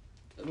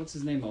 what's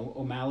his name?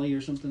 O'Malley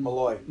or something?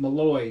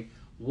 Malloy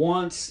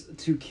wants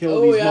to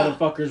kill these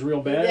motherfuckers real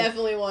He bad.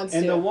 definitely wants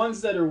And to. the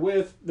ones that are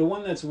with, the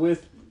one that's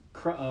with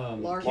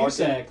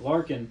Cusack,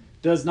 Larkin,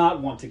 does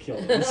not want to kill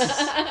them.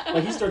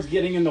 Like, he starts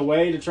getting in the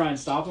way to try and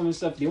stop him and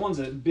stuff. The ones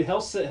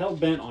that hell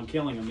bent on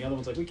killing him, the other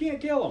one's like, we can't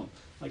kill him.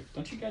 Like,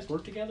 don't you guys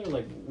work together?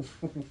 Like,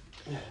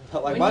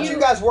 Like, When why don't you- you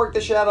guys work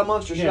this shit out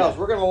amongst yourselves?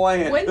 We're gonna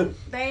land.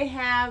 Wouldn't they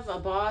have a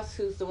boss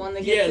who's the one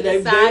that Yeah, gets to they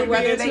would decide be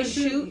whether they answering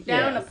to- shoot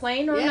down yeah. a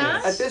plane or Yes.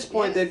 not? At this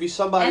point, Yes. there'd be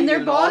somebody And their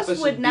in an boss office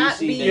would in not DC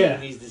be- making Yeah.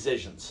 these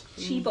decisions.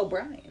 Chief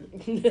O'Brien.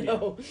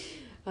 No.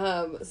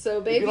 So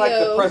It'd Baby be like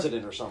the O,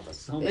 president or something.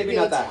 Maybe Baby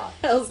O not that high.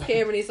 tells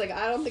Cameron, he's like,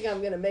 I don't think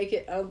I'm gonna make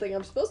it. I don't think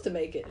I'm supposed to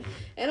make it.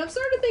 And I'm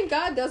starting to think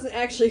God doesn't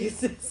actually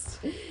exist.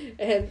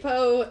 And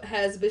Poe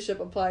has Bishop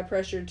apply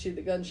pressure to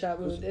the gunshot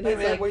wound, and Hey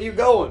he's man, like, where you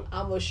going?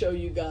 I'm gonna show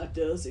you God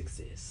does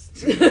exist.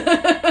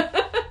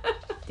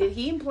 Did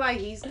he imply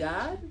he's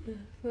God?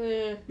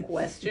 Eh.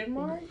 Question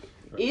mark.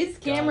 Is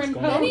Cameron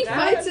God's Poe Then he God?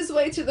 fights his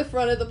way to the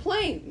front of the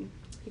plane.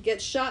 He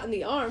gets shot in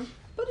the arm,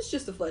 but it's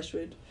just a flesh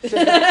wound. It's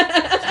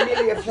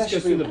merely a just flesh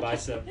goes through the wound.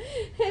 bicep.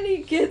 And he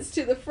gets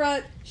to the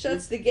front,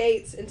 shuts the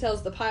gates, and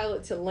tells the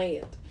pilot to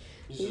land.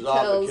 This He is I'm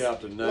tells the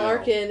captain now.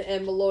 Larkin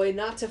and Malloy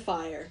not to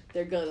fire.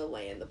 They're gonna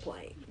land the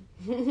plane.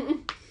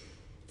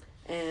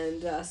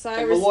 And Cyrus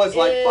And Malloy's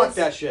like, is fuck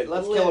that shit.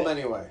 Let's kill him livid.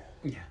 anyway.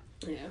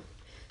 Yeah.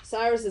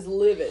 Cyrus is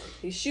livid.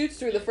 He shoots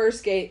through the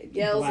first gate,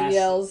 yells and Blast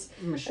yells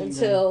machine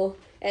until...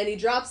 And he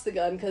drops the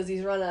gun because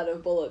he's run out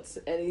of bullets.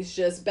 And he's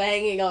just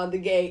banging on the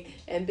gate.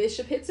 And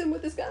Bishop hits him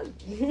with his gun.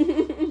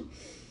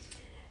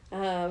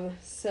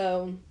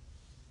 So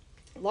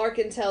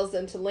Larkin tells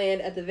them to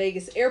land at the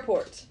Vegas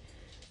airport.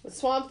 But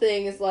Swamp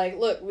Thing is like,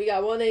 look, we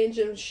got one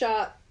engine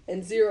shot.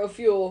 and 0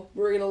 fuel,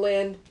 we're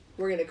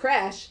gonna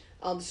crash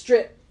on the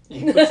strip.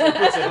 He puts a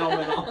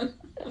helmet on.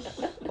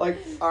 Like,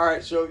 all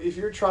right, so if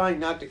you're trying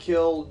not to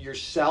kill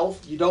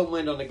yourself, you don't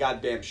land on the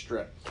goddamn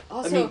strip.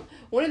 Also,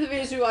 one of the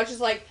videos we watch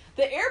is like,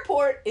 the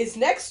airport is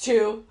next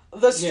to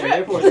the strip. Yeah, the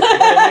airport is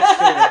right next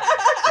to it.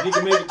 If you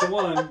can make it to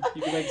one,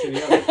 you can make it to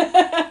the other.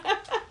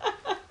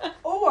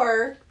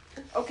 Or,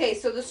 okay,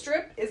 so the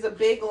strip is a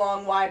big,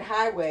 long, wide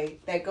highway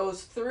that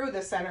goes through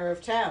the center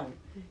of town.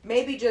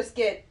 Maybe just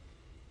get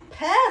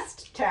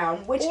past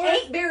town, which Or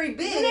ain't very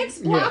big. The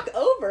next block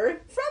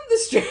over from the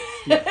strip.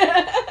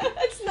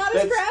 It's not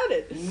as That's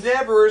crowded.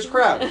 Never as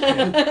crowded.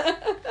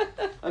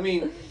 I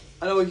mean,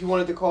 I know if you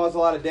wanted to cause a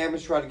lot of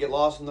damage, try to get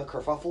lost in the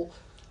kerfuffle,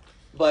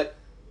 but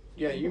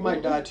yeah, you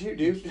might die too,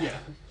 dude. Yeah.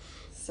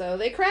 So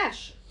they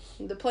crash.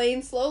 The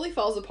plane slowly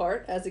falls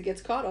apart as it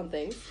gets caught on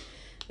things.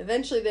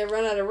 Eventually, they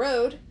run out of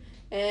road,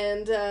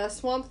 and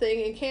Swamp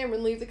Thing and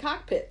Cameron leave the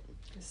cockpit,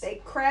 They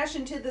crash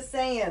into the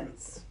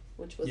sands.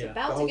 which was Yeah.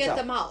 about The to get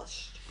hotel.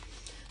 demolished.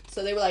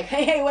 So they were like,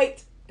 hey,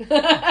 wait.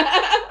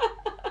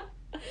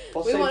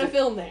 Well, We same want to thing-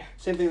 film there.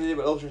 Same thing they did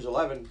with Ocean's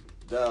 11.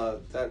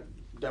 That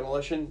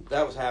demolition,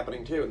 that was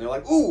happening too. And they're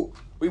like, ooh,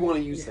 we want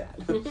to use that.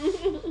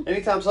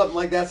 Anytime something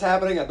like that's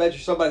happening, I bet you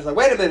somebody's like,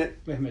 wait a minute,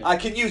 I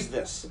can use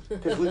this.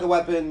 Because Lethal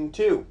Weapon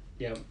 2,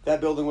 Yep.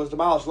 that building was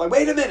demolished. Like,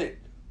 wait a minute,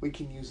 we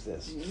can use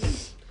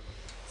this.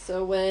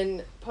 So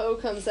when Poe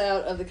comes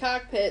out of the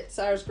cockpit,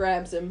 Cyrus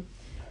grabs him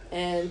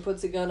and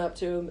puts a gun up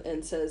to him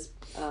and says,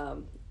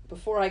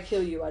 before I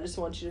kill you, I just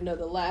want you to know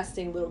the last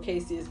thing little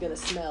Casey is going to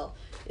smell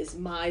is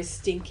my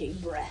stinking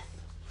breath.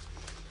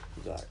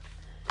 He's like,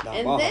 "Nah,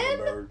 And I'm a then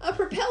hummingbird." a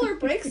propeller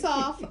breaks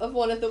off of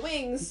one of the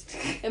wings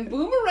and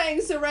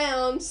boomerangs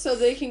around so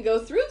they can go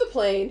through the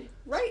plane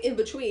right in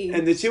between.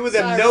 And the two of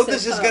them Cyrus know and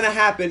this is Poe. going to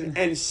happen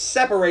and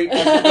separate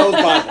as it goes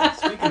by them.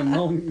 Speaking of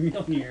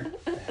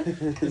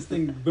Mjolnir, this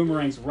thing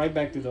boomerangs right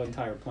back to the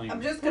entire plane.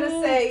 I'm just going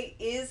to say,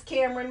 is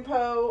Cameron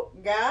Poe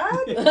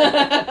God?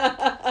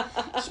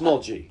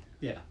 Small G.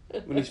 Yeah.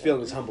 When he's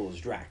feeling as humble as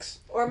Drax.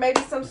 Or maybe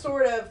some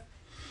sort of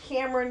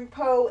Cameron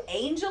Poe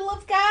angel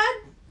of God?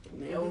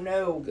 No,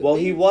 no. Well,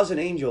 he was an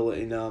angel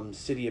in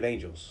City of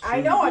Angels.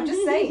 I know, I'm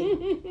just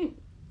saying.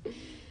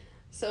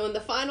 So in the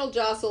final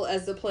jostle,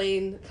 as the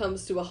plane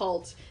comes to a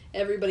halt,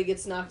 everybody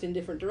gets knocked in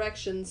different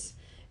directions.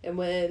 And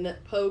when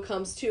Poe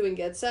comes to and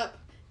gets up,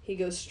 he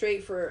goes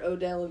straight for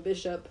Odell and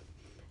Bishop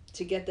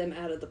to get them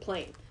out of the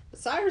plane. But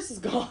Cyrus is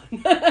gone.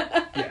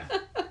 Yeah.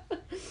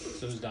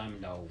 So's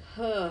Diamond Dog.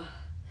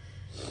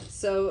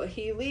 So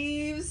he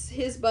leaves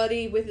his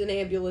buddy with an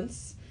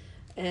ambulance,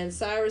 and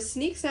Cyrus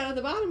sneaks out of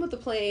the bottom of the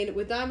plane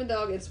with Diamond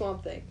Dog and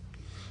Swamp Thing.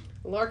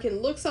 Larkin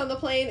looks on the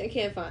plane and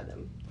can't find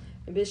them.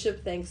 And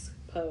Bishop thanks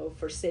Poe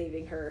for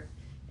saving her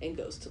and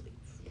goes to leave.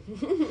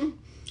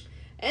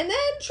 And then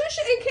Trisha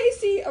and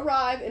Casey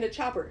arrive in a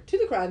chopper to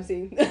the crime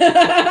scene.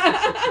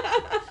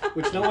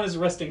 Which no one is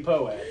arresting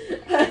Poe at.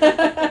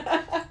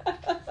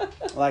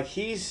 Like,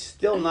 he's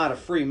still not a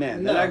free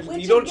man. No. That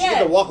Which you don't just get to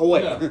again- walk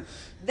away. No.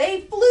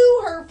 They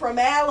flew her from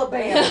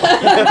Alabama.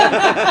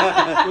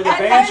 With a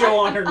banjo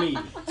on her knee.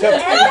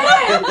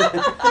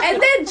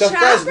 and then To choppered,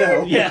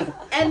 Fresno. Yeah.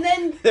 and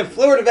then Then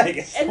flew her to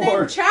Vegas. and Poor-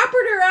 then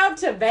choppered her out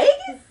to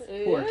Vegas.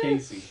 Poor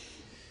Casey.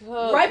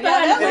 Oh, Right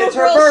yeah, behind that her. little It's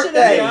her girl should have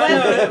birthday.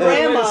 been with Yeah,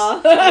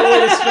 grandma. No way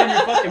to spend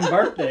your fucking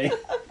birthday.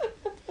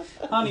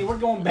 Honey, we're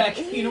going back.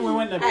 You know, we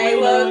went to Hey,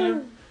 plane look,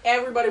 earlier.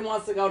 everybody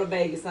wants to go to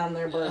Vegas on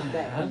their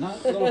birthday.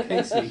 Not little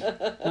Casey.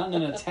 Not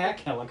in an attack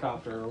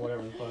helicopter or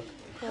whatever the fuck.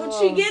 How'd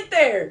she get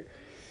there?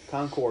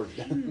 Concord.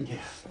 Yeah.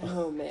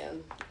 Oh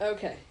man.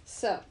 Okay,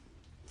 so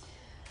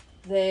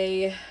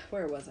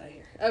where was I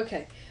here?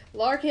 Okay.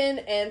 Larkin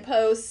and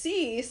Poe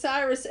see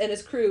Cyrus and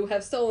his crew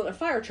have stolen a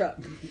fire truck.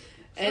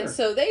 And Sure.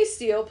 so they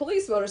steal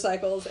police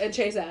motorcycles and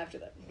chase after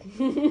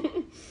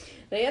them.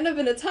 They end up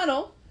in a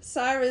tunnel.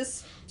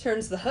 Cyrus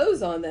turns the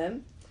hose on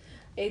them.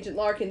 Agent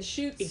Larkin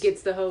shoots He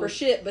gets the for hose.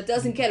 shit but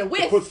doesn't get a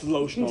whiff. Puts the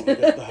lotion on to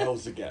get the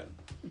hose again.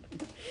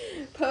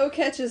 Poe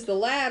catches the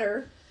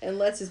ladder and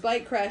lets his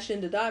bike crash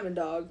into Diamond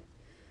Dog.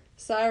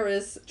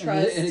 Cyrus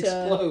tries it to...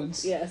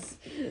 explodes. Yes.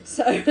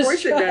 Cyrus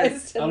course it tries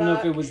does. to I don't know not...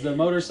 if it was the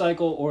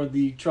motorcycle or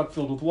the truck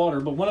filled with water,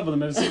 but one of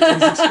them is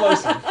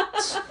explosive.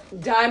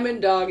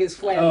 Diamond Dog is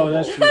flammable. Oh,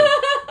 that's true.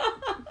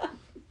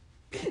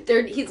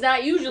 He's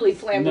not usually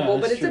flammable, No,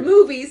 but that's it's a true.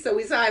 movie, so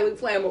he's highly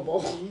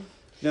flammable.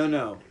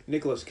 No.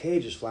 Nicolas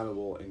Cage is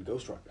flammable in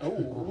Ghost Rider.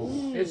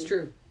 Oh. It's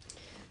true.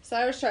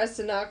 Cyrus tries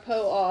to knock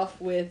Poe off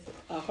with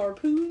a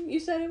harpoon, you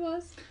said it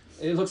was?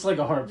 It looks like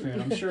a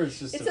harpoon. I'm sure it's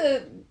just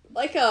It's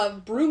like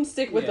a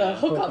broomstick with a Yeah,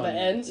 hook on the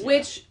end. Yeah.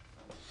 Which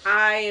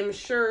I am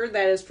sure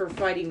that is for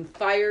fighting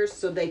fires,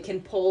 so they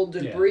can pull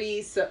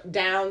debris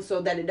down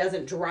so that it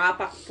doesn't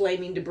drop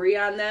flaming debris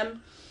on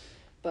them.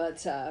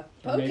 But Or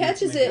Poe maybe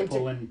catches make it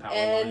pull in power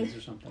and- lines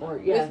or something. Or,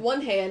 yeah. with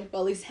one hand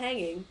while he's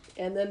hanging,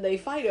 and then they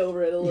fight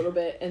over it a little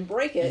bit and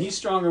break And it. he's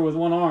stronger with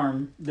one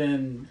arm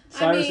than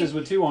Cyrus is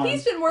with two arms.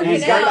 He's been And working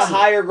he's got the out.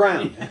 higher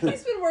ground.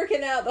 He's been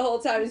working out the whole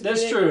time he's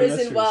That's been true, in that's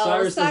prison true. while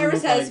Cyrus doesn't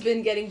Cyrus look has like-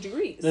 been getting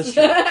degrees. That's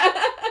true.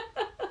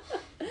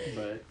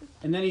 But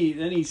And then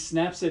he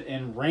snaps it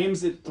and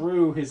rams it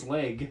through his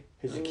leg.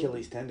 His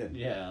Achilles tendon.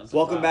 Yeah. I was like,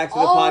 Welcome wow. back to the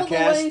All the way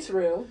podcast.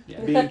 through.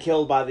 Yeah. Being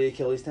killed by the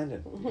Achilles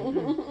tendon.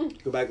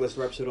 Go back, listen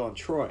to our episode on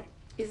Troy.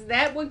 Is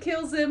that what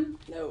kills him?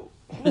 No.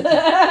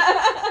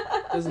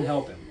 Doesn't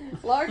help him.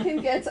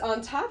 Larkin gets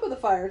on top of the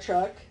fire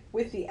truck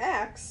with the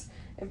axe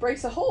and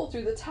breaks a hole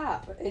through the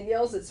top and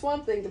yells at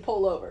Swamp Thing to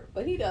pull over,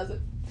 but he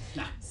doesn't.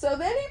 Nah. So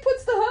then he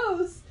puts the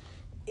hose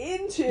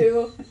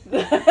into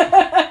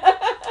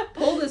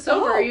Pull this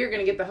over, or you're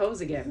gonna get the hose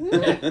again.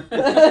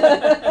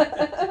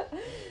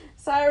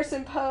 Cyrus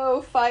and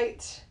Poe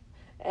fight,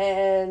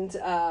 and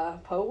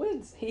Poe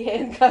wins. He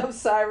handcuffs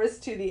Cyrus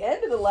to the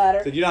end of the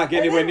ladder. Said, you're not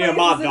getting and anywhere then near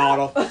my raises it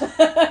daughter.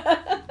 up.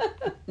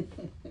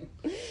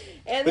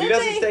 And But he then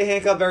doesn't stay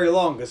handcuffed very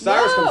long because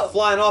Cyrus No. comes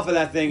flying off of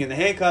that thing and the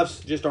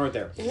handcuffs just aren't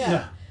there.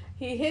 Yeah.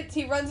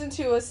 He runs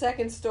into a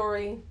second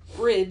story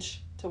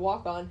bridge to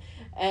walk on.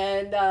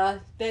 And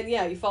then,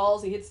 he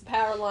falls. He hits the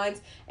power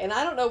lines. And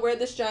I don't know where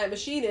this giant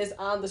machine is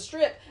on the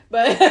strip,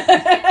 but...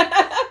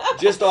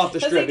 Just off the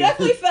 'cause strip. he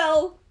definitely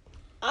fell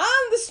on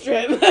the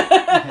strip.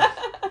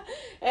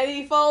 And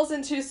he falls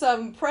into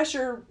some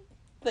pressure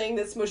thing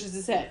that smushes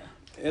his head.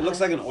 It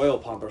looks like an oil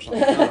pump or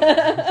something. I don't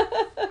know.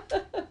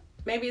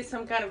 Maybe it's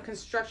some kind of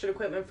construction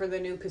equipment for the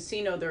new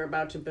casino they're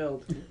about to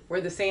build,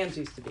 where the sands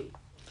used to be.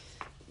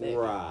 Maybe.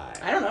 Right.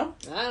 I don't know.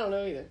 I don't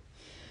know either.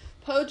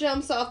 Poe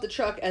jumps off the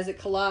truck as it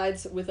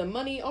collides with a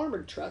money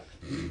armored truck.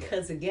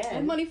 Because And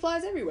again, money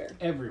flies everywhere.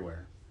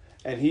 Everywhere.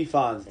 And he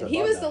finds the And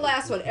he was the bug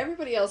last one.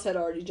 Everybody else had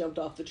already jumped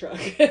off the truck.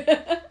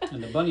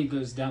 And the bunny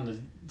goes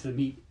down to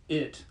meet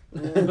it.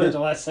 But at the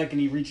last second,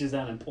 he reaches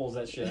down and pulls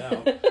that shit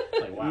out.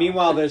 Like, wow.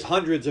 Meanwhile, there's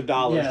hundreds of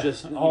dollars yeah,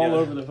 just all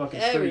over the fucking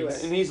Everywhere.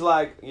 streets. And he's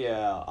like,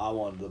 yeah, I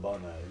wanted the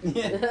bunny.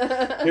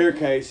 Yeah. Here,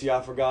 Casey,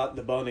 I forgot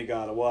the bunny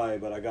got away,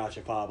 but I got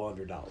you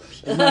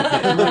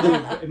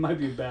 $500. It might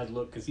be a bad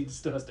look because he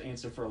still has to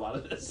answer for a lot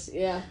of this.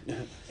 Yeah.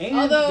 And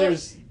Although,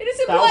 there's it is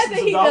implied thousands that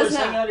of he dollars does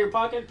hanging not. out of your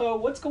pocket, Poe.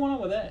 What's going on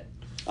with that?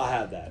 I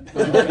have that.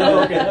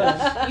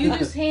 Okay. you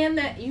just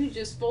you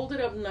just fold it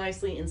up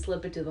nicely and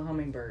slip it to the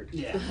hummingbird.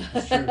 Yeah,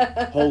 that's true.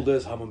 Hold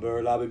this,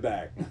 hummingbird. I'll be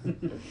back.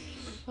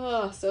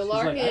 Oh, so She's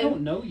Larkin, like, I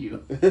don't know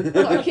you.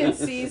 Larkin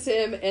sees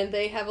him, and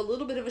they have a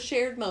little bit of a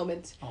shared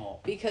moment Oh.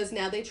 because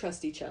now they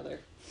trust each other,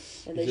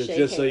 and He they says, shake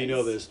just hands. so you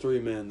know, there's 3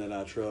 men that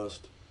I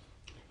trust.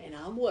 And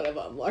I'm one of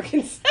them,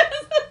 Larkin says.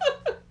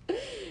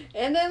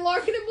 And then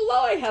Larkin and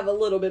Malloy have a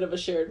little bit of a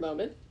shared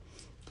moment.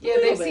 Yeah,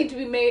 Little they bit. seem to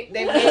be made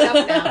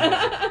up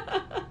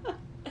now.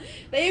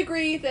 They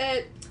agree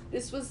that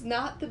this was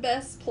not the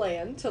best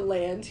plan to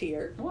land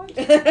here. What?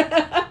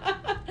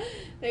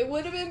 They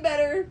would have been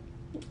better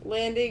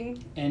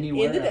landing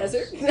Anywhere in the else.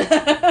 desert.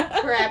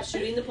 Perhaps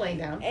shooting the plane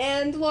down.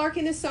 And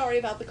Larkin is sorry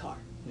about the car.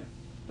 Yeah.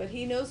 But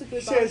he knows a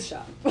good Says- body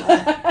shop.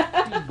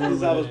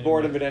 Because I was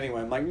bored of it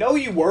anyway. I'm like, no,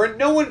 you weren't.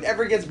 No one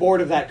ever gets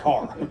bored of that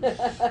car.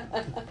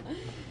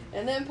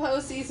 And then Poe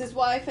sees his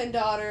wife and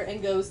daughter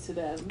and goes to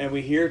them. And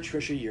we hear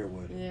Trisha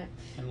Yearwood. Yeah.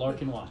 And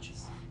Larkin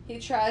watches. He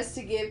tries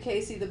to give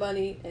Casey the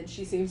bunny, and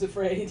she seems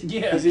afraid.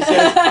 Yeah. As he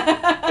says,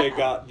 it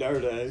got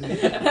dirty.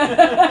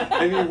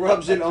 And he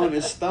rubs it on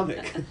his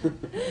stomach.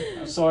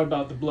 I'm sorry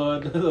about the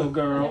blood, little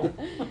girl.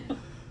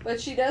 But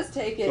she does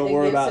take it Don't and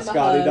worry gives about him a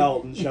Scotty hug.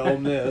 Dalton. Show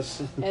him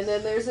this. And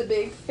then there's a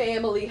big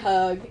family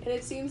hug, and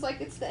it seems like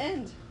it's the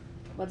end.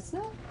 But it's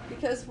not,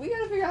 because we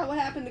gotta figure out what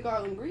happened to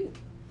Garland Green.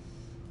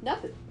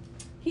 Nothing.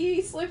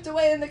 He slipped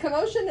away in the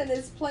commotion and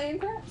is playing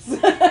craps. New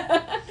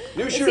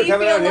Does shooter he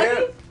coming feel out here.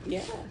 lucky?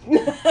 Yeah.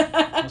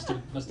 Must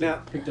have Now-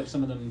 picked up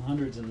some of them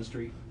hundreds in the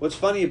street. What's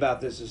funny about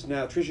this is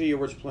now Trisha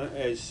Yearwood's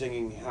is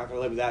singing "How Can I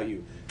Live Without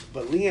You,"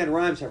 but Leanne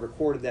Rimes have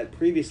recorded that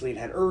previously and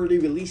had already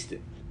released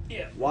it.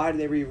 Yeah. Why did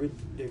they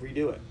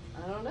redo it?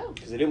 I don't know.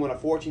 Because they didn't want a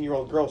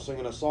 14-year-old girl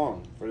singing a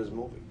song for this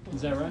movie.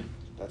 Is that right?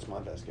 That's my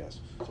best guess.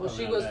 Well,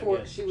 she Probably was not four,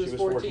 bad, she She was was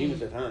 14. 14 at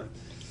the time.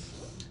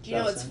 Do you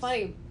know, Makes it's sense.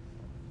 funny.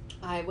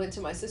 I went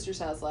to my sister's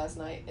house last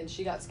night, and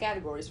she got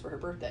categories for her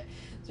birthday.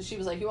 So she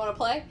was like, "You want to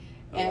play?"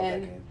 I love that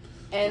And game.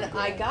 and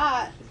I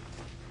got.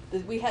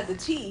 We had the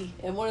tea,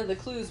 and one of the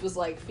clues was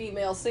like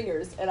female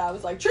singers, and I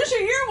was like Trisha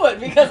Yearwood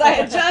because I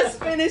had just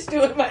finished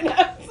doing my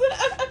notes.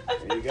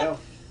 There you go.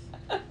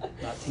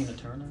 Not Tina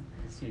Turner.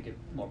 So you get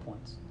more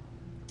points.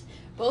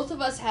 Both of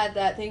us had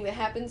that thing that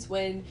happens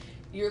when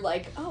you're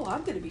like, "Oh,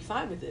 I'm going to be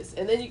fine with this,"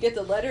 and then you get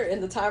the letter,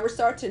 and the timer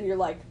starts, and you're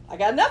like, "I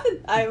got nothing.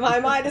 My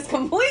mind is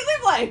completely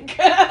blank."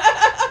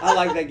 I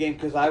like that game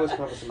because I was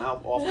coming up with some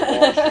off the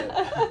wall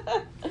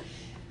shit.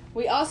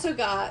 We also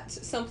got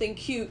something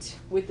cute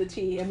with the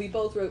T, and we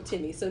both wrote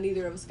Timmy, so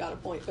neither of us got a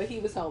point, but he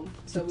was home,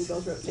 so we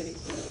both wrote Timmy.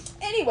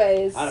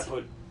 Anyways, I'd have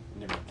put.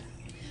 Never mind.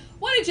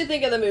 what did you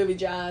think of the movie,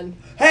 John?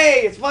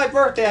 Hey, it's my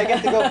birthday. I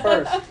get to go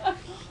first.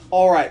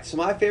 All right. So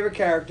my favorite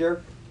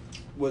character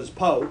was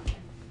Poe.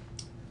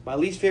 My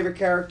least favorite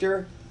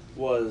character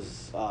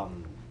was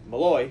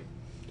Malloy,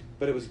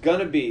 but it was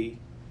gonna be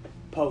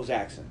Poe's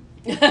accent.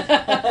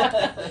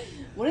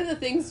 One of the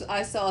things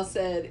I saw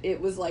said it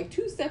was like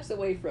 2 steps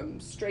away from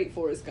straight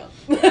Forrest Gump.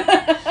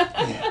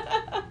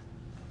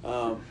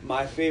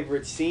 My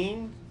favorite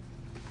scene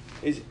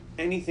is,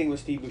 anything with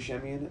Steve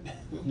Buscemi in it.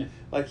 Yeah.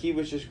 Like, he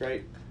was just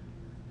great.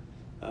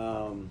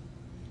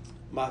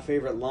 My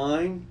favorite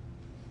line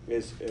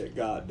is, "It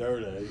got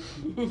dirty."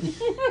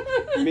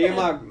 Me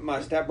and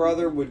my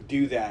stepbrother would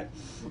do that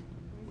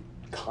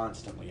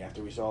constantly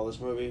after we saw this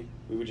movie.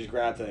 We would just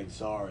grab things.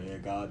 "Sorry,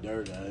 it got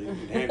dirty."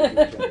 And hand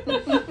it to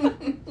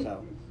each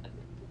other.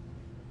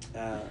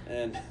 So,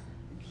 and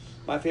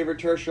my favorite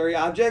tertiary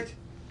object,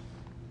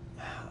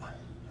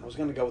 I was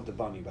going to go with the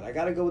bunny, but I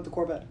got to go with the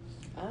Corvette.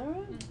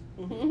 All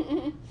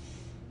right.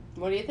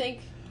 What do you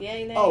think?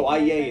 Yay, nay? Oh,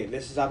 yay.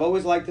 I've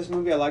always liked this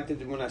movie. I liked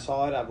it when I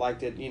saw it. I've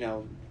liked it,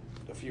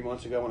 a few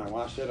months ago when I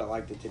watched it. I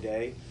liked it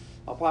today.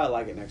 I'll probably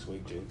like it next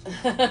week, too.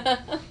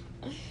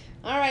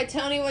 All right,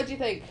 Tony, what'd you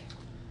think?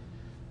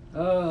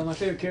 My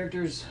favorite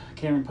characters,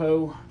 Cameron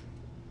Poe.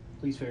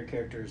 Least favorite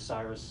character is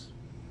Cyrus.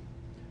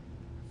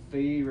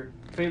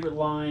 Favorite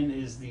line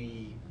is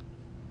the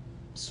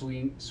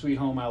Sweet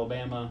Home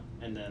Alabama,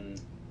 and then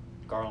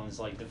Garland's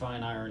like,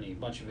 "Divine irony, a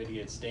bunch of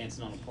idiots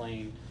dancing on a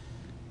plane,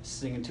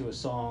 singing to a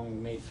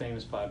song made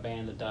famous by a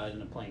band that died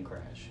in a plane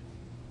crash."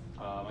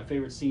 My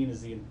favorite scene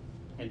is the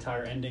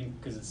entire ending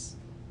because it's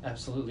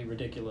absolutely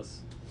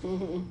ridiculous.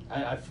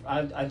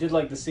 I did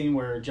like the scene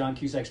where John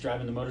Cusack's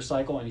driving the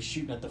motorcycle and he's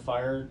shooting at the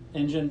fire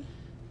engine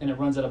and it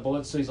runs out of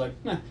bullets, so he's like,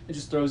 "Nah," and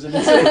just throws it into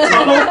the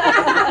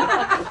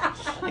tunnel.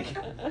 Like,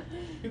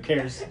 who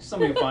cares?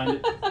 Somebody will find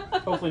it.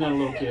 Hopefully not a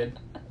little kid.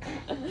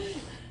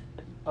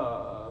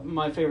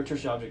 My favorite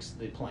tertiary object's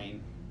the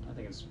plane. I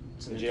think it's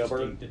an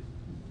interesting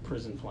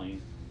prison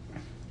plane.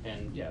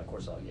 And yeah, of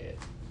course I'll get it.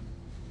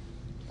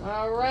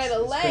 All right, It's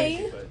Elaine,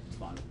 crazy, but it's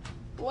fun.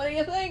 what do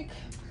you think?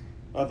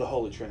 Of the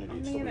Holy Trinity. Oh,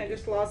 It's the man, I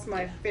weakest. just lost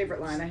my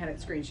favorite line. I had it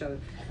screenshotted.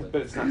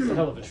 But it's not It's a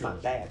hell of a it's not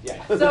truth. bad.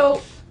 Yeah.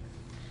 So,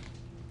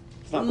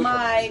 It's not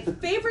my which one.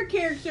 favorite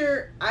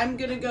character, I'm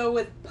going to go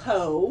with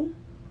Poe,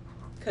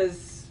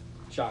 because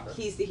Shocker.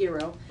 he's the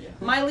hero. Yeah.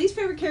 My least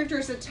favorite character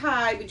is a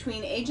tie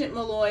between Agent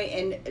Malloy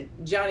and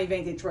Johnny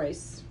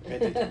Vangetrace.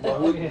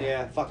 Well,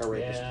 yeah, fuck a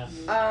rapist.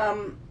 Yeah.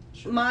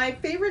 Sure. My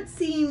favorite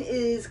scene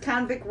is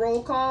convict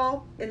roll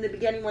call in the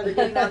beginning when they're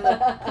getting on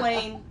the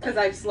plane, because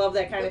I just love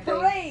that kind of thing.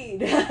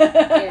 Parade.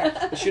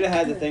 Yeah. They should have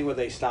had the thing where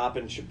they stop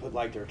and should put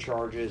like their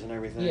charges and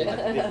everything, Yeah. like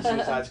they did in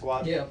Suicide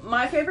Squad. Yeah.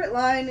 My favorite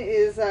line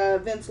is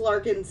Vince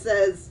Larkin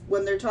says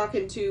when they're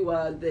talking to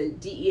the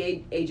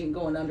DEA agent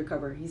going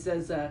undercover. He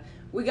says,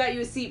 "We got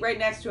you a seat right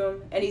next to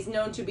him, and he's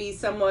known to be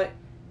somewhat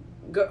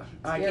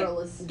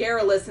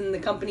garrulous in the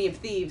company of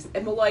thieves."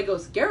 And Malloy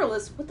goes,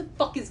 "Garrulous? What the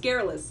fuck is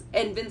garrulous?"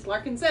 And Vince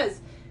Larkin says,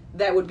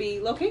 "That would be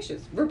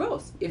loquacious,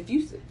 verbose,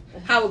 effusive.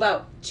 How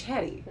about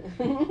chatty?"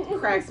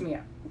 Cracks me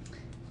up.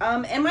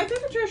 And my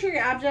favorite tertiary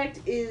object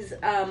is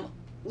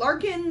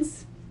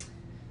Larkin's,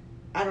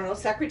 I don't know,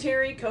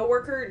 secretary,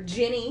 co-worker,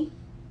 Ginny.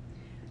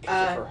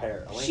 Her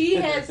hair. She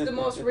has the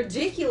most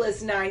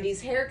ridiculous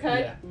 90s haircut,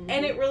 Yeah.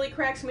 and it really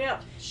cracks me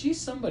up. She's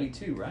somebody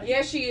too, right?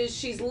 Yeah, she is.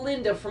 She's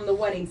Linda from The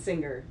Wedding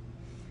Singer.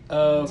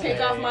 Okay,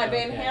 Take off my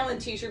Van okay.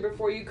 Halen t-shirt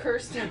before you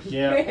curse him.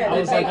 Yeah, Man, I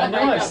was like, I know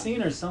right I've now.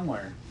 seen her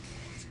somewhere.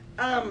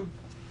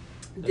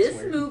 This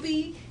weird.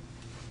 movie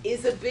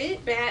is a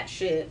bit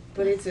batshit,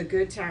 but it's a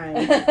good time.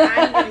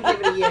 I'm gonna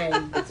give it a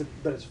yay.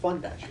 But it's fun,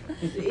 that shit.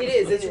 It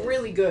is. It's It is.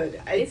 really good.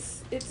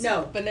 It's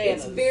no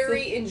bananas. It's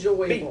very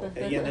enjoyable.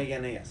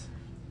 Yes.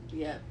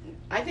 Yeah.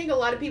 I think a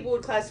lot of people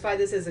would classify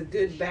this as a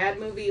good bad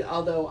movie,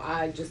 although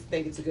I just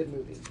think it's a good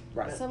movie.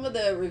 Right. Some of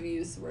the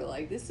reviews were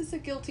like, "This is a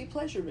guilty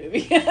pleasure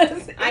movie."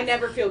 I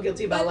never feel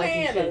guilty about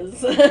liking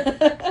shit.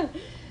 Bananas.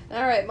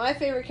 All right, my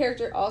favorite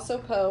character also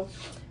Poe.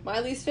 My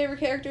least favorite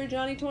character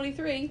Johnny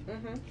 23.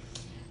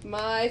 Mm-hmm.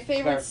 My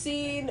favorite Fair.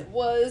 scene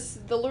was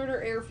the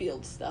Lerner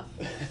Airfield stuff.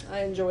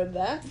 I enjoyed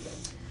that.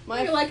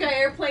 I feel like an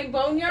airplane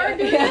boneyard.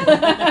 Dude. Yeah.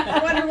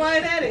 I wonder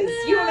why that is.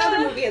 You know,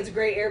 another movie has a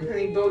great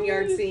airplane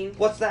boneyard scene.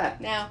 What's that?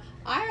 Now,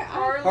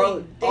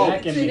 Harley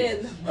Mac and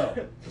Davidson Me.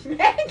 and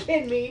Mac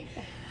and Me.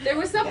 There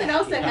was something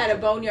else that had a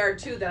boneyard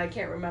too that I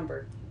can't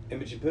remember.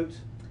 Imogen Poots?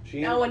 She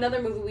in? No,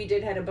 another movie we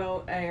did had an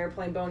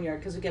airplane boneyard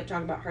because we kept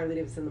talking about Harley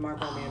Davidson, the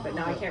Marlboro Man, but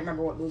now I can't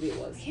remember what movie it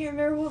was. I can't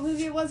remember what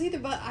movie it was either,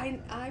 but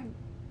I'm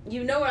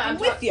You know what I'm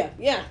with you.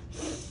 Yeah.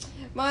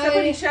 My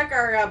Somebody check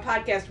our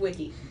podcast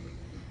wiki.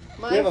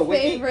 We have a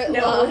wiki? favorite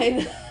No. line.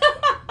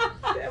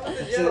 That was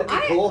a So joke.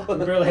 that'd be cool. We I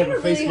barely had have a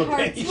a really Facebook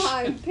hard page.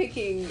 time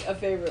picking a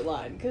favorite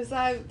line because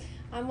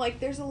I'm like,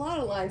 there's a lot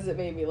of lines that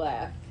made me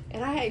laugh,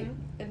 and I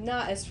am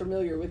not as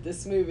familiar with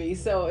this movie,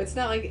 so it's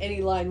not like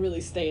any line really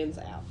stands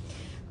out.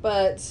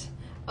 But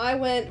I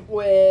went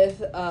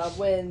with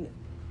when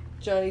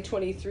Johnny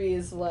 23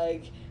 is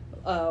like,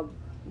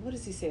 what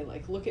does he say?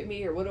 Like, look at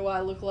me, or what do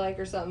I look like,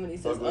 or something? And he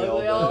says, Ugly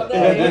ugly all all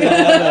day. day.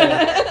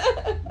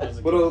 That was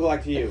a What good do it look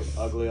like to you?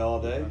 Ugly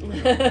all day?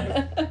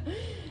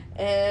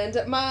 And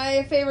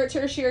my favorite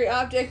tertiary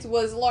object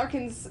was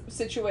Larkin's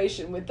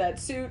situation with that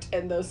suit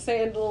and those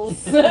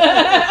sandals. Oh my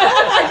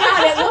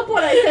god, at one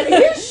point I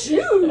said, his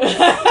shoes!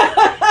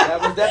 That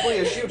was definitely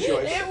a shoe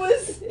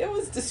choice. It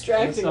was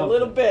distracting a Something.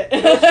 little bit.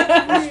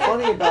 What's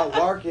funny about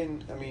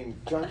Larkin, I mean,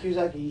 John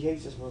Cusack, he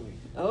hates this movie.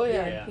 Oh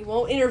yeah. Yeah. He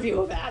won't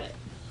interview about it.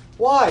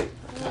 Why?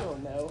 I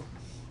don't know.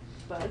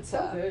 But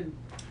Good.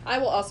 I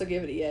will also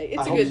give it a yay. It's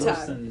I a hope good Worse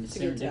time. than It's a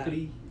good time.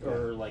 Serendipity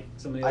or like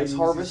some of the Ice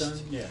other movies he's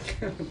Harvest? done.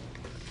 Yeah.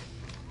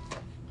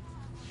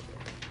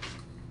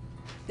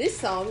 This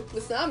song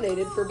was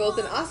nominated for both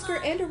an Oscar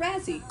and a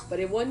Razzie, but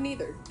it won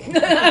neither.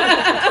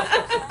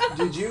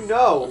 Did you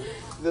know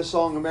the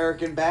song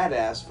American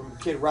Badass from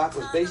Kid Rock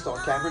was based on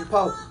Cameron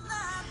Poe?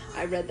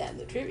 I read that in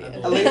the trivia.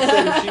 Elaine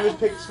said if she was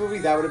picked this movie,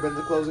 that would have been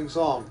the closing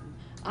song.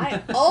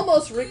 I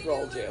almost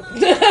rickrolled you.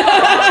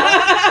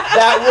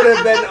 That would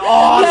have been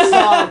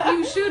awesome.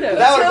 You should have.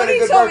 That would have been a Tony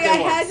good told me birthday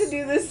I one. had to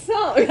do this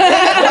song. I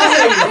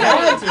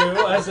had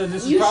to. I said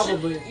this is You,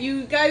 probably.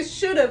 you guys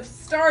should have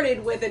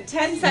started with a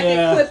 10-second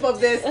Yeah. clip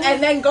of this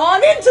and then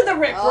gone into the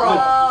Rickroll.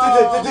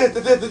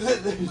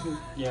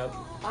 Yep.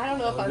 I don't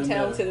know if I'm Would've been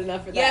talented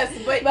enough for that. Yes,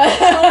 but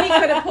Tony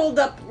could have pulled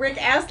up Rick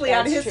Astley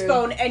on That's his true.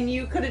 phone and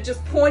you could have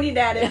just pointed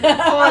at it,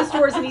 paused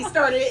yours, and he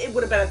started it. It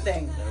would have been a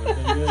thing. That would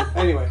have been good.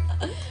 Anyway,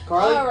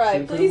 Carly? All right,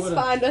 Should've, please would've.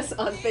 find us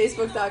on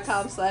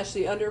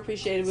Facebook.com/The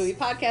Underappreciated Movie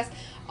Podcast,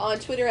 on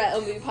Twitter at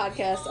Unmovie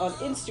Podcast, on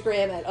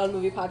Instagram at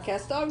Unmovie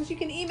Podcast Dogs. You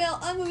can email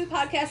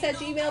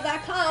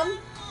unmoviepodcast@gmail.com,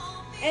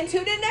 and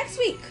tune in next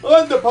week.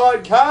 On the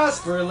podcast.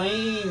 For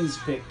Elaine's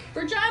pick.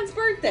 For John's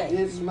birthday,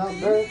 It's my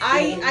birthday.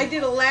 I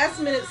did a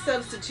last-minute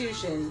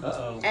substitution,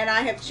 Uh-oh. and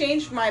I have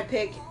changed my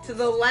pick to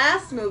the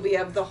last movie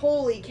of the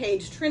Holy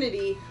Cage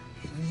Trinity,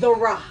 The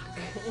Rock.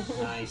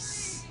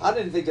 Nice. I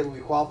didn't think that would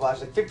be qualified. I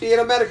was like 58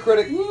 on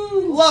Metacritic.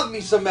 Love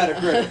me some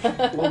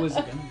Metacritic. What was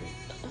it going to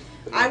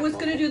be? I was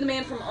going to do The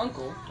Man from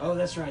U.N.C.L.E., Oh,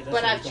 that's right. That's but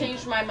what I've it's going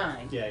changed for. my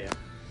mind. Yeah, yeah.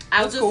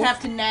 I'll That's just cool. have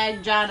to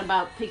nag John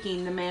about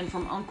picking The Man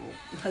from U.N.C.L.E.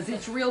 because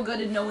it's real good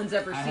and no one's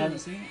ever I seen haven't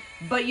it. seen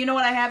it. But you know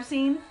what I have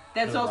seen?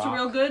 That's The also Rock.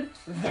 real good?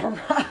 The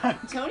Rock.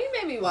 Tony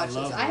made me watch I this.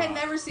 love I had Rock.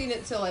 never seen it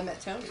until I met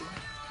Tony.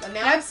 And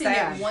now That's I've seen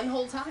sad. it one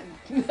whole time.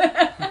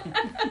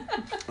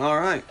 All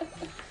right.